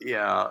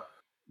 Yeah,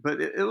 but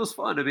it was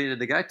fun. I mean,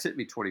 and the guy tipped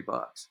me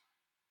 $20,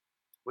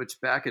 which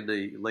back in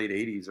the late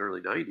 '80s,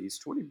 early '90s,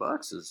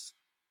 $20 is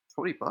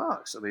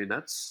 $20. I mean,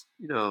 that's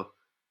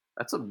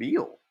that's a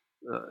meal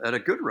at a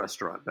good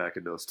restaurant back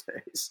in those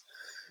days.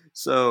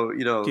 So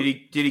did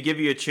he give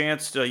you a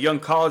chance to a young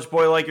college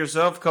boy like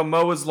yourself come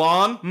mow his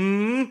lawn?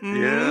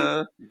 Mm-hmm.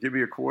 Yeah, give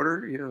me a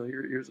quarter.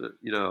 Here's a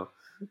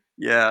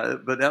yeah.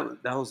 But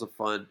that was a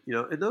fun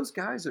and those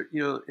guys are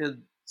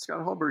and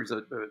Scott Hallberg's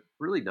a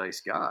really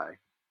nice guy.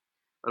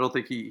 I don't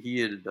think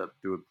he ended up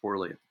doing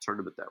poorly at the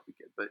tournament that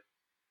weekend, but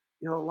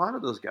a lot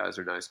of those guys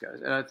are nice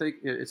guys, and I think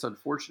it's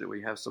unfortunate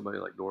we have somebody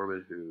like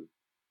Norman who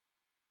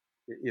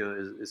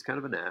is kind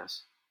of an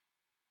ass,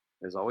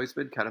 has always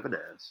been kind of an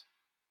ass.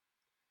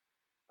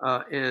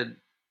 And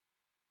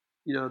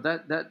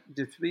that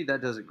to me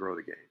that doesn't grow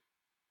the game.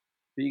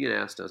 Being an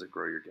ass doesn't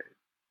grow your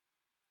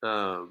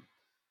game.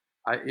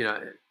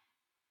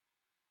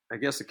 I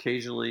guess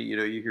occasionally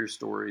you hear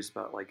stories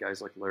about like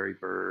guys like Larry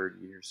Bird.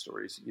 You hear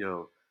stories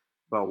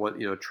about what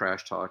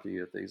trash talking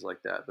and things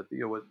like that. But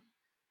what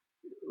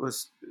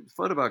was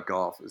fun about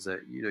golf is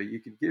that you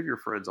can give your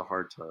friends a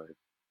hard time,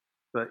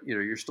 but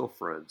you're still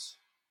friends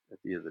at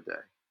the end of the day.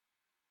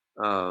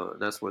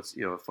 That's what's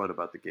fun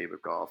about the game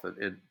of golf,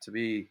 and to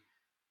me,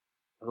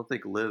 I don't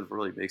think Live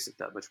really makes it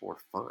that much more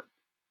fun.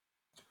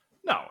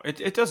 No,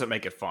 it doesn't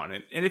make it fun.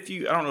 And I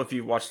don't know if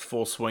you've watched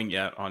Full Swing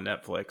yet on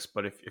Netflix,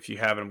 but if you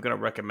haven't, I'm going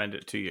to recommend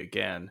it to you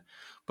again.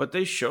 But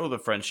they show the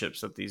friendships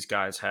that these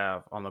guys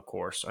have on the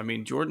course. I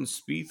mean, Jordan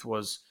Spieth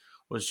was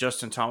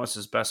Justin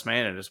Thomas's best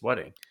man at his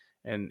wedding,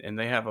 and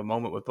they have a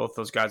moment with both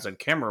those guys on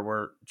camera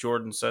where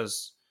Jordan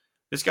says,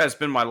 "This guy's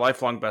been my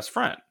lifelong best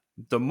friend.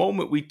 The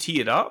moment we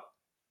tee it up,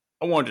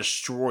 I want to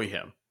destroy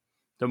him.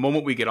 The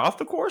moment we get off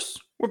the course,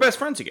 we're best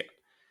friends again."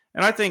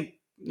 And I think,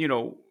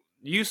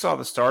 you saw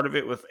the start of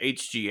it with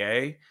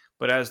HGA,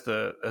 but as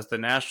the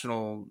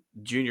National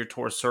Junior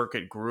Tour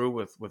circuit grew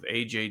with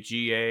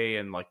AJGA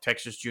and like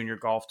Texas Junior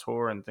Golf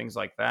Tour and things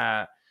like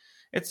that,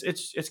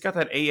 it's got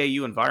that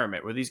AAU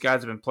environment where these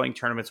guys have been playing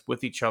tournaments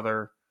with each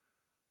other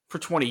for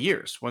 20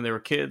 years. When they were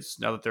kids,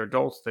 now that they're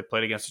adults, they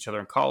played against each other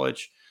in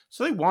college,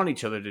 so they want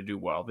each other to do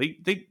well.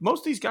 They most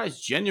of these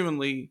guys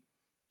genuinely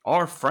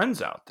are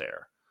friends out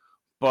there,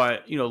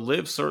 but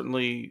Liv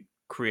certainly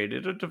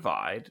created a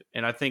divide,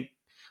 and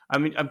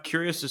I'm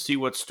curious to see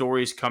what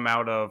stories come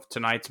out of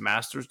tonight's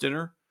Masters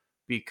dinner,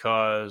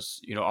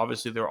 because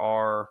obviously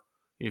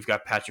you've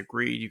got Patrick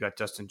Reed, you've got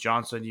Dustin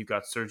Johnson, you've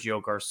got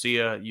Sergio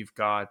Garcia, you've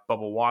got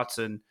Bubba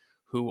Watson,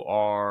 who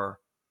are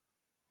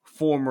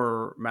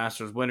former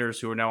Masters winners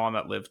who are now on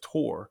that Live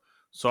tour.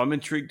 So I'm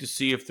intrigued to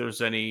see if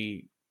there's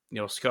any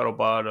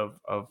scuttlebutt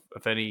of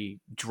any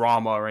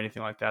drama or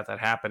anything like that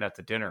happened at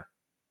the dinner.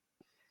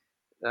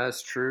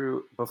 That's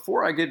true.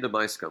 Before I get into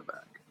my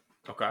scumbag,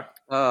 okay,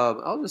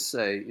 I'll just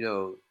say,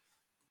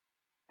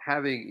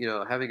 having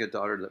a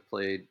daughter that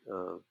played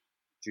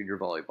junior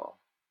volleyball,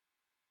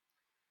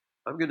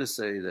 I'm going to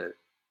say that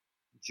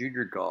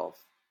junior golf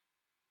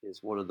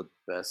is one of the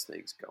best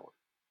things going,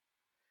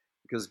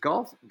 because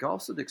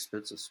golf's an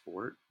expensive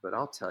sport, but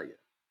I'll tell you.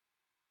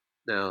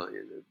 Now,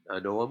 I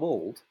know I'm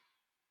old,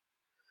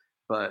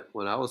 but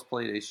when I was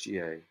playing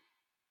HGA,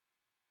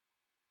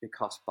 it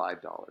cost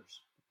 $5 to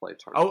play a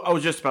tournament. I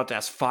was just about to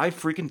ask, $5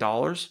 freaking.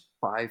 $5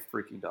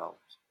 freaking.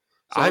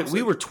 So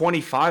We were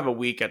 25 a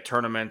week at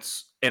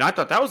tournaments, and I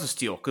thought that was a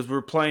steal because we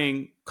were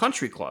playing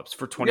country clubs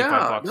for 25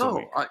 bucks a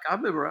week. I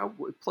remember I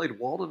played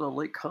Walden on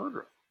Lake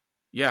Conroe.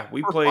 Yeah,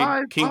 we For played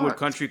 $5. Kingwood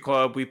Country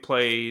Club. We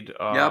played.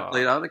 I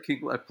played out of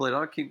Kingwood. I played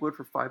out of Kingwood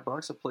for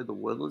 $5. I played the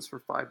Woodlands for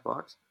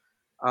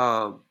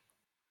 $5.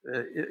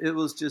 It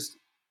was just,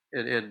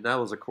 and that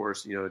was, of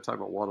course, talking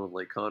about Walden on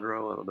Lake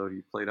Conroe. I don't know if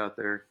you played out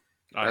there.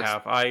 I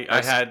have. I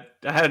had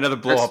another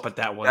blow up at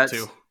that one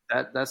too.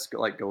 That's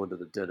like going to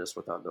the dentist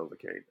without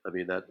Novocaine. I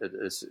mean,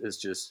 it's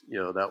just,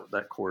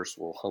 that course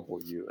will humble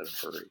you in a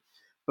hurry.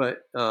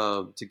 But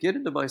to get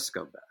into my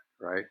scumbag,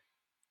 right?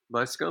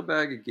 My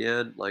scumbag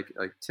again, like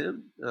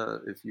Tim.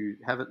 If you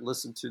haven't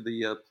listened to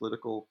the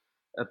political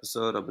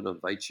episode, I'm going to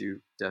invite you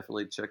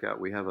definitely check out.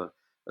 We have a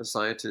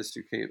scientist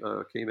who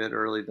came in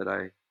early that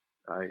I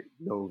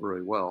know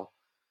really well.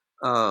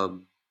 But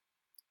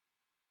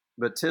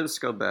Tim's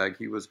scumbag,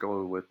 he was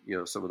going with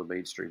some of the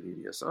mainstream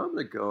media. So I'm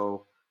going to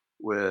go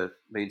with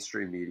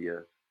mainstream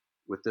media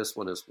with this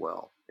one as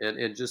well,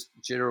 and just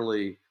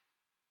generally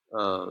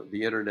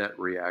the internet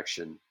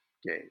reaction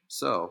game.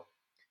 So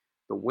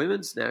the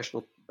women's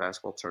national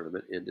basketball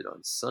tournament ended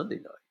on Sunday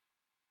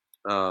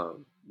night,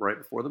 right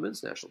before the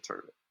men's national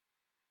tournament.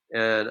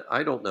 And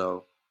I don't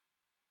know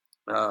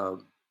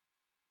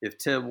if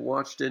Tim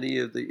watched any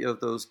of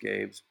those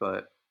games,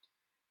 but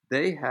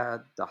they had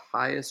the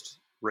highest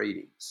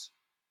ratings.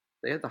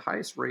 They had the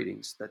highest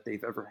ratings that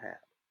they've ever had,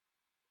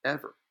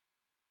 ever,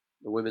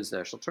 the women's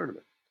national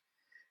tournament.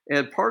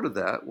 And part of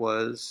that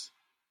was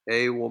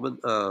a woman,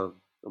 I'm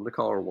going to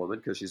call her a woman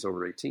because she's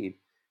over 18,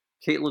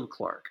 Caitlin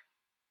Clark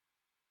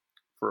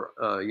for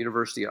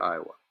University of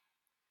Iowa.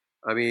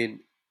 I mean,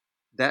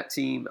 that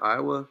team,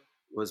 Iowa,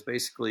 was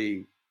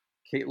basically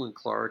Caitlin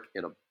Clark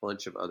and a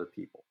bunch of other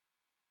people.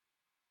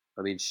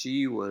 I mean,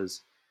 she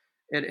was,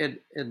 and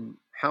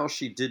how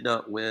she did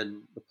not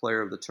win the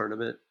player of the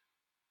tournament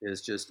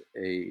is just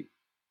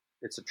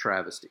it's a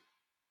travesty.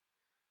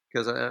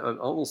 Because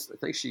I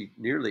think she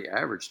nearly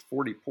averaged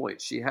 40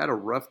 points. She had a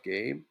rough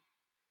game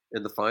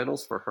in the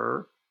finals for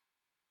her,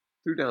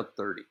 threw down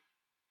 30.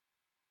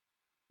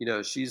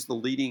 She's the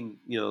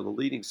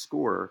leading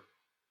scorer.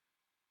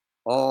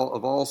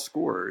 All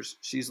scorers,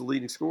 she's the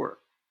leading scorer.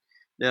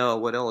 Now,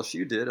 what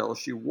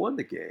LSU won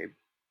the game,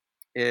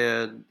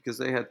 and because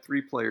they had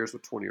 3 players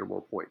with 20 or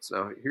more points.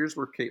 Now, here's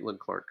where Caitlin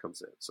Clark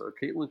comes in. So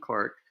Caitlin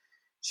Clark,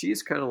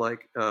 she's kind of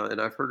like, and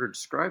I've heard her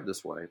described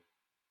this way,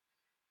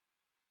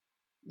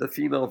 the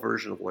female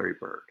version of Larry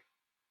Bird.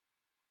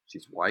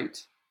 She's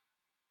white,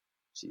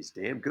 she's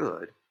damn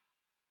good,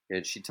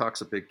 and she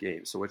talks a big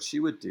game. So what she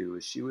would do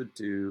is she would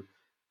do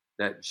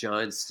that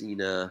John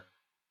Cena,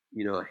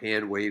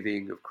 hand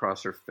waving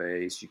across her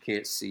face. You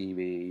can't see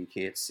me.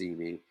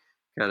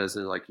 Kind of as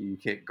in like, you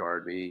can't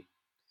guard me.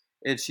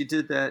 And she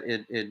did that,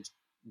 and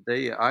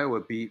Iowa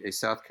beat a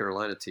South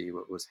Carolina team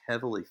that was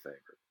heavily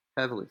favored.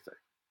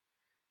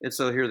 And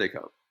so here they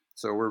come.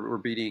 So we're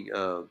beating,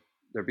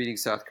 they're beating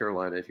South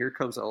Carolina, and here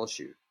comes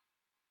LSU.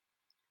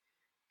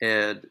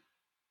 And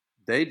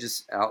they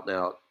just out and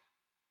out,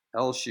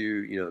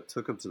 LSU,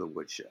 took them to the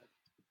woodshed.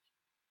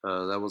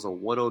 That was a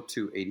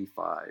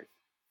 102-85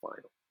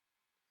 final.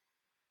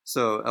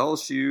 So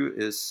LSU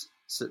is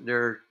sitting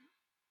there,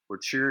 we're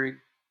cheering,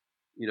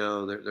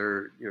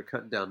 they're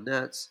cutting down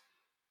nets.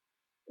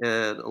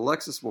 And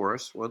Alexis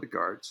Morris, one of the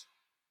guards,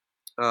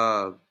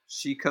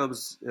 she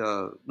comes,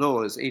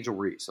 no, it's Angel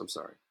Reese, I'm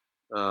sorry.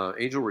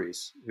 Angel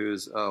Reese,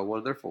 who's one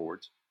of their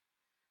forwards,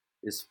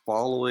 is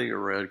following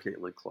around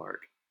Caitlin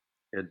Clark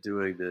and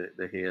doing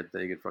the hand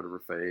thing in front of her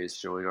face,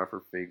 showing off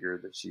her finger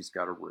that she's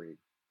got a ring.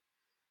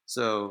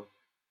 So,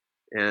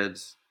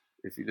 and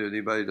if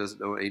anybody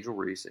doesn't know Angel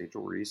Reese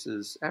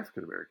is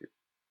African American.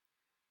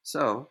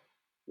 So,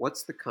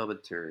 what's the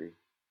commentary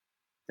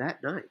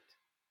that night?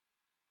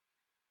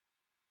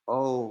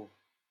 Oh,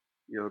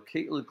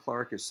 Caitlin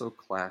Clark is so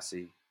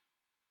classy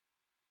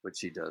when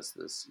she does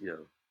this.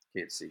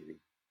 Can't see me.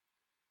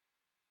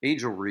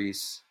 Angel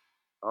Reese,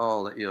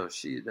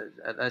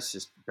 that's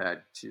just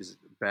bad. She's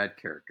a bad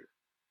character.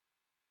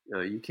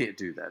 You can't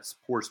do that. It's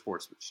poor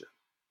sportsmanship.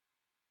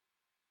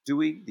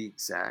 Doing the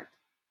exact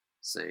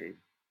same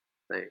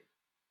thing.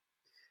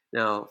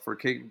 Now, for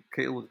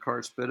Caitlin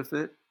Clark's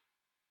benefit,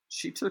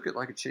 she took it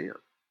like a champ.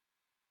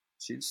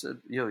 She said,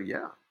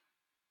 yeah,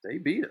 they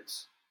beat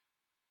us.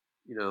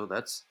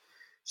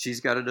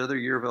 She's got another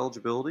year of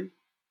eligibility.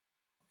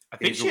 I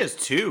think she has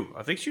 2.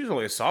 I think she was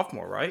only a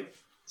sophomore, right?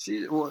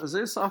 Is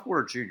it a sophomore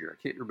or junior?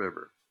 I can't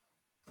remember.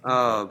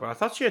 But I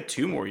thought she had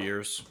 2 more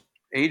years.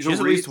 Angel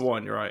She's Reese, at least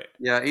 1, you're right.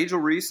 Yeah, Angel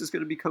Reese is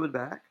going to be coming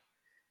back.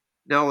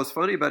 Now, what's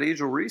funny about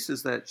Angel Reese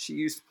is that she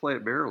used to play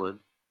at Maryland.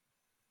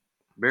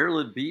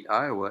 Maryland beat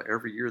Iowa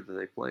every year that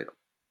they played them.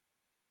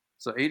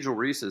 So Angel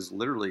Reese is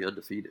literally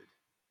undefeated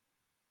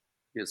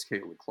against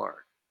Caitlin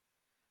Clark.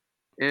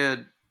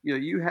 And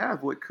you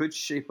have what could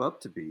shape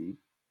up to be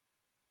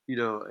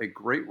a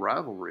great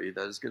rivalry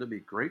that is going to be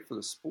great for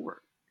the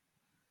sport.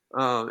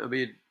 I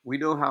mean, we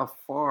know how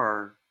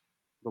far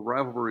the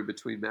rivalry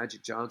between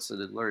Magic Johnson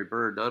and Larry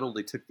Bird not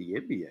only took the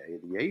NBA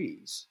in the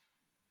 80s,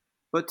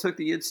 but took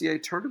the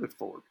NCAA tournament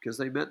forward because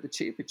they met in the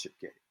championship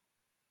game.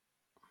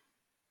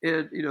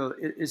 And,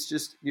 it's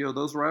just,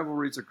 those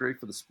rivalries are great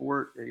for the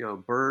sport.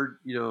 Bird,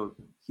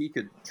 he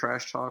could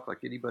trash talk like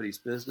anybody's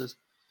business.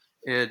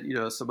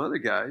 And, some other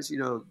guys,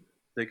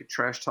 they could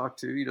trash talk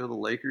too. The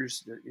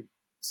Lakers,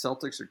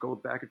 Celtics are going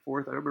back and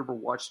forth. I remember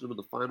watching them in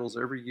the finals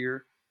every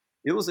year.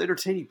 It was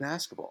entertaining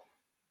basketball.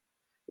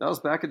 That was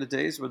back in the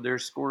days when they're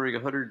scoring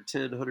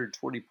 110,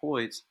 120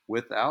 points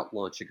without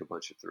launching a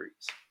bunch of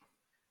threes.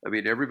 I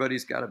mean,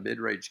 everybody's got a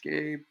mid-range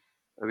game.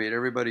 I mean,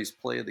 everybody's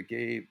playing the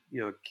game,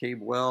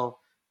 came well.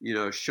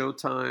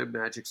 Showtime,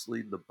 Magic's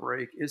leading the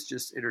break. It's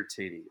just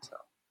entertaining as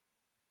hell.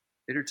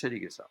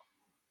 Entertaining as hell.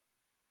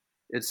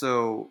 And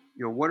so,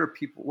 what have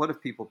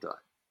people done?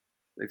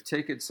 They've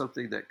taken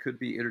something that could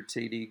be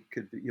entertaining,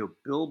 could be,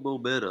 build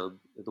momentum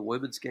in the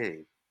women's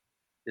game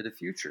in the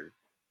future.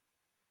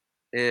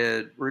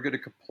 And we're going to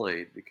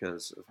complain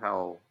because of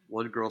how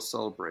one girl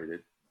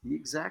celebrated the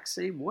exact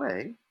same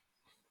way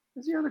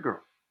as the other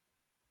girl.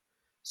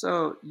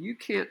 So you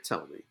can't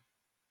tell me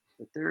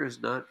that there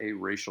is not a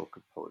racial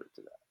component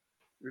to that.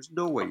 There's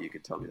no way you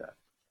can tell me that.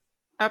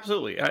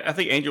 Absolutely. I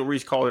think Angel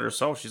Reese called it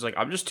herself. She's like,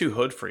 I'm just too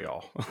hood for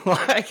y'all.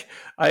 Like,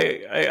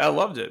 I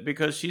loved it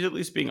because she's at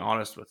least being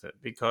honest with it.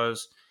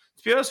 Because,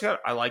 to be honest,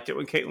 I liked it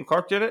when Caitlin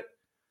Clark did it.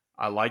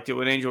 I liked it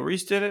when Angel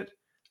Reese did it.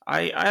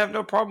 I have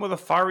no problem with a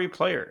fiery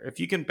player if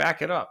you can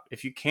back it up.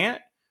 If you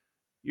can't,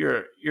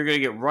 you're going to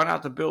get run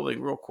out the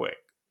building real quick.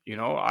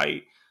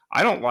 I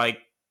don't like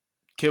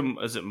Kim,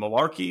 is it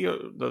Malarkey,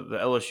 the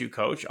LSU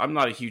coach? I'm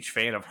not a huge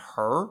fan of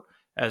her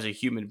as a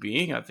human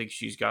being. I think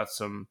she's got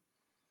some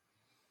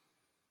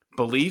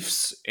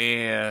beliefs,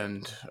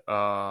 and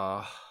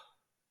I'm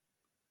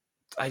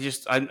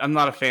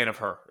not a fan of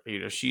her.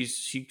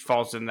 She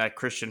falls in that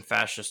Christian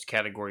fascist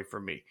category for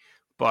me.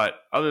 But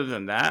other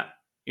than that,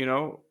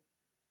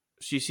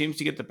 she seems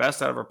to get the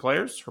best out of her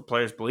players. Her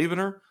players believe in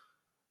her.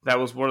 That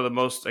was one of the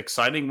most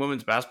exciting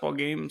women's basketball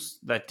games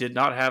that did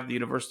not have the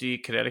University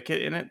of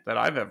Connecticut in it that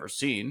I've ever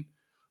seen.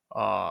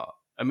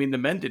 I mean, the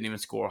men didn't even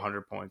score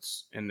 100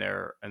 points in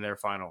their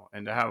final.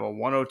 And to have a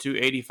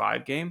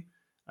 102-85 game,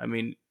 I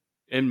mean,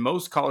 in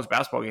most college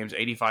basketball games,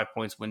 85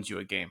 points wins you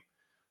a game.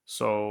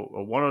 So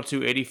a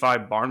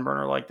 102-85 barn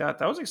burner like that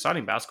was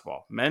exciting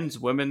basketball. Men's,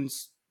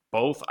 women's,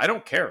 both. I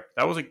don't care.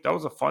 That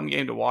was a fun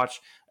game to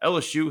watch.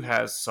 LSU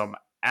has some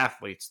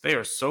athletes. They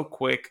are so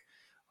quick.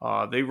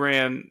 They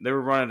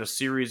were running a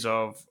series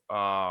of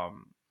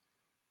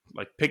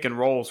like pick and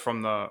rolls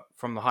from the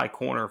high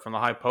corner, from the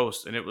high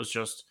post, and it was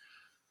just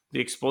the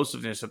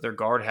explosiveness that their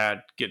guard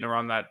had getting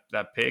around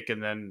that pick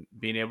and then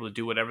being able to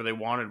do whatever they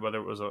wanted, whether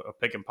it was a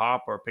pick and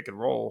pop or a pick and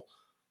roll.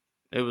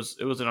 It was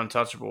an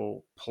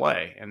untouchable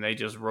play, and they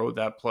just rode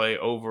that play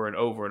over and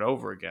over and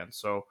over again.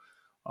 So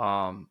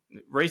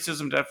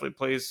racism definitely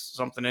plays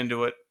something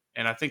into it,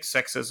 and I think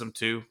sexism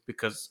too,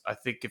 because I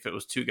think if it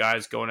was two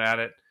guys going at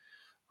it,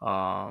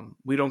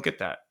 we don't get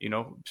that,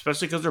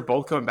 especially because they're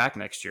both coming back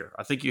next year.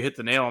 I think you hit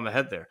the nail on the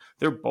head there.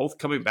 They're both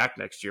coming back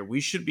next year.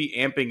 We should be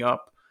amping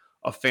up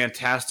a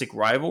fantastic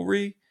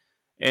rivalry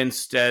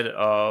instead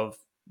of,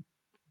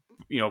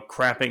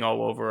 crapping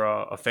all over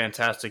a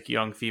fantastic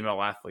young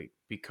female athlete,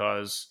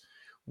 because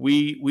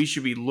we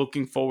should be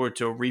looking forward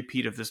to a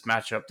repeat of this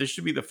matchup. This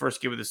should be the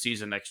first game of the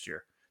season next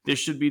year. This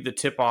should be the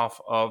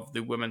tip-off of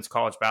the women's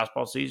college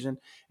basketball season,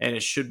 and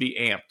it should be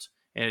amped,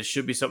 and it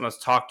should be something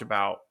that's talked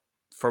about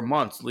for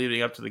months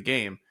leading up to the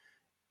game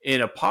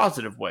in a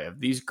positive way. If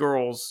these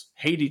girls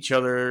hate each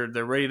other,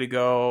 they're ready to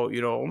go,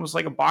 almost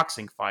like a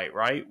boxing fight,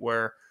 right?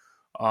 Where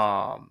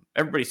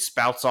everybody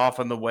spouts off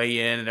on the way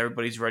in and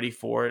everybody's ready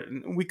for it.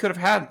 And we could have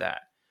had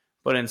that.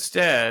 But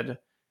instead,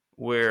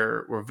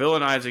 we're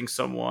villainizing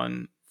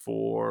someone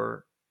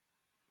for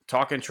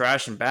talking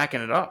trash and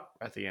backing it up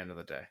at the end of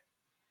the day.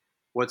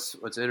 What's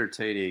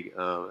entertaining,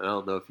 I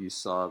don't know if you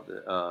saw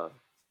that,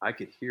 I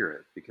could hear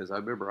it because I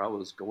remember I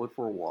was going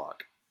for a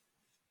walk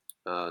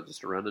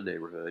just around the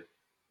neighborhood.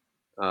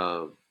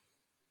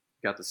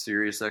 Got the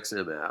Sirius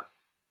XM app,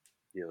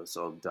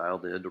 so I'm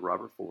dialed in to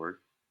Robert Ford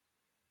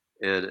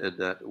and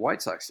that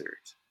White Sox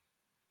series.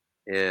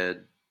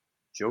 And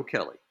Joe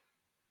Kelly.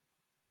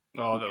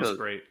 Oh, that was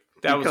great.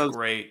 That was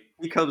great.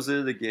 He comes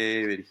into the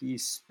game and he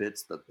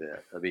spits the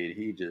bit. I mean,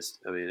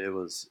 it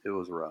was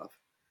rough.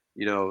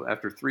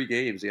 After 3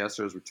 games, the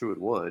Astros were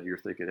 2-1. You're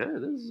thinking, hey,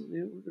 this is,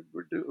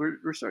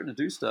 we're starting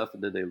to do stuff,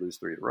 and then they lose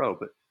 3 in a row.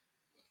 But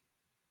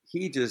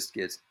he just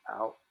gets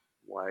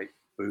outright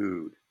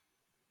booed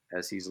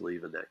as he's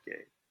leaving that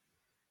game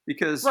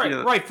because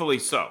rightfully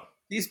so.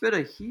 He's been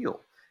a heel,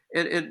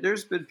 and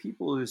there's been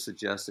people who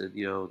suggested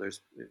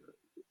there's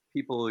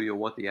people who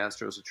want the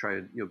Astros to try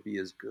and be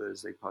as good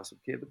as they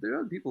possibly can, but there are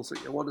other people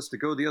who want us to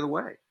go the other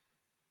way.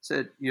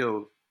 Said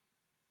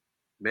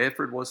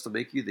Manfred wants to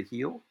make you the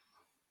heel.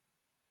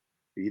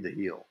 Be the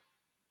heel.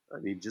 I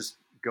mean, just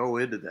go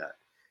into that.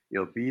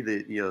 Be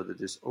the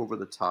just over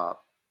the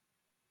top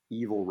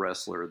evil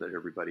wrestler that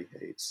everybody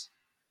hates.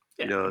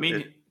 Yeah, I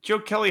mean, Joe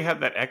Kelly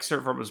had that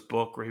excerpt from his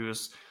book where he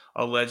was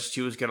alleged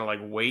he was going to like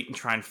wait and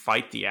try and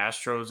fight the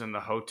Astros in the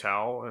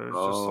hotel. It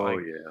was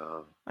just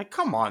like,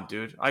 come on,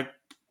 dude.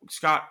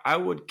 Scott, I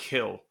would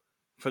kill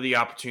for the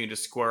opportunity to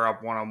square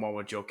up one-on-one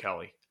with Joe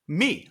Kelly.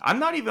 Me, I'm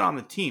not even on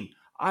the team.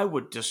 I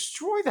would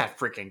destroy that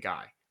freaking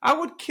guy. I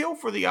would kill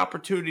for the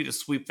opportunity to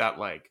sweep that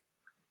leg.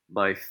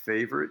 My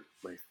favorite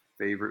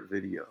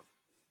video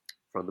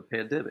from the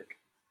pandemic.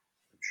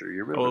 I'm sure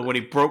you remember.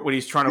 When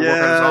he's trying to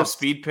work on his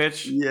off-speed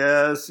pitch.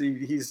 Yes,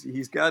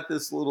 he's got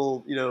this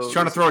little, He's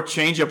trying to throw a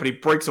changeup and he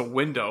breaks a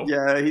window.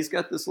 Yeah, he's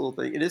got this little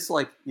thing, and it's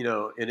like,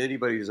 and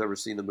anybody who's ever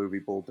seen the movie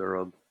Bull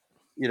Durham,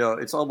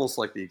 it's almost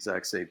like the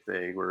exact same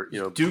thing where,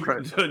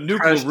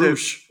 Nuclear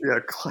Rouge.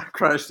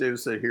 Crash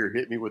Davis said, "Here,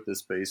 hit me with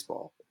this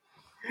baseball,"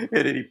 and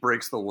then he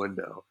breaks the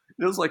window.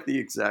 It was like the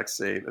exact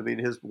same. I mean,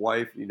 his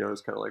wife,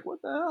 is kind of like,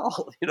 "What the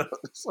hell?"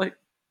 It's like,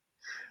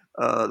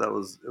 it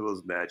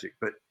was magic.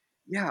 But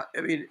yeah,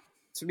 I mean,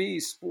 to me,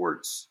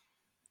 sports,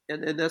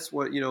 and that's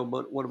what,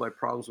 one of my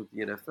problems with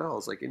the NFL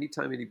is like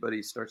anytime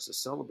anybody starts to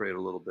celebrate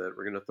a little bit,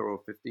 we're going to throw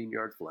a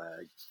 15-yard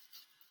flag,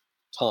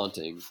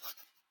 taunting.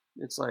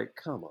 It's like,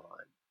 come on,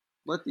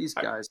 let these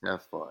guys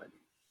have fun.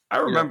 I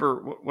remember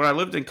when I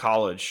lived in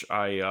college,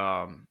 I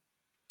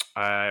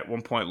at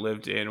one point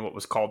lived in what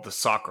was called the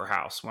soccer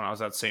house when I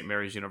was at St.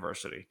 Mary's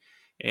University.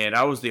 And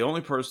I was the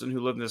only person who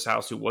lived in this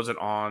house who wasn't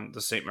on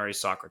the St. Mary's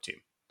soccer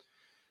team.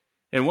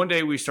 And one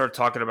day we started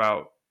talking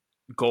about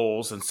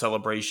goals and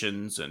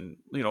celebrations and,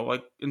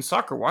 like in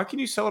soccer, why can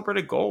you celebrate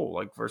a goal?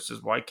 Like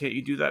versus why can't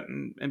you do that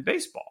in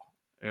baseball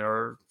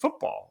or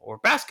football or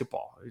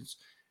basketball?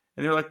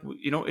 And they're like,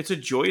 it's a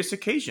joyous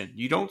occasion.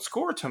 You don't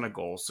score a ton of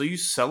goals, so you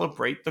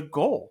celebrate the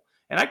goal.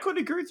 And I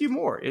couldn't agree with you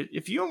more.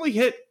 If you only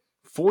hit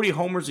 40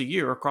 homers a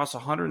year across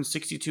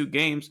 162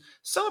 games,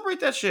 celebrate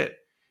that shit.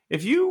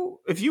 If you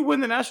win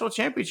the national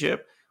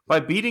championship by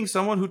beating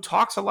someone who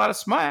talks a lot of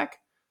smack,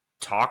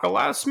 talk a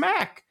lot of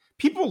smack.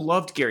 People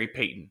loved Gary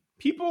Payton.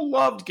 People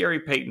loved Gary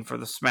Payton for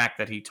the smack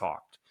that he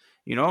talked.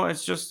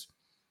 It's just,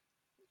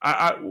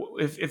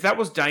 if that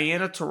was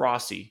Diana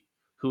Taurasi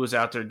who was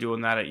out there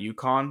doing that at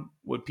UConn,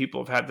 would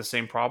people have had the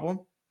same problem?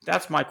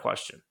 That's my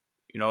question.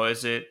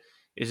 Is it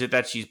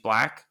that she's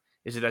black?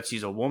 Is it that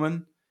she's a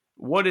woman?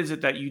 What is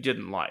it that you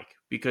didn't like?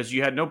 Because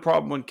you had no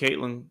problem when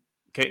Caitlin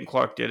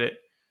Clark did it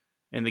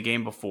in the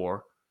game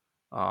before.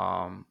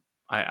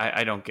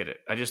 I don't get it.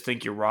 I just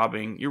think you're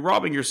robbing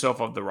yourself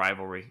of the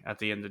rivalry at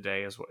the end of the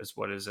day is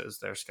what is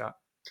there, Scott.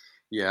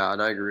 Yeah,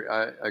 and I agree.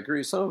 I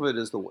agree. Some of it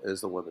is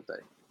the women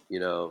thing.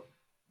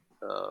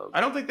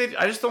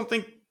 I just don't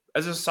think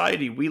as a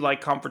society we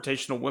like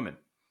confrontational women.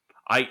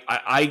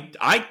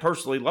 I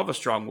personally love a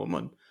strong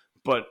woman,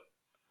 but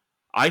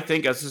I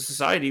think as a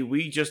society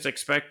we just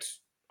expect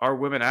our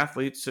women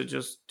athletes to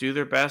just do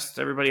their best,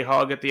 everybody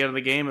hug at the end of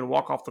the game and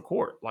walk off the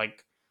court.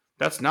 Like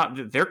that's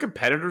not, they're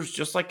competitors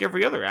just like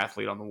every other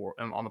athlete on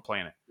the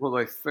planet. Well,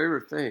 my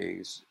favorite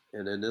things,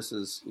 and then this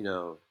is,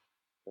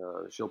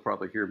 she'll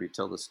probably hear me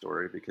tell this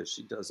story because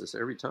she does this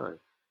every time.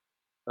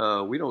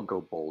 We don't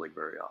go bowling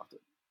very often.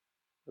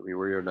 I mean,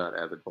 we are not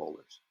avid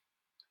bowlers.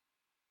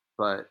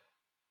 But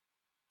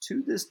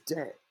to this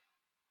day,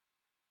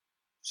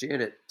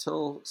 Janet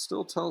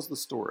still tells the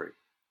story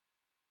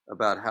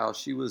about how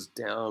she was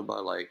down by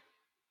like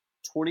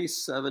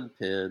 27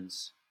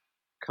 pins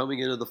coming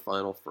into the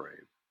final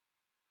frame.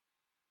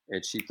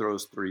 And she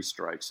throws 3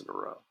 strikes in a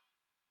row.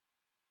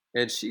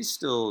 And she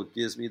still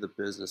gives me the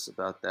business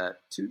about that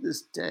to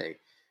this day.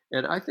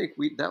 And I think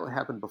that would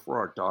happen before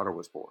our daughter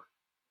was born.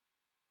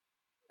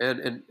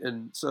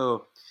 And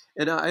so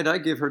I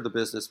give her the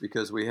business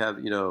because we have,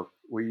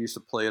 we used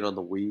to play it on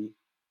the Wii,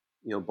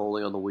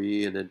 bowling on the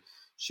Wii, and then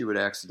she would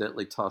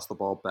accidentally toss the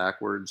ball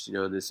backwards,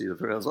 and they see the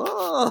friends,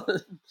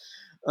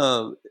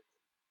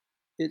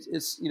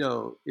 it's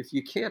if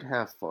you can't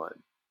have fun,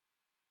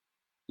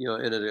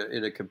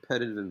 in a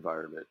competitive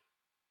environment,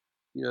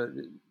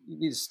 you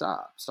need to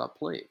stop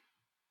playing.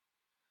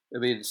 I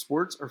mean,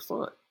 sports are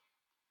fun.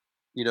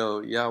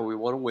 Yeah, we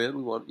want to win.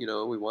 We want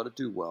to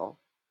do well,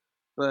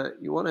 but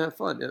you want to have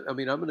fun. I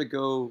mean, I'm going to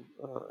go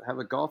have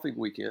a golfing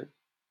weekend,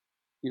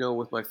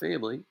 with my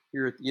family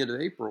here at the end of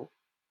April.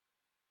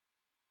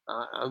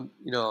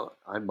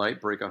 I might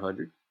break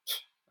 100.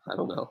 I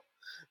don't know,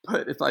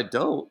 but if I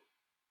don't,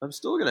 I'm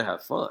still going to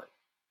have fun.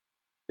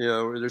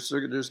 There's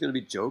going to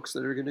be jokes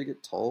that are going to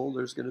get told.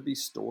 There's going to be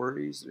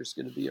stories. There's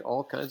going to be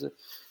all kinds of,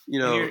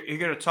 You're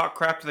going to talk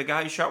crap to the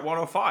guy who shot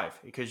 105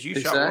 because you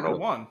shot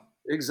 101.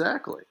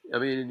 Exactly. I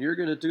mean, and you're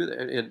going to do that,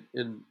 and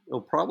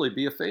it'll probably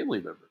be a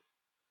family member,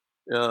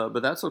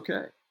 but that's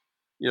okay.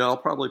 I'll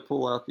probably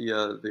pull out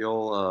the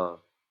old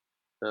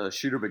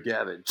Shooter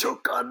McGavin,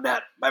 choke on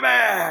that,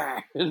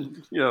 baby,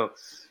 and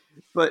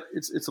but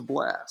it's a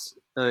blast,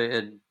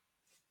 and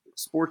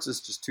sports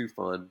is just too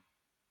fun.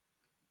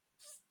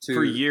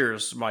 For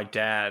years, my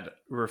dad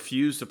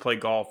refused to play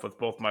golf with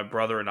both my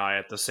brother and I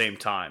at the same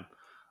time,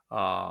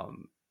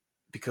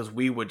 because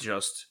we would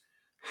just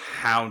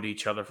hound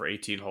each other for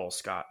 18 holes,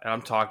 Scott. And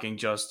I'm talking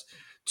just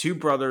two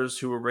brothers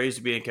who were raised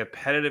to be as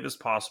competitive as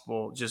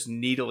possible, just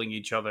needling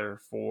each other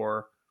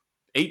for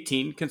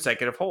 18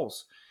 consecutive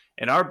holes.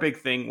 And our big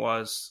thing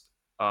was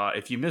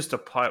if you missed a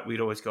putt,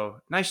 we'd always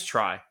go, nice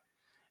try.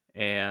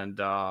 And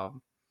I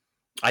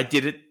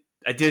did it.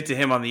 I did it to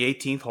him on the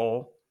 18th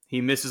hole.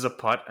 He misses a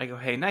putt. I go,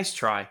 hey, nice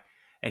try.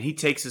 And he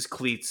takes his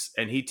cleats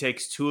and he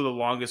takes two of the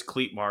longest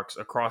cleat marks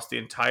across the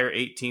entire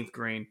 18th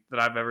green that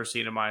I've ever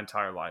seen in my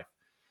entire life.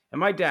 And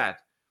my dad,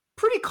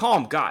 pretty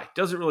calm guy,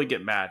 doesn't really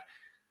get mad.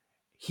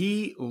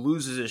 He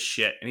loses his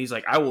shit and he's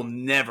like, I will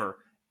never,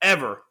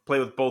 ever play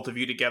with both of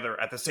you together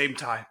at the same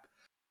time.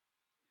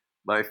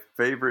 My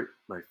favorite.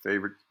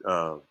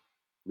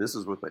 This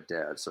is with my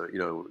dad. So,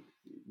 you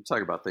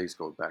talk about things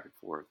going back and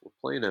forth. We're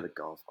playing at a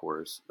golf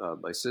course.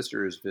 My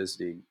sister is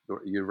visiting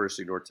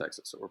University of North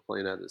Texas, so we're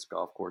playing at this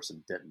golf course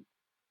in Denton.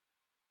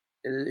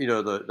 And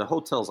the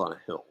hotel's on a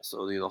hill,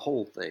 so the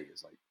whole thing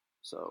is like,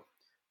 so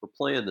we're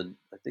playing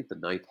I think the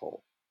 9th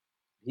hole.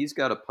 He's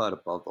got a putt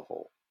above the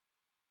hole.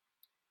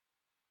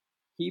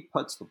 He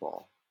putts the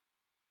ball,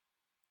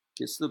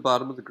 gets to the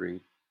bottom of the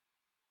green.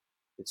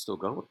 It's still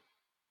going.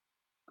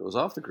 Goes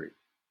off the green.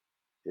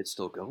 It's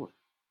still going.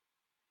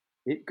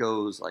 It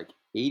goes like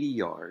 80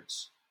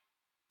 yards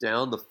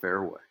down the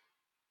fairway.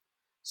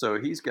 So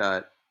he's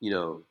got,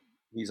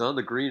 he's on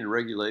the green in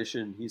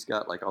regulation. He's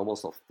got like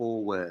almost a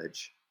full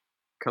wedge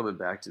coming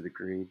back to the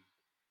green.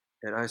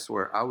 And I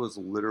swear, I was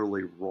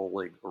literally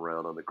rolling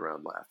around on the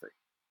ground laughing.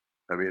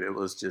 I mean, it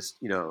was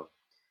just,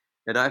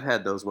 and I've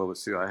had those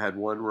moments too. I had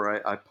one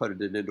where I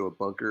putted it into a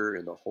bunker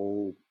and the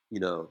whole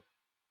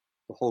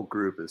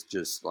group is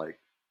just like,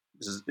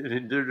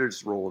 they're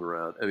just rolling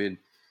around. I mean,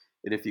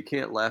 and if you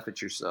can't laugh at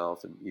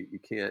yourself and you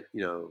can't,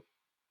 if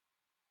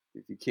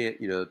you can't,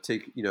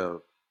 if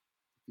you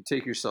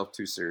take yourself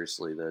too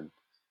seriously, then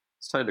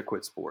it's time to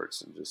quit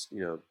sports and just,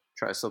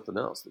 try something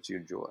else that you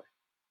enjoy.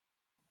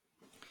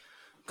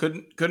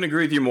 Couldn't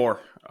agree with you more.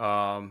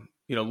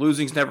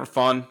 Losing's never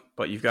fun,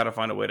 but you've got to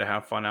find a way to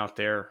have fun out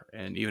there.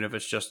 And even if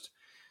it's just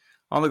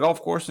on the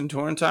golf course and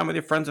touring time with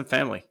your friends and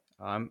family.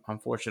 I'm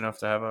fortunate enough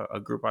to have a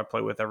group I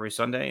play with every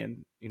Sunday.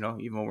 And,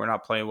 even when we're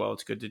not playing well,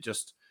 it's good to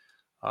just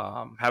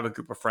have a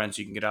group of friends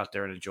you can get out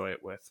there and enjoy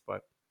it with.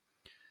 But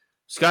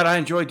Scott, I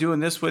enjoy doing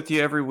this with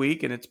you every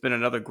week, and it's been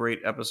another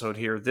great episode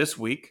here this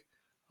week.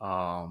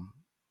 I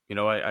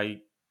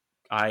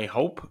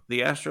hope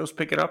the Astros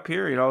pick it up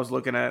here. I was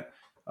looking at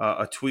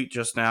a tweet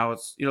just now.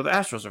 It's the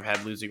Astros have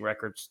had losing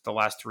records the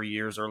last 3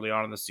 years early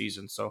on in the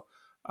season, so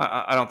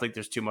I don't think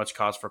there's too much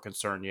cause for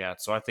concern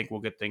yet. So I think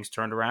we'll get things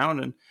turned around,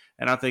 and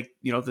I think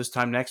this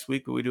time next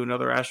week when we do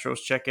another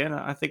Astros check-in,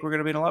 I think we're going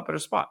to be in a lot better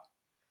spot.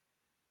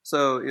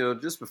 So,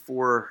 just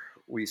before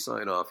we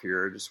sign off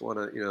here, I just want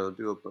to,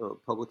 do a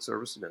public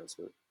service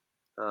announcement.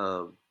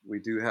 We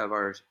do have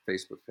our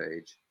Facebook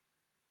page,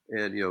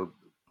 and,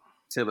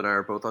 Tim and I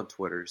are both on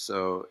Twitter.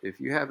 So if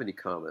you have any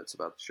comments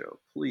about the show,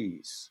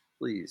 please,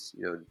 we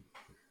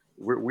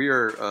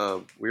are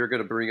going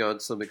to bring on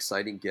some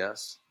exciting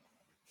guests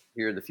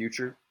here in the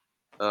future.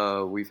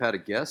 We've had a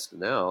guest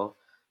now,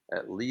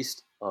 at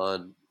least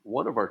on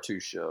one of our two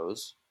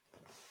shows.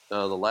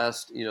 The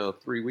last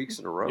 3 weeks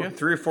in a row. Yeah,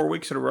 3 or 4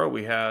 weeks in a row.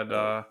 We had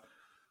our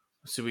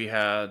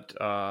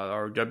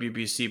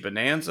WBC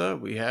Bonanza.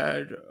 We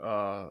had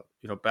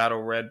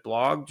Battle Red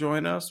Blog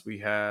join us. We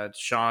had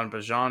Sean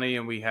Bajani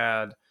and we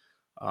had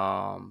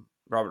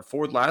Robert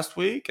Ford last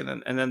week,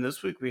 and then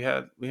this week we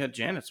had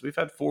Janet. So we've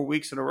had 4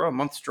 weeks in a row, a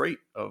month straight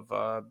of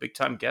big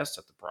time guests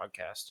at the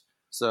broadcast.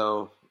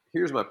 So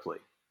here's my plea.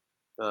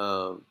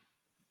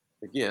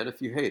 Again,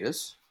 if you hate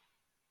us,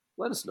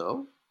 let us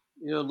know.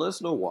 Let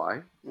us know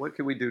why. What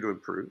can we do to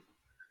improve?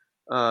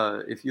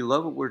 If you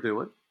love what we're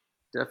doing,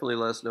 definitely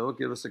let us know.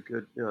 Give us a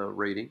good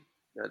rating.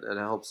 That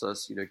helps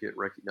us, get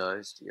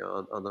recognized,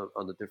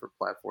 on the different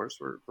platforms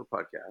for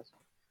podcasts.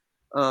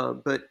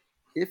 But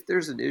if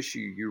there's an issue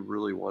you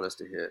really want us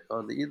to hit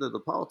on either the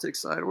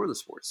politics side or the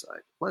sports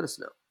side, let us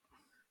know.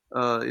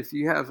 If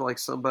you have like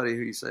somebody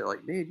who you say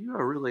like, man, you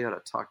really ought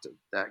to talk to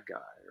that guy,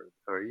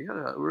 or you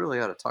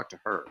really ought to talk to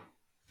her,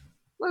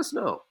 let us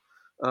know.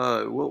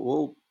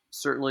 We'll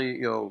certainly,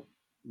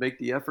 make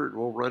the effort,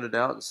 and we'll run it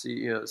out and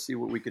see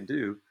what we can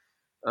do.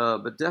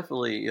 But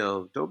definitely,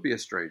 don't be a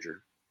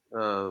stranger.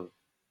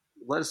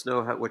 Let us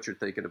know what you're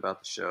thinking about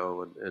the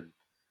show, and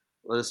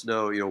let us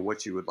know,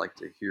 what you would like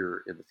to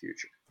hear in the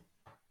future.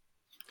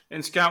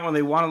 And Scott, when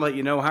they want to let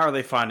you know, how are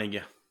they finding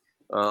you?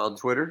 On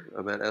Twitter,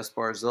 I'm at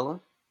SBarzilla.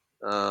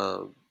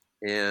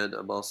 And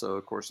I'm also,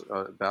 of course,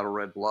 Battle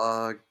Red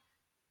Blog,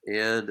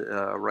 and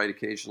write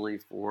occasionally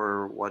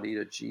for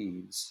Juanita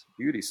Jean's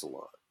Beauty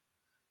Salon.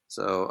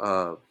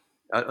 So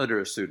under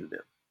a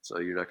pseudonym, so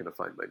you're not going to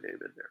find my name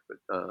in there, but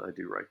I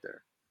do write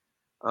there.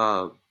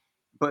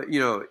 But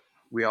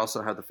we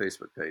also have the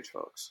Facebook page,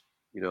 folks.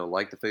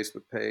 Like the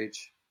Facebook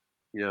page.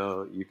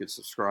 You can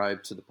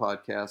subscribe to the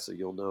podcast so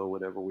you'll know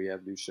whenever we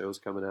have new shows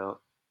coming out.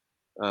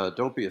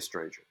 Don't be a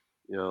stranger.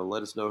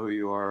 Let us know who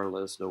you are.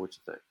 Let us know what you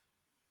think.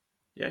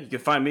 Yeah, you can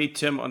find me,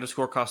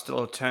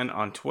 Tim_Costello10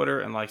 on Twitter.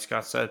 And like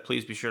Scott said,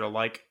 please be sure to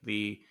like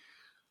the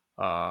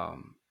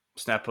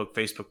Snaphook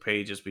Facebook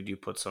page, as we do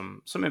put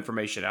some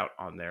information out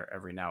on there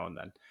every now and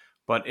then.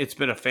 But it's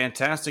been a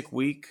fantastic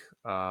week.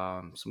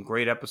 Some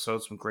great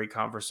episodes, some great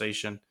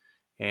conversation.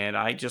 And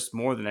I just,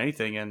 more than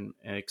anything, am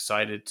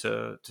excited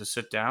to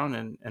sit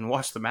down and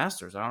watch the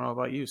Masters. I don't know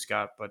about you,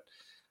 Scott, but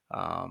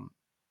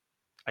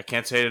I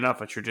can't say it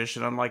enough. A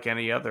tradition unlike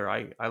any other.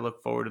 I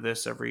look forward to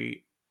this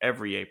every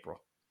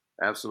April.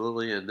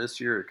 Absolutely, and this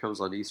year it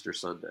comes on Easter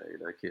Sunday,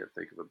 and I can't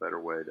think of a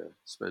better way to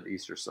spend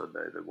Easter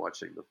Sunday than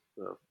watching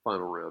the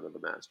final round of the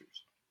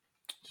Masters.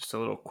 Just a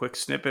little quick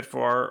snippet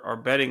for our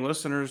betting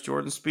listeners.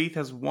 Jordan Spieth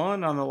has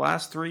won on the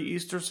last 3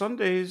 Easter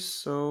Sundays,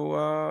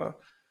 so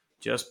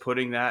just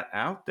putting that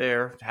out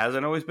there. It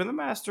hasn't always been the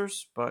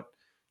Masters, but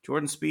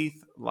Jordan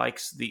Spieth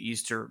likes the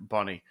Easter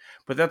Bunny.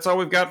 But that's all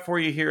we've got for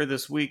you here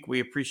this week. We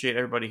appreciate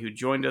everybody who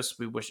joined us.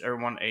 We wish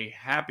everyone a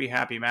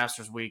happy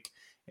Masters week.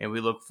 And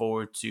we look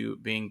forward to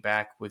being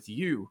back with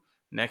you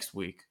next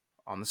week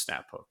on the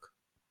Snaphook.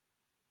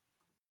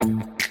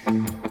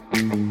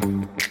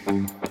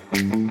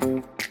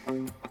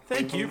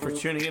 Thank you for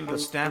tuning into the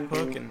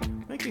Snaphook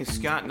and making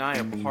Scott and I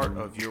a part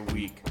of your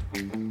week.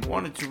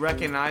 Wanted to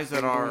recognize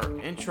that our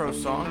intro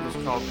song is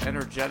called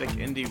Energetic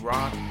Indie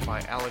Rock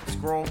by Alex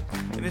Grohl,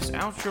 and this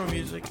outro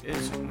music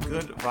is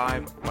Good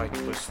Vibe by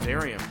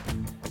Twisterium.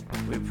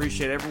 We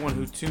appreciate everyone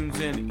who tunes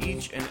in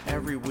each and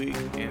every week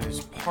and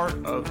is part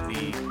of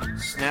the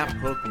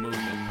Snaphook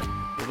movement.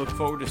 We look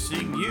forward to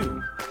seeing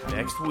you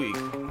next week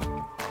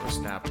on the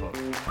Snaphook.